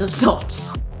other one does not.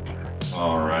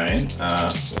 All right.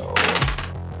 So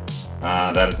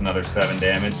that is another 7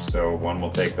 damage. So one will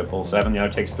take the full 7, the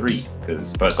other takes 3.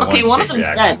 But the Okay, one one of takes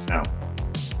them's reactions dead. now.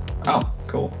 Oh,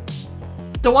 cool.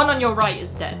 The one on your right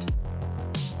is dead.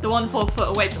 The one 4 foot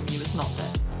away from you is not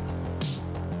dead.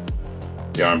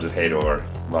 The Arms of Hador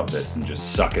love this and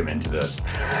just suck him into the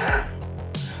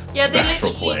Yeah, they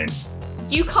spectral literally- plane.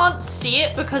 You can't see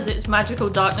it because it's magical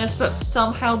darkness, but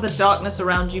somehow the darkness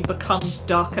around you becomes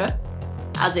darker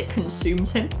as it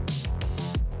consumes him.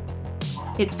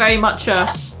 It's very much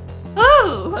a,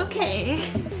 oh, okay.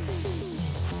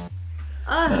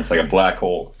 It's like a black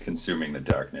hole consuming the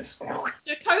darkness.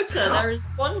 Dakota, there is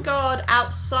one guard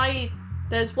outside.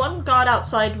 There's one guard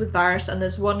outside with Varus, and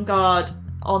there's one guard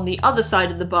on the other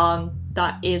side of the barn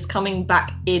that is coming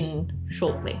back in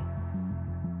shortly.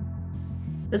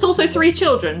 There's also 3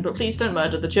 children, but please don't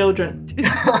murder the children.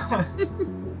 I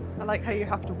like how you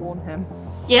have to warn him.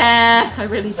 Yeah, I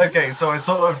really do. Okay, so I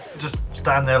sort of just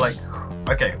stand there like,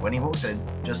 okay, when he walks in,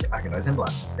 just agonize and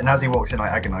blast. And as he walks in, I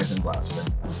agonize and blast him.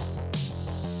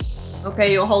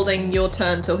 Okay, you're holding your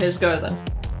turn till his go then.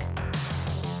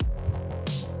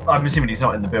 I'm assuming he's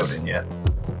not in the building yet.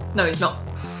 No, he's not.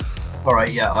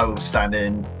 Alright, yeah, I will stand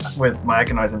in with my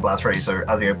agonize and blast ready, so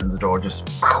as he opens the door, just...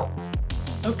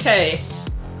 Okay.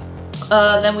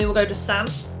 Then we will go to Sam.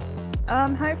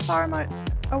 How far am I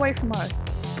away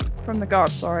from the guard?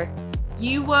 Sorry.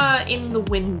 You were in the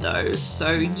window,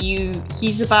 so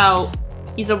he's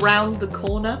around the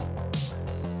corner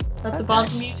of the barn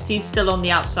from you. So he's still on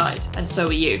the outside, and so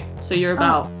are you. So you're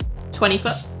about 20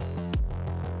 foot.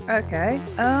 Okay.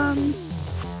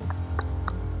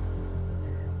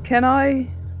 Can I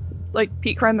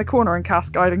peek around the corner and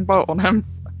cast Guiding Bolt on him?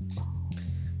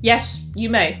 Yes, you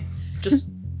may. Just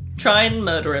try and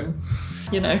murder him.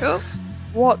 Cool.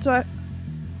 What do I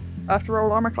have to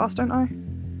roll armor class, don't I?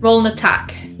 Roll an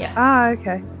attack. Yeah. Ah,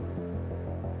 okay.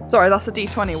 Sorry, that's a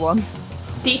D20 one.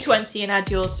 D20 and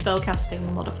add your spellcasting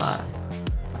modifier,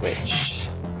 which,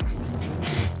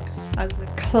 as a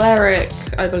cleric,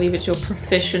 I believe it's your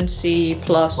proficiency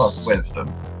plus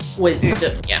wisdom.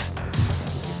 Wisdom, yeah.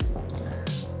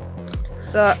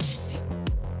 That's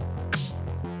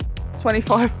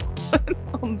 25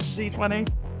 on D20.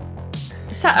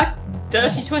 Is that a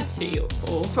dirty 20 or?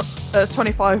 It's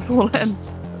 25 all in.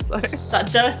 So. Is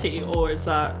that dirty or is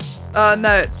that?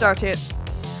 No, it's dirty. It's.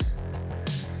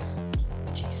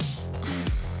 Jesus.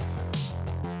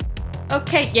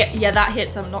 Okay, yeah, that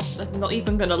hits. I'm not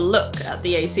even gonna look at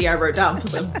the AC I wrote down for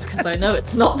them because I know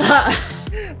it's not that.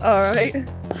 All right.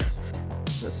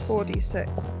 That's 4d6.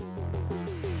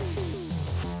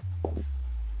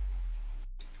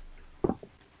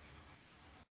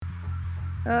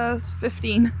 It's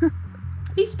 15.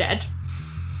 He's dead.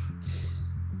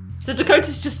 So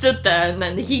Dakota's just stood there,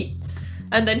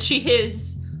 and then she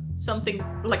hears something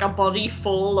like a body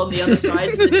fall on the other side,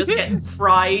 and it just gets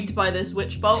fried by this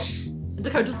witch bolt. And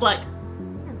Dakota's like,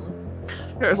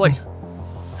 It was like.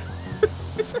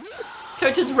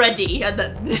 Dakota's ready, and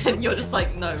then you're just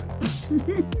like, no.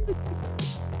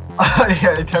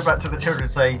 I turn back to the children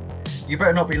and say, you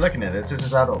better not be looking at this. This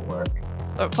is adult work.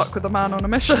 Don't fuck with a man on a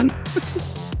mission.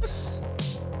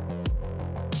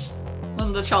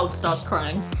 And the child starts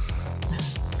crying.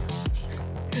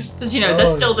 Because,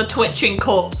 there's still the twitching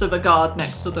corpse of a guard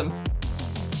next to them.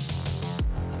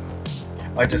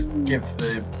 I just give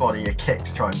the body a kick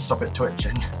to try and stop it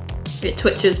twitching. It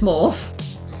twitches more.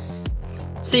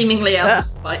 Seemingly out of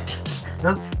spite.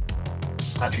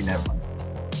 Actually, never mind.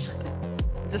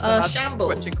 Just imagine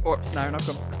Shambles. twitching corpse now and I've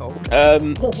got cold.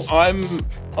 I'm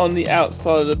on the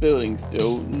outside of the building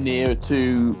still, near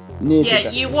to Yeah,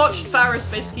 the you watched Varus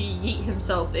basically yeet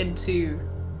himself into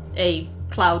a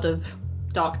cloud of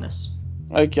darkness.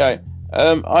 Okay.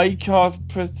 I cast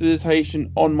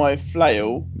prestidigitation on my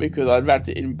flail because I wrapped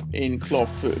it in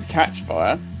cloth to catch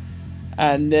fire,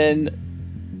 and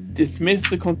then dismiss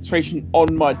the concentration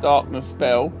on my darkness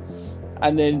spell,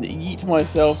 and then yeet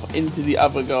myself into the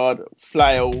other guard,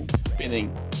 flail spinning.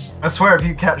 I swear, if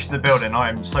you catch the building, I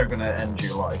am so gonna end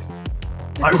your life.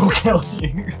 I will kill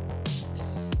you.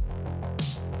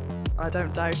 I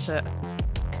don't doubt it.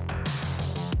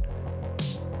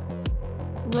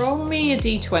 Roll me a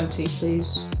d20,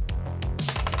 please.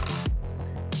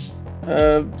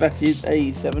 That is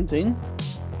a 17.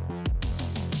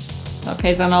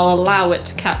 Okay, then I'll allow it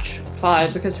to catch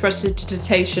fire because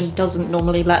prestidigitation doesn't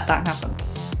normally let that happen.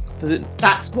 Does it?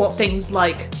 That's what things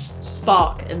like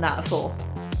spark in that are for.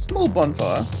 Small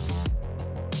bonfire.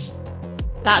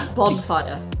 That's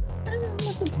bonfire.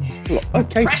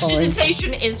 Okay, fine.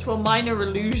 Prestidigitation is for minor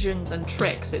illusions and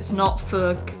tricks. It's not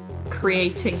for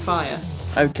creating fire.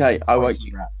 Okay, I won't.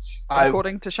 Spicy rats.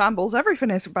 According to Shambles,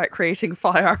 everything is about creating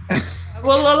fire. I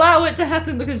will allow it to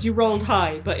happen because you rolled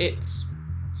high, but it's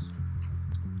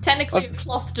technically a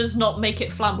cloth does not make it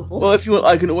flammable. Well, if you want,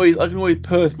 I can always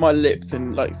purse my lips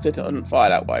and like set it on fire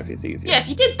that way if it's easier. Yeah, if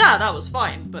you did that, that was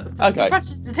fine. But for Okay.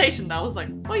 prestidigitation, that was like,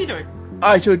 what are you doing?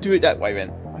 I shall do it that way then.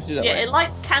 I should do that Yeah, way. it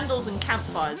lights candles and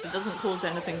campfires. It doesn't cause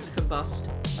anything to combust.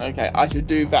 Okay, I should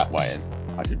do that way then.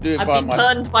 I should do it I've via been my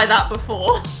burned by that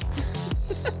before.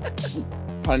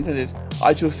 pun intended.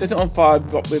 I shall set it on fire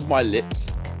with my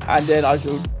lips, and then I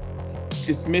shall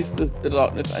dismiss the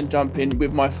darkness and jump in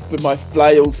with my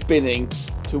flail spinning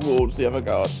towards the other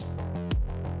guard,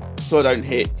 so I don't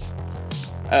hit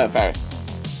Varus.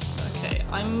 Okay,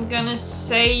 I'm gonna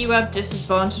say you have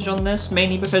disadvantage on this,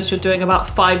 mainly because you're doing about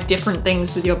 5 different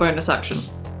things with your bonus action.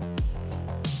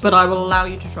 But I will allow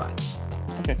you to try.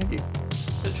 Okay, thank you.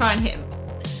 So try and hit him.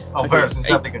 Oh, Okay, Varus is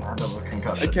definitely gonna end up with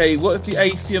concussion. Okay, what's the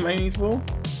AC I'm aiming for?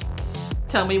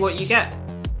 Tell me what you get.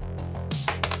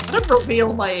 I don't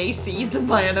reveal my ACs of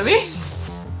my enemies.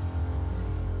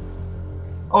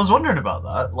 I was wondering about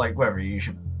that, like whether you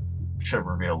should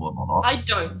reveal them or not. I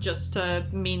don't, just to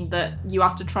mean that you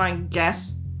have to try and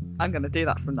guess. I'm going to do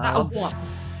that from At now a on. 1.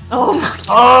 Oh my god.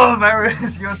 Oh,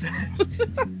 Varus, you're dead.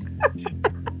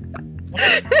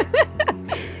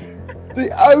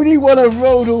 The only one I've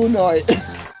rolled all night.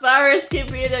 Varus,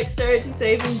 give me a dexterity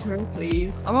saving throw,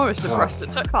 please. I'm almost impressed it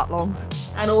took that long.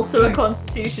 And also a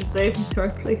constitution saving throw,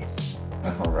 please.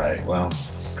 Alright, well.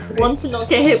 Great. One to not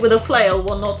get hit with a flail,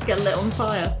 one not to get lit on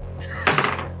fire.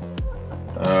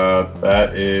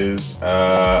 That is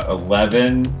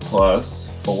 11 plus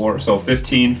 4, so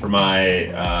 15 for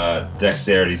my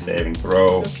dexterity saving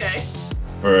throw. Okay.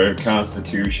 For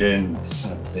Constitution,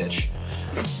 son of a bitch.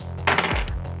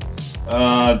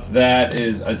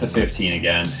 It's a 15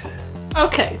 again.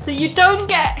 Okay, so you don't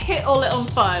get hit or lit on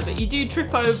fire, but you do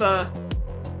trip over.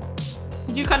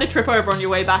 You do kind of trip over on your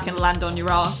way back and land on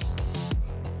your ass.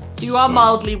 So you are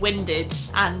mildly winded,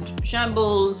 and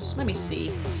Shambles, let me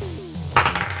see,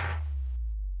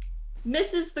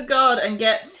 misses the guard and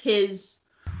gets his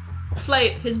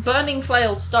burning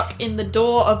flail stuck in the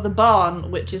door of the barn,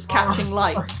 which is catching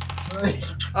light.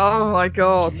 Oh my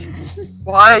god.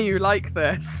 Why are you like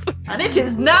this? And it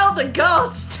is now the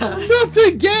guard's turn. Not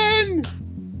again!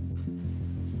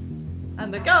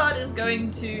 And the guard is going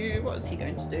to... What is he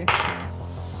going to do?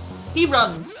 He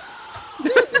runs.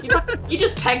 he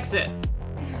just pegs it.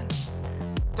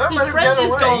 Don't His let him friend get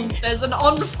is away. gone. There's an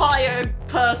on-fire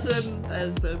person.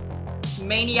 There's a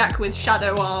maniac with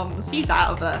shadow arms. He's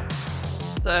out of there.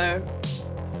 So,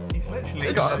 He's literally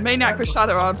you got a maniac with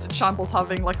shadow arms and Shambles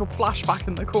having like a flashback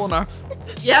in the corner.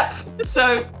 Yep.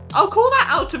 So I'll call that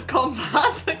out of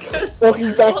combat because...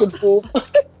 Walking back and forth.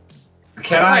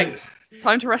 Can I...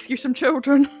 Time to rescue some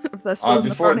children if they're still in the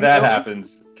Before burning that building.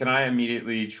 happens, can I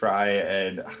immediately try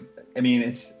and...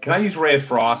 Can I use Ray of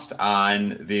Frost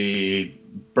on the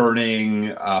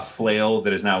burning flail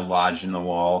that is now lodged in the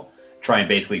wall? Try and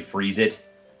basically freeze it?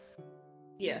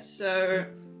 Yes, so...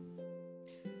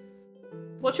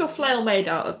 What's your flail made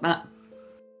out of, Matt?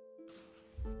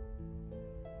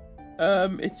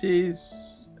 It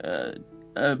is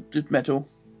just metal.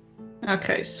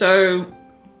 Okay, so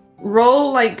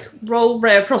roll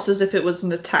Ray of Frost as if it was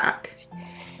an attack.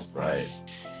 Right.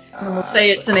 And we'll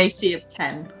say it's an AC of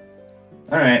 10.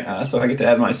 All right, so I get to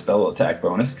add my spell attack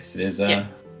bonus because it is. Yeah.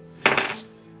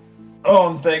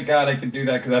 Oh, thank God I can do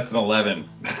that because that's an 11.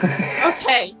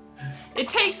 Okay. It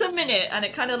takes a minute, and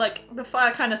it kind of the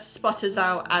fire kind of sputters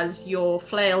out as your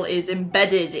flail is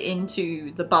embedded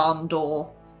into the barn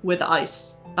door with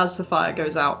ice as the fire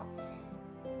goes out.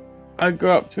 I go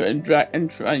up to it and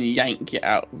try and yank it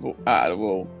out of the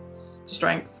wall.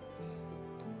 Strength.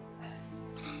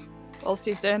 Whilst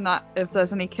he's doing that, if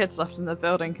there's any kids left in the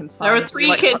building, can San There are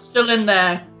 3 kids still in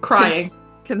there crying.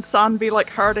 Can San be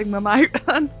herding them out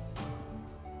then?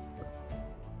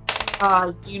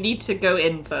 You need to go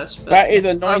in first. But That is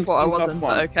a I 19 thought I plus wasn't,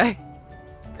 1. but okay.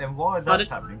 And while that's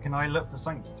happening, can I look for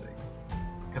sanctity?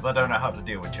 Because I don't know how to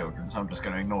deal with children, so I'm just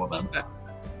going to ignore them.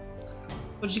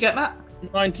 What did you get, Matt?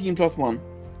 19 plus 1.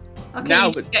 Okay,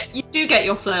 Now you do get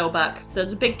your flail back.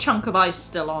 There's a big chunk of ice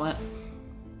still on it.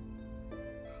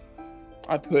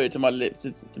 I put it to my lips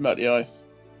to melt the ice.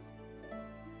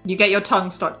 You get your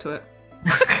tongue stuck to it.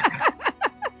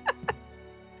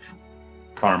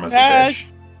 Karma's a bitch.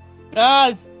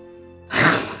 Guys,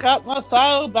 got my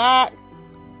file back.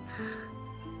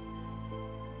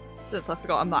 Since I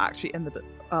forgot I'm not actually in the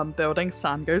building,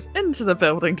 San goes into the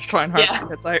building to try and herd the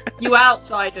kids out. You were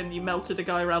outside and you melted a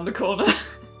guy around the corner.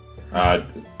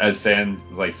 As Sand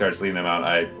starts leading them out,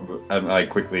 I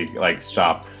quickly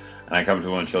stop and I come to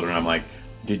one of the children. I'm like,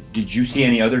 did you see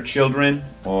any other children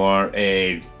or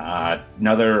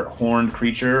another horned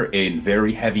creature in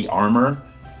very heavy armor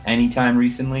anytime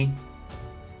recently?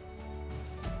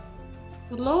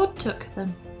 The Lord took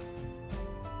them.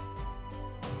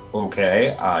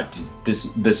 Okay.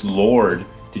 This Lord,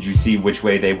 did you see which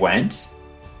way they went?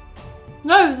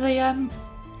 No, the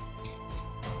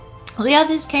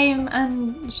others came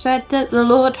and said that the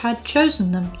Lord had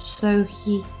chosen them, so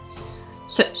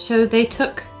they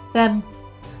took them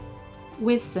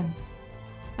with them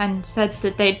and said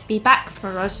that they'd be back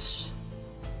for us.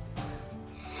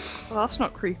 Well, that's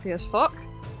not creepy as fuck.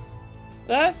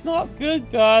 That's not good,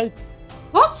 guys.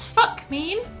 What's fuck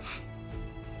mean?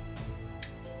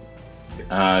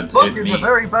 Fuck is a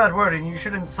very bad word and you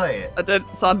shouldn't say it.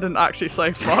 San didn't actually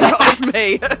say fuck, that was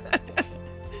me.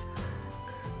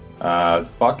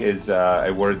 Fuck is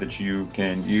a word that you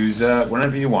can use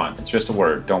whenever you want. It's just a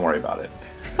word. Don't worry about it.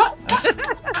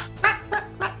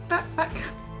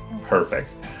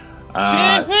 Perfect.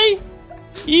 Seriously?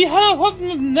 You have a problem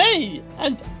with me,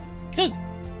 and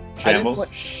Shambles.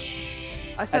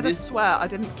 I said I swear I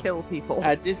didn't kill people.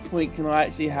 At this point, can I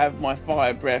actually have my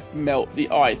fire breath melt the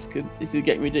ice? Because this is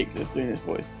getting ridiculous doing this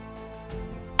voice.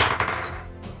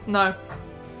 No.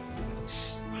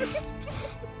 So,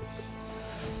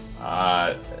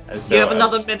 you have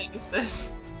another minute of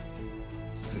this.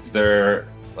 Is there,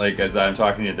 as I'm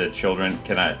talking to the children,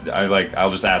 can I'll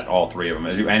just ask all 3 of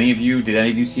them. Did any of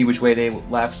you see which way they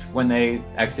left when they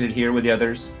exited here with the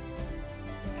others?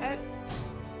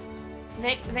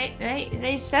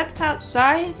 They stepped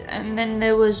outside, and then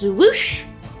there was a whoosh,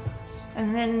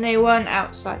 and then they weren't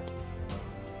outside.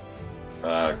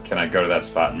 Can I go to that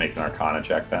spot and make an Arcana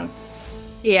check then?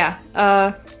 Yeah,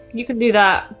 you can do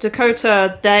that.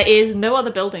 Dakota, there is no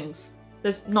other buildings.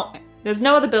 There's no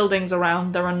other buildings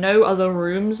around. There are no other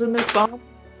rooms in this barn.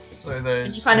 So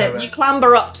there's You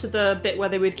clamber up to the bit where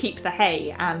they would keep the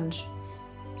hay, and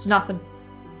there's nothing.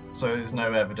 So there's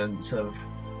no evidence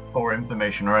or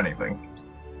information or anything.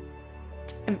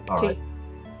 Empty. Alright.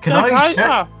 Can I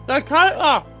check?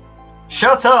 Dakota!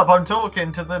 Shut up! I'm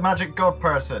talking to the magic god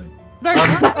person.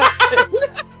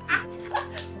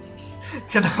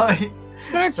 Can I?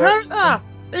 Dakota!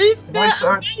 Can I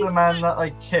search the man that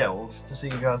I killed to see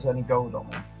if he has any gold on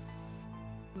him?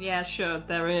 Yeah, sure.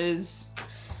 There is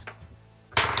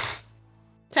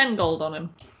 10 gold on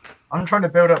him. I'm trying to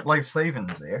build up life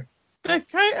savings here.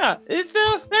 Dakota! Is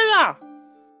there a cellar?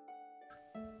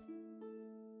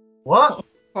 What?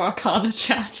 Or Arcana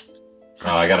chat.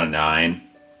 Oh, I got a 9.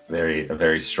 A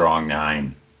very strong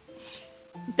 9.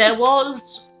 There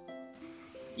was.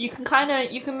 You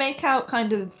can make out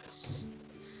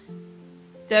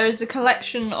there is a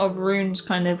collection of runes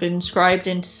kind of inscribed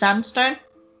into sandstone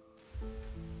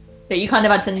that you kind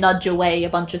of had to nudge away a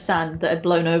bunch of sand that had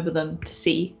blown over them to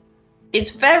see.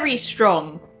 It's very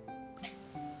strong.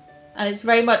 And it's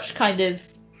very much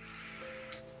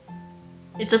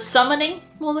it's a summoning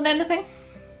more than anything.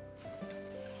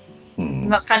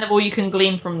 And that's kind of all you can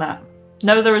glean from that.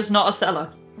 No, there is not a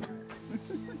cellar.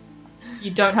 You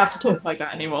don't have to talk like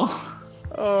that anymore.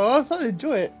 Oh, I thought I'd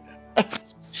enjoy it.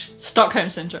 Stockholm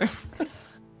Syndrome.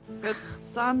 Good.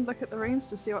 San, look at the runes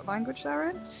to see what language they're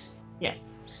in. Yeah.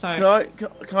 So.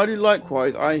 Can I do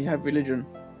likewise? I have religion.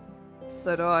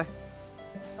 So do I.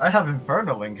 I have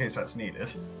Infernal in case that's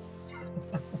needed.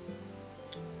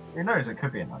 Who knows? It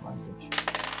could be in that language.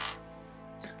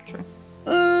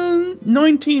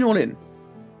 19 all in.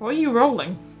 What are you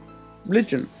rolling?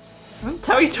 Religion. I didn't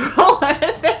tell you to roll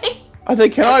anything. I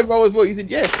said, can I roll as well? You said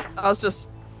yes. I was just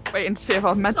waiting to see if I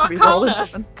was meant to be Arcana. rolling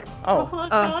something.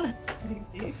 Oh.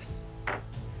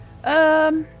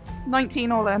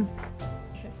 19 all in.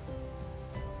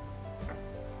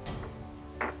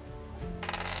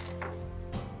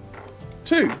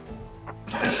 2.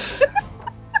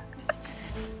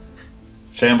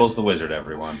 Shambles the wizard,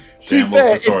 everyone. To be Shambles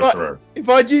fair, the sorcerer. if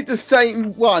I'd used the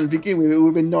same one to begin with, it would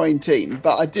have been 19.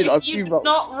 But I did. I If you'd rolled.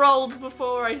 not rolled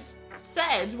before I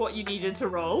said what you needed to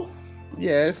roll.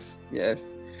 Yes. It's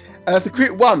a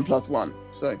crit 1 plus 1.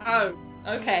 So. Oh,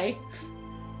 okay.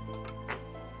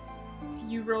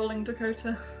 You rolling,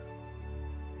 Dakota?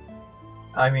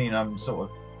 I mean, I'm sort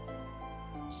of...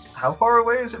 How far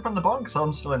away is it from the barn? Because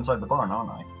I'm still inside the barn, aren't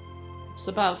I? It's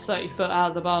about 30 foot out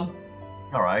of the barn.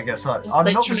 Alright, I guess It's I'm not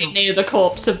literally gonna... near the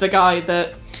corpse of the guy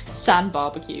that sand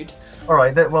barbecued.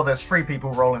 Alright, well, there's 3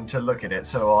 people rolling to look at it,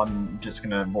 so I'm just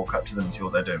gonna walk up to them and see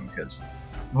what they're doing, because...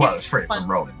 Well, there's 3 of them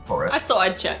rolling for it. I thought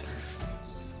I'd check.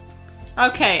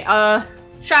 Okay,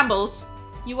 Shambles,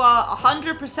 you are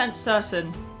 100%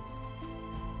 certain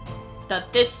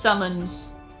that this summons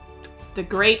the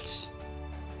great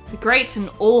and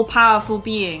all-powerful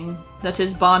being that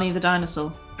is Barney the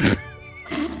dinosaur.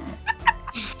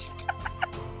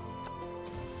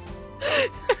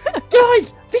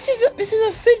 Guys, this is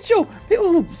a sigil. It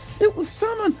will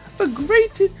summon the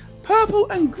greatest purple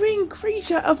and green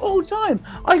creature of all time.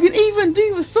 I can even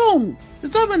do the song to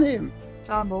summon him.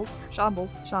 Shambles.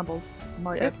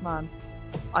 My good man.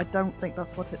 I don't think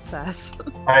that's what it says.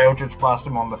 I'll just blast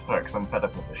him on the foot, because I'm fed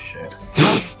up with this shit.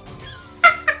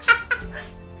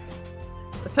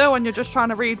 I feel when you're just trying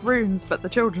to read runes, but the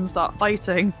children start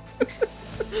fighting.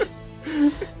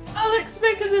 Alex,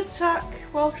 make an attack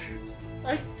whilst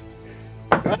I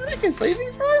make a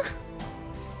saving throw.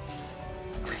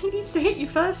 He needs to hit you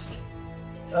first.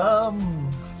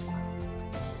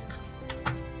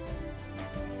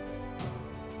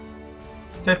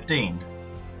 15.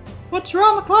 What's your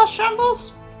armor class,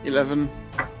 Shambles? 11.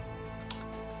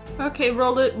 Okay,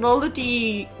 roll a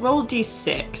d6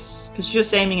 because you're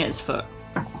just aiming at his foot.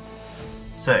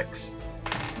 6.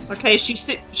 Okay, she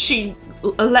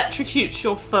electrocutes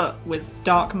your foot with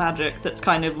dark magic that's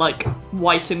kind of like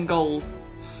white and gold.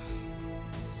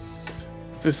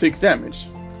 For 6 damage.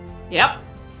 Yep.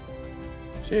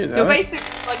 Cheers, You're Alex.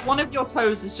 basically like one of your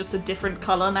toes is just a different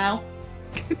color now.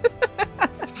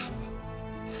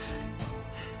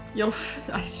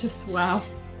 It's just wow.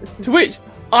 To which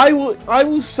I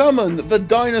will summon the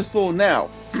dinosaur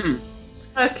now.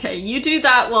 Okay, you do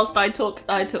that whilst I talk.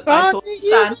 I talk. Barney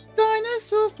Sand. is a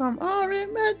dinosaur from our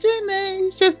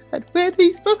imagination. And when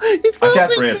he saw his I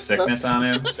cast Ray of Sickness on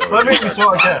him. So Let me he starts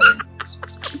swap again. vomiting.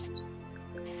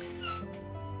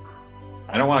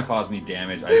 I don't want to cause any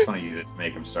damage. I just want to use it to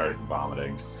make him start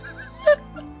vomiting.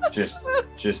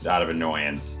 Just out of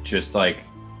annoyance. Just like,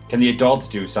 can the adults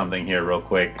do something here real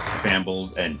quick?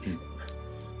 Shambles and...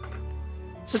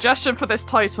 Suggestion for this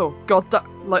title,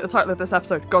 like the title of this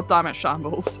episode, God damn it,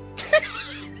 Shambles.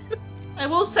 I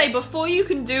will say, before you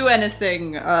can do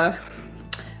anything,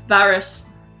 Varys,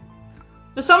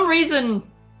 for some reason,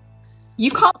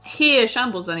 you can't hear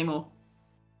Shambles anymore.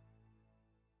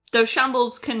 Though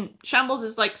Shambles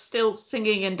is like still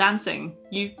singing and dancing.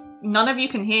 None of you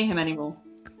can hear him anymore.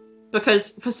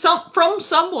 Because from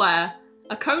somewhere,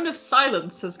 a cone of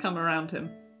silence has come around him.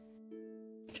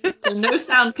 So no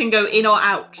sound can go in or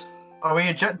out. Are we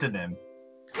ejecting him?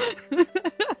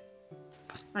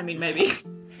 I mean, maybe.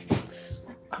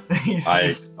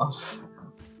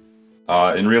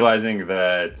 In realizing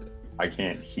that I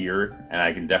can't hear, and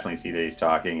I can definitely see that he's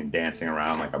talking and dancing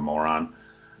around like a moron,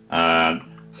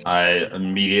 I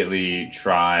immediately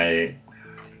try.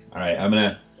 All right, I'm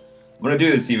gonna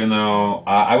do this, even though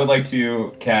I would like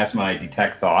to cast my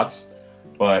Detect Thoughts,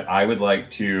 but I would like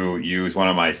to use one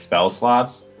of my spell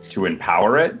slots to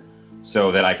empower it,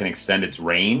 so that I can extend its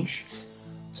range,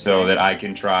 so that I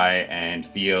can try and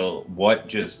feel what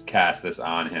just cast this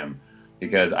on him.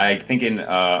 Because I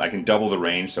can double the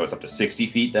range, so it's up to 60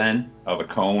 feet then of a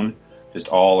cone just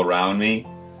all around me,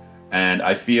 and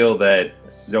I feel that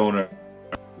zone,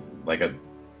 like a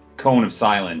cone of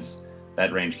silence,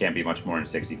 that range can't be much more than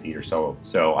 60 feet or so.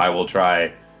 So I will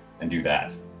try and do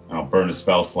that. I'll burn a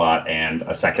spell slot and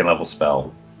a 2nd level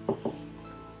spell.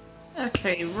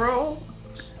 Okay, roll.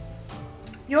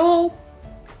 Your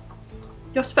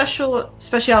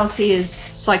specialty is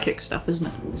psychic stuff, isn't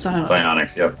it? Psionics.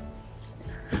 Psionics, yep.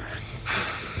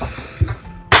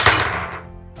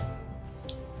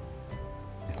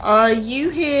 You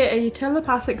hear a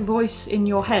telepathic voice in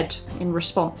your head in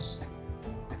response.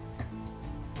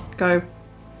 Go,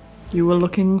 you were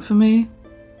looking for me?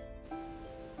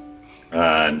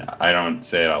 And I don't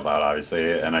say it out loud,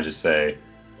 obviously, and I just say,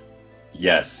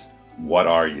 yes, what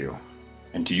are you?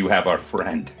 And do you have our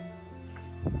friend?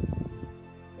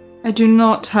 I do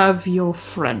not have your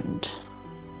friend.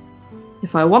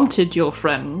 If I wanted your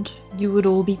friend, you would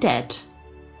all be dead.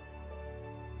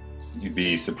 You'd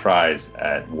be surprised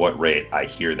at what rate I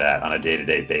hear that on a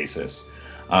day-to-day basis.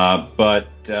 But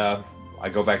I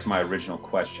go back to my original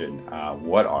question.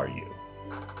 What are you?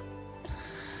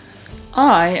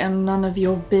 I am none of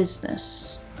your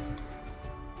business.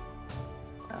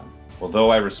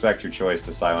 Although I respect your choice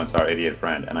to silence our idiot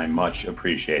friend, and I much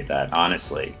appreciate that,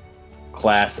 honestly.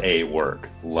 Class A work.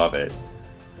 Love it.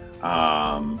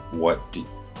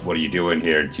 What are you doing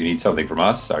here? Do you need something from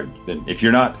us? If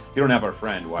you don't have our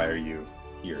friend, why are you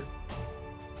here?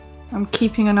 I'm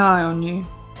keeping an eye on you.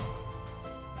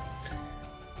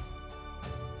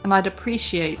 And I'd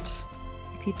appreciate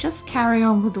if you just carry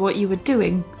on with what you were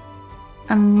doing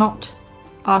and not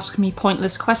ask me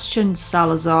pointless questions,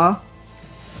 Salazar.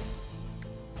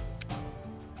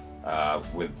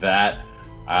 With that,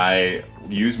 I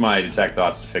use my detect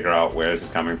thoughts to figure out where this is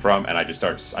coming from, and I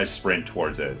sprint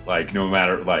towards it.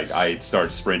 I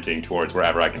start sprinting towards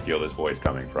wherever I can feel this voice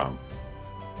coming from.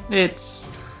 It's,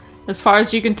 as far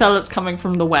as you can tell, it's coming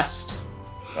from the west.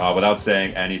 Without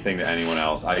saying anything to anyone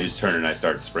else, I just turn and I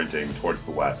start sprinting towards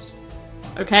the west.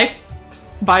 Okay.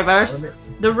 By verse.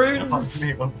 The runes.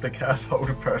 I want to cast hold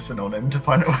a person on him to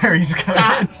find out where he's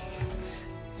going.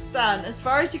 San, as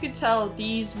far as you can tell,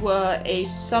 these were a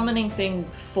summoning thing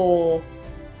for...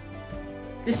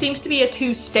 This seems to be a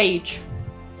two-stage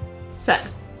set.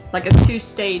 Like a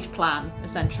two-stage plan,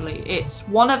 essentially. It's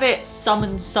one of it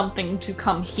summons something to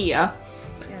come here,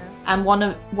 and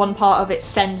one part of it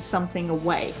sends something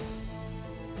away.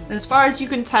 And as far as you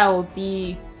can tell,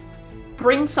 the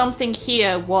bring something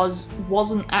here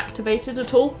wasn't activated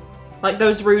at all. Like,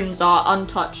 those runes are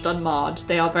untouched, unmarred.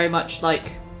 They are very much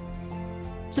like...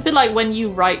 It's a bit like when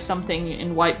you write something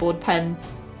in whiteboard pen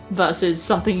versus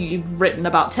something you've written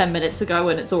about 10 minutes ago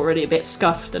and it's already a bit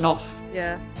scuffed and off.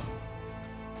 Yeah.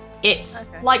 It's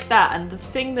like that, and the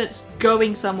thing that's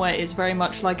going somewhere is very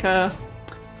much like a...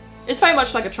 It's very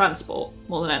much like a transport,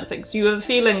 more than anything. So you have a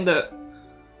feeling that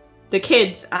the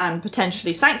kids and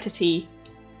potentially Sanctity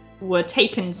were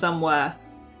taken somewhere,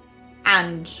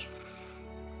 and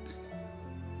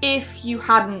if you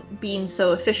hadn't been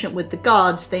so efficient with the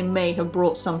guards, they may have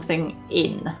brought something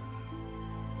in.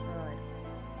 Right.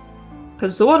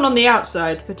 Because the one on the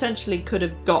outside potentially could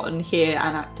have gotten here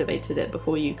and activated it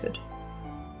before you could.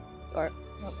 Right.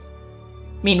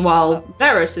 Meanwhile,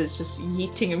 Varus is just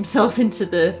yeeting himself into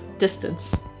the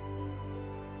distance.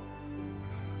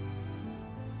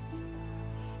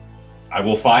 I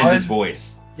will find this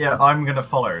voice. Yeah, I'm gonna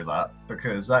follow that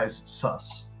because that is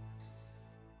sus.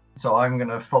 So I'm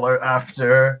gonna follow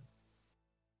after.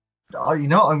 Oh, you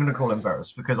know what? I'm gonna call him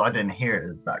Varus because I didn't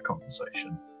hear that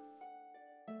conversation.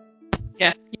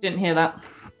 Yeah, you didn't hear that.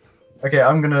 Okay,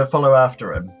 I'm gonna follow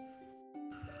after him.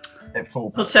 At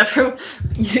full. What's everyone?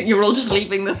 You're all just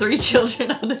leaving the three children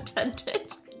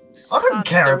unattended. I don't Sam's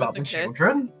care still about with the the kids.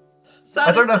 children.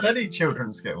 I don't have any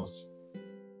children skills.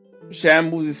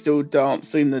 Shambles is still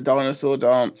dancing the dinosaur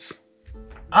dance.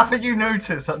 After you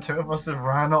notice that two of us have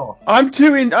ran off. I'm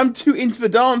too into the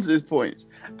dance at this point.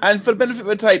 And for the benefit of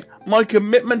the tape, my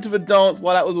commitment to the dance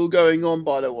while that was all going on,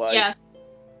 by the way. Yeah,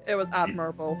 It was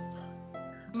admirable.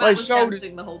 Matt was shoulders-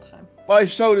 dancing the whole time. My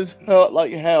shoulders hurt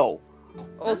like hell.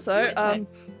 Also, Really nice.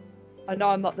 I know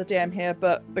I'm not the DM here,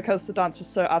 but because the dance was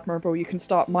so admirable, you can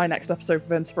start my next episode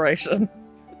with inspiration.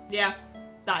 Yeah,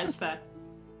 that is fair.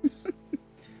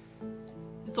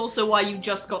 It's also why you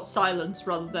just got silence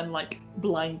rather than, like,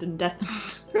 blind and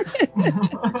deafened.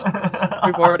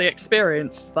 We've already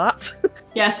experienced that.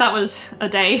 Yes, that was a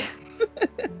day.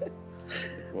 It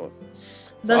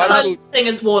was. The I silence thing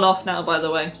is worn off now, by the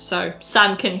way, so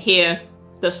Sam can hear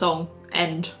the song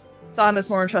end. San is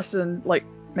more interested in, like,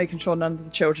 making sure none of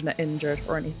the children are injured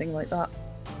or anything like that.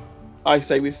 I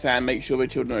stay with Sam, make sure the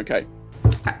children are okay.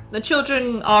 Okay. The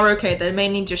children are okay, they're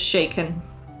mainly just shaken,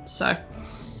 so...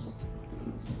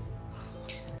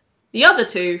 The other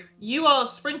two, you are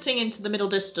sprinting into the middle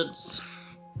distance.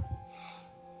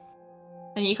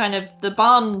 And you the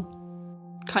barn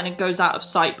kind of goes out of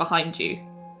sight behind you.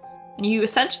 And you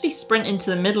essentially sprint into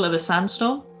the middle of a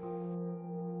sandstorm.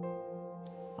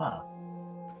 Ah.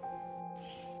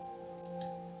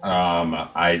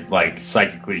 I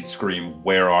psychically scream,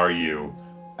 "Where are you?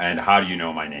 And how do you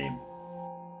know my name?"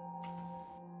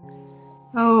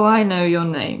 Oh, I know your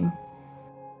name.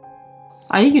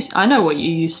 I know what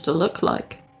you used to look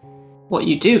like. What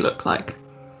you do look like.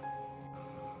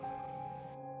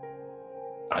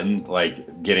 I'm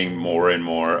like getting more and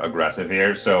more aggressive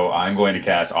here, so I'm going to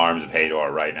cast Arms of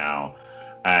Hador right now.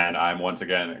 And I'm once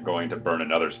again going to burn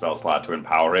another spell slot to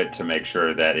empower it to make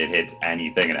sure that it hits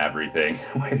anything and everything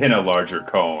within a larger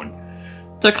cone.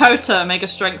 Dakota, make a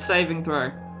strength saving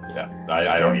throw. Yeah,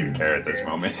 I don't even care at this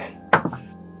moment.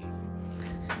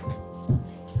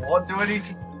 What do I need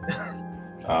to...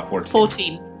 14.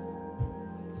 14.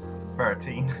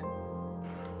 13.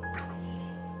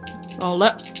 Roll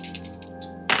it.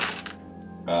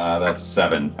 That's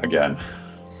 7 again.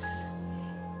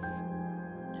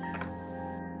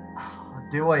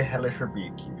 Do I hellish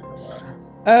rebuke you for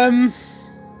that?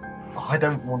 I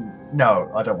don't want... No,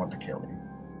 I don't want to kill you.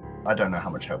 I don't know how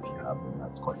much health you have, and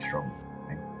that's quite strong.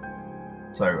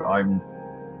 So I'm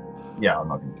not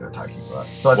going to attack you for that.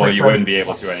 So Well, you wouldn't be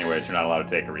able to anyways. You're not allowed to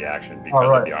take a reaction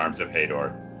because of the Arms of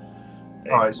Hador.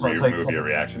 Alright, so I'll take remove your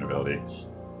reaction ability.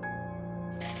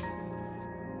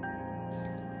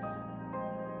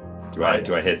 Do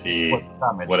I hit the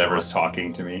whatever's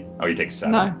talking to me? Oh, you take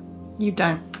 7. No, you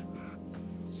don't.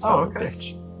 Son of a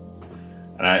bitch.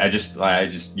 And I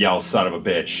just yell "son of a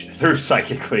bitch" through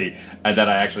psychically, and then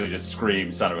I actually just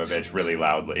scream "son of a bitch" really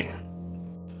loudly.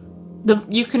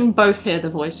 You can both hear the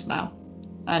voice now,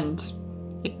 and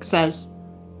it says,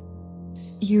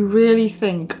 "You really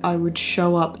think I would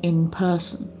show up in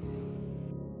person?"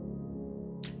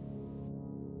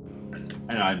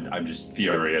 And I'm just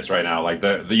furious right now. Like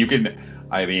you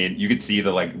could see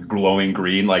the like glowing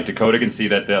green. Like Dakota can see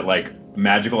that like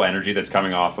magical energy that's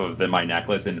coming off of my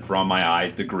necklace and from my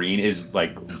eyes. The green is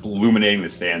like illuminating the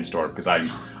sandstorm because I'm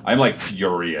like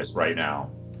furious right now.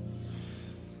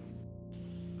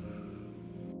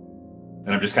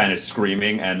 And I'm just kind of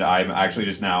screaming, and I'm actually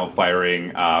just now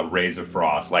firing rays of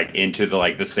frost like into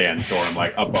the sandstorm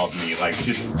like above me, like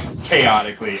just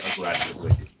chaotically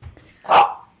aggressively.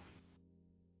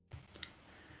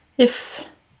 This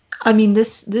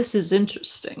is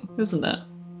interesting, isn't it?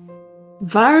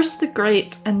 Varus the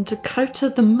Great and Dakota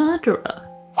the Murderer.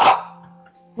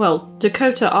 Well,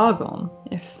 Dakota Argon,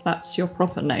 if that's your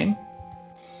proper name.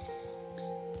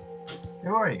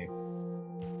 Who are you?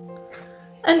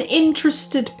 An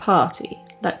interested party,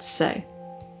 let's say.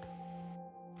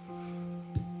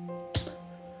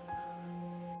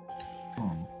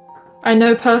 I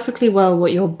know perfectly well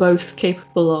what you're both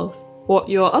capable of, what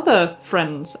your other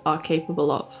friends are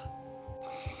capable of.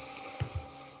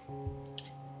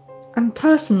 And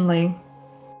personally,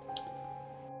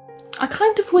 I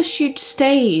kind of wish you'd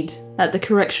stayed at the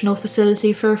correctional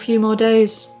facility for a few more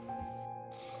days.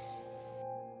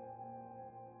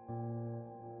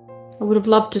 I would have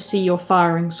loved to see your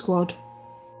firing squad.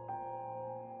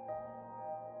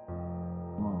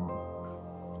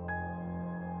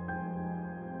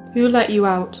 Who let you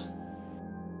out?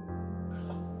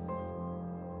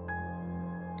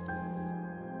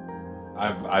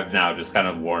 I've now just kind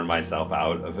of worn myself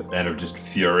out of it and I'm just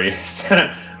furious.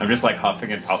 I'm just like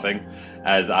huffing and puffing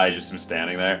as I just am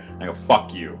standing there. I go,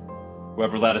 fuck you.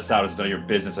 Whoever let us out is none of your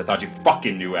business. I thought you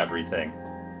fucking knew everything.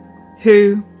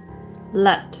 Who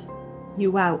let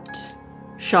you out,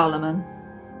 Charlemagne?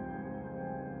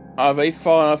 Are they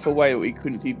far enough away that we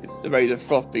couldn't see the rate of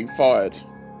frost being fired?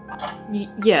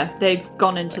 Yeah, they've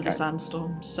gone into the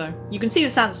sandstorm, so you can see the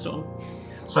sandstorm.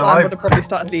 So I would have probably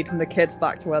started leading the kids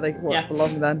back to where they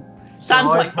belong then. Sounds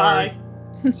like bye.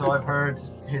 So I've heard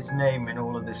his name in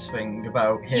all of this thing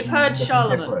about him. You've heard looking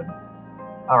Charlemagne. different.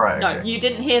 Alright. No, Okay. you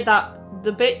didn't hear that.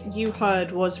 The bit you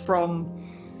heard was from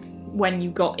when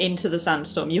you got into the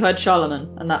sandstorm. You heard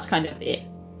Charlemagne, and that's kind of it.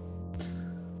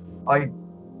 I'm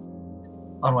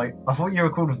like, I thought you were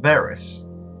called Varus.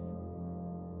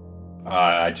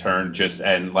 I turned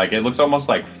and like it looks almost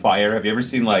like fire. Have you ever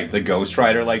seen like the Ghost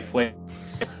Rider like flame?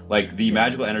 Like the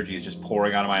magical energy is just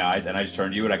pouring out of my eyes, and I just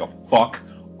turn to you and I go, fuck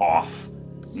off.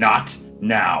 Not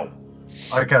now.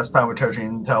 I cast Power Totem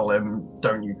and tell him,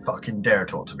 don't you fucking dare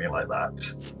talk to me like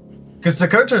that. Because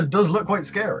Dakota does look quite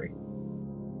scary.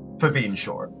 For being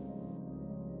short.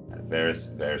 Varus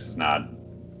is not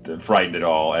frightened at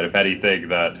all, and if anything,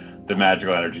 the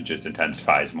magical energy just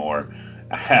intensifies more.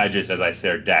 As I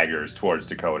stare daggers towards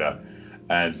Dakota,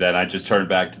 and then I just turn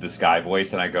back to the sky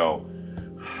voice and I go,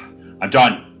 I'm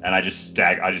done, and I just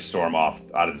storm off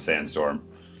out of the sandstorm.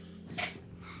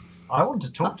 I want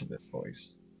to talk to this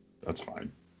voice. That's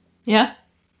fine. Yeah?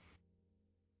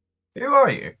 Who are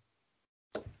you?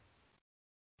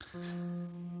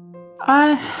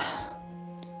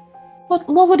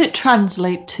 What would it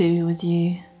translate to with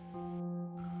you?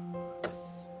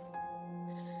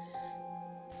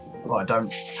 Well, I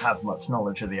don't have much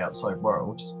knowledge of the outside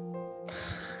world.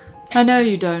 I know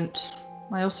you don't.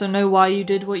 I also know why you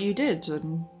did what you did,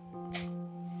 and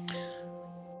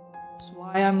that's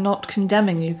why I'm not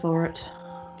condemning you for it.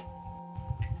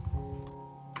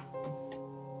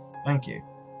 Thank you.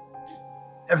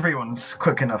 Everyone's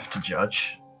quick enough to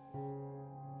judge.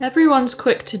 Everyone's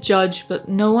quick to judge, but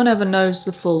no one ever knows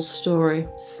the full story.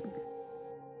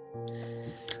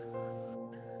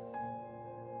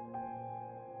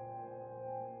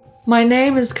 My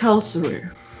name is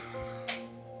Kalsaru.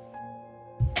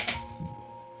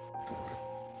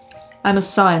 I'm a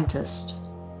scientist.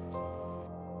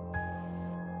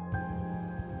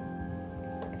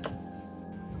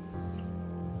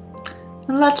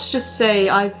 And let's just say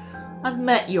I've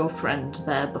met your friend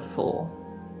there before.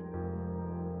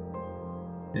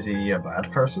 Is he a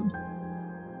bad person?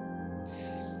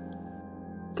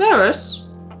 Varus?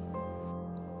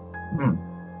 Hmm.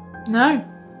 No,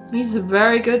 he's a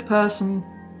very good person.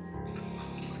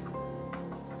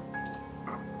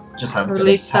 Just had a Or at bit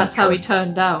least of that's how he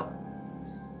tantrum. turned out.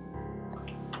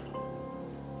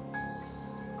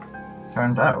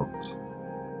 Turned out.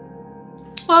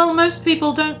 Well, most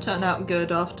people don't turn out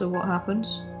good after what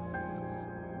happens.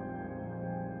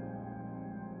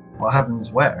 What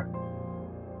happens where?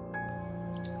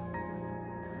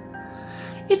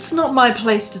 It's not my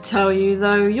place to tell you,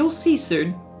 though. You'll see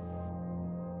soon.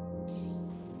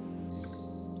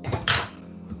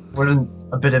 Wouldn't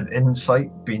a bit of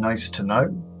insight be nice to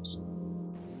know?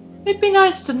 It'd be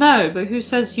nice to know, but who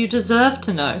says you deserve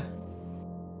to know?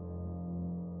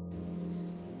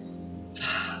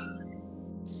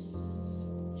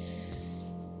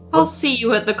 I'll see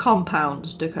you at the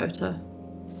compound, Dakota.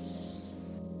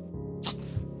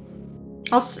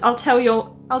 I'll tell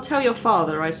your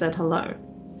father I said hello.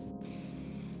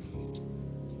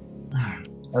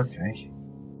 Okay.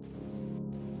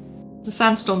 The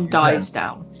sandstorm dies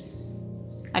down.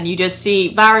 And you just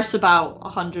see Varus about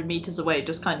 100 meters away,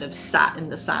 just kind of sat in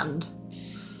the sand.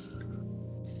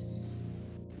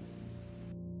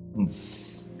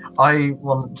 I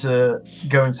want to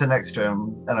go and sit next to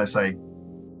him, and I say,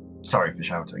 sorry for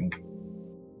shouting.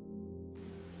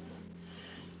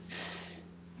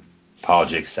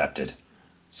 Apology accepted.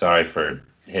 Sorry for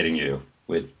hitting you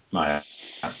with my...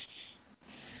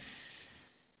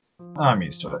 I'm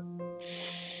used to it.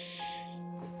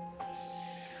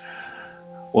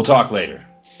 We'll talk later.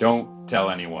 Don't tell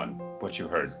anyone what you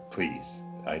heard, please.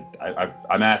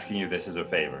 I'm asking you this as a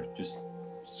favor. Just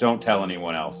don't tell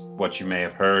anyone else what you may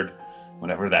have heard,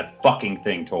 whatever that fucking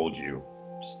thing told you.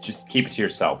 Just keep it to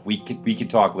yourself. We can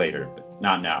talk later, but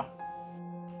not now.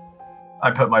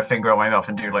 I put my finger on my mouth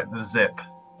and do like the zip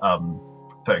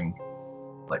thing,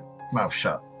 like mouth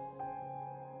shut.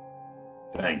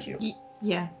 Thank you.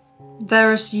 Yeah.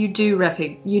 Varus, you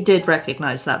did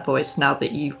recognize that voice now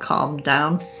that you've calmed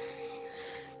down.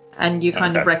 And you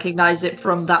kind of recognize it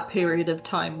from that period of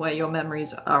time where your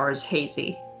memories are as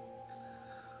hazy.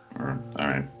 All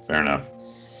right, fair enough.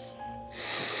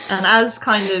 And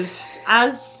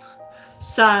as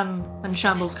Sam and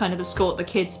Shambles kind of escort the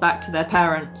kids back to their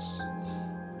parents,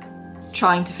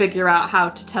 trying to figure out how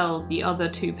to tell the other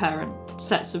two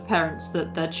sets of parents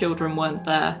that their children weren't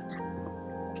there,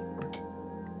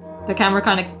 the camera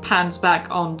kind of pans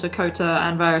back on Dakota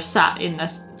and Varus sat in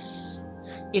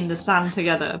the sand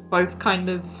together.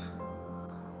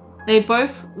 They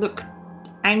both look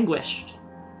anguished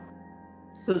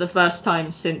for the first time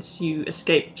since you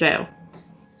escaped jail.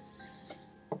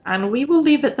 And we will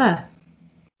leave it there.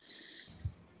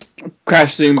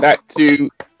 Crash zoom back to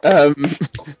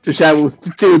Shambles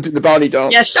doing the Barney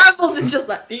dance. Yeah, Shambles is just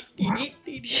like... dee, dee, dee,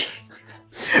 dee, dee.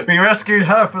 We rescued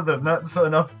half of them. That's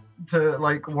enough to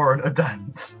warrant a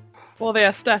dance. For the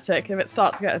aesthetic, if it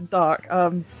starts getting dark,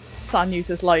 San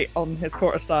uses light on his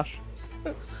quarterstaff.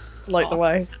 Light the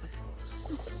way.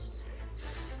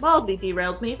 Mildly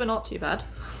derailed me, but not too bad.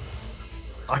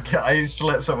 I used to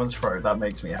let someone's throat. That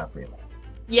makes me happy.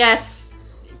 Yes,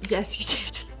 you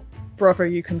did. Brother,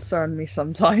 you concern me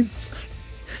sometimes.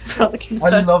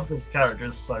 I love this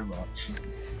character so much.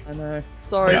 I know.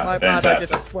 Sorry, Yeah, my bad, I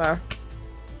fantastic. did swear.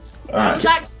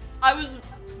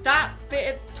 That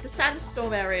bit of the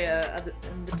sandstorm area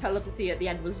and the telepathy at the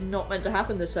end was not meant to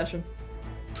happen this session.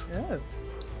 Oh.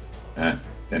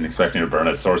 Didn't expect me to burn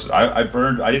a source. I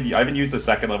haven't used a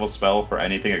second level spell for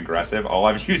anything aggressive. All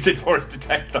I've used it for is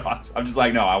detect thoughts. I'm just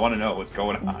like, no, I want to know what's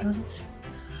going on.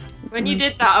 When you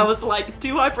did that, I was like,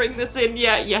 do I bring this in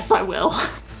yet? Yes, I will.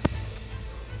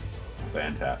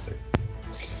 Fantastic.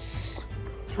 Let's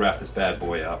wrap this bad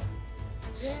boy up.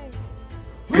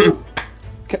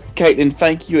 Caitlin,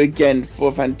 thank you again for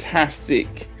a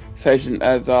fantastic session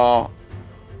as our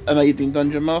amazing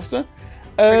dungeon master.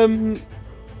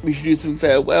 We should do some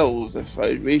farewells, I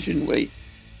suppose, shouldn't we?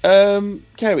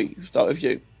 Kerry, start with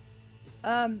you.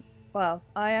 Well,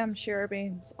 I am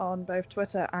Shirabeans on both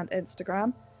Twitter and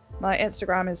Instagram. My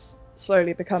Instagram is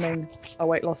slowly becoming a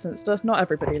weight loss Insta. Not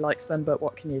everybody likes them, but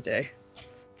what can you do?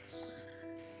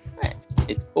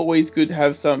 It's always good to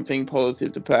have something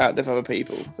positive to put out there for other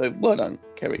people. So well done,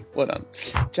 Kerry. Well done.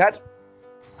 Chad?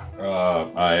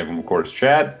 I am, of course,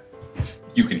 Chad.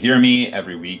 You can hear me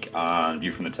every week on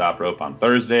View from the Top Rope on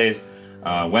Thursdays,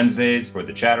 Wednesdays for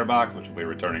the Chatterbox, which will be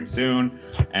returning soon,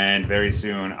 and very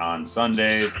soon on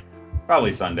Sundays,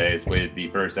 probably Sundays, with the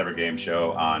first ever game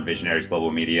show on Visionaries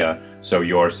Global Media, So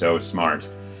You're So Smart.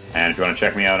 And if you want to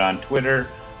check me out on Twitter,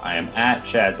 I am at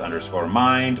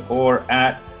Chads_mind or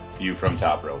at View from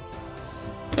Top Rope.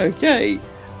 Okay.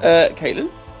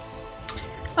 Caitlin?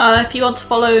 If you want to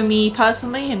follow me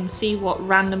personally and see what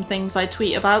random things I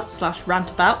tweet about /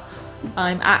 rant about,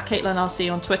 I'm at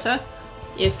CaitlinRC on Twitter.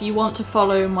 If you want to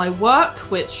follow my work,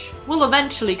 which will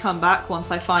eventually come back once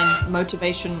I find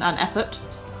motivation and effort,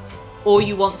 or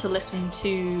you want to listen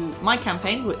to my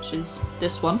campaign, which is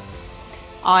this one,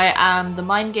 I am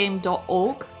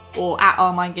themindgame.org or at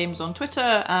ourmindgames on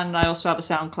Twitter, and I also have a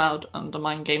SoundCloud under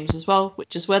Mindgames as well,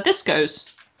 which is where this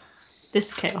goes.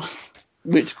 This chaos.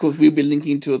 Which, of course, we'll be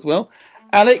linking to as well.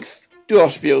 Alex, do our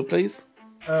spiel, please.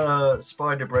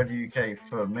 Spiderbread UK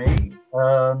for me.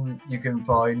 You can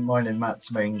find mine and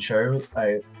Matt's main show,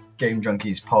 Game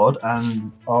Junkies Pod,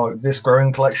 and this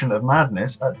growing collection of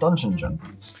madness at Dungeon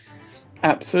Junkies.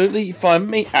 Absolutely. You find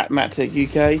me at MattTech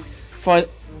UK. Find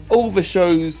all the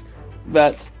shows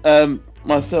that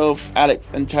myself,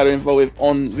 Alex, and Chad are involved with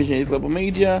on Visionaries Global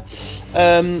Media.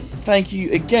 Thank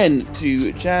you again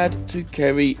to Chad, to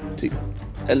Kerry, to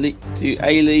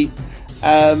Ailey,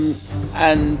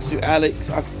 and to Alex.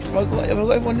 Have I got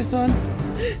everyone this time?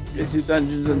 This is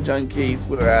Dungeons and Junkies.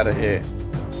 We're out of here.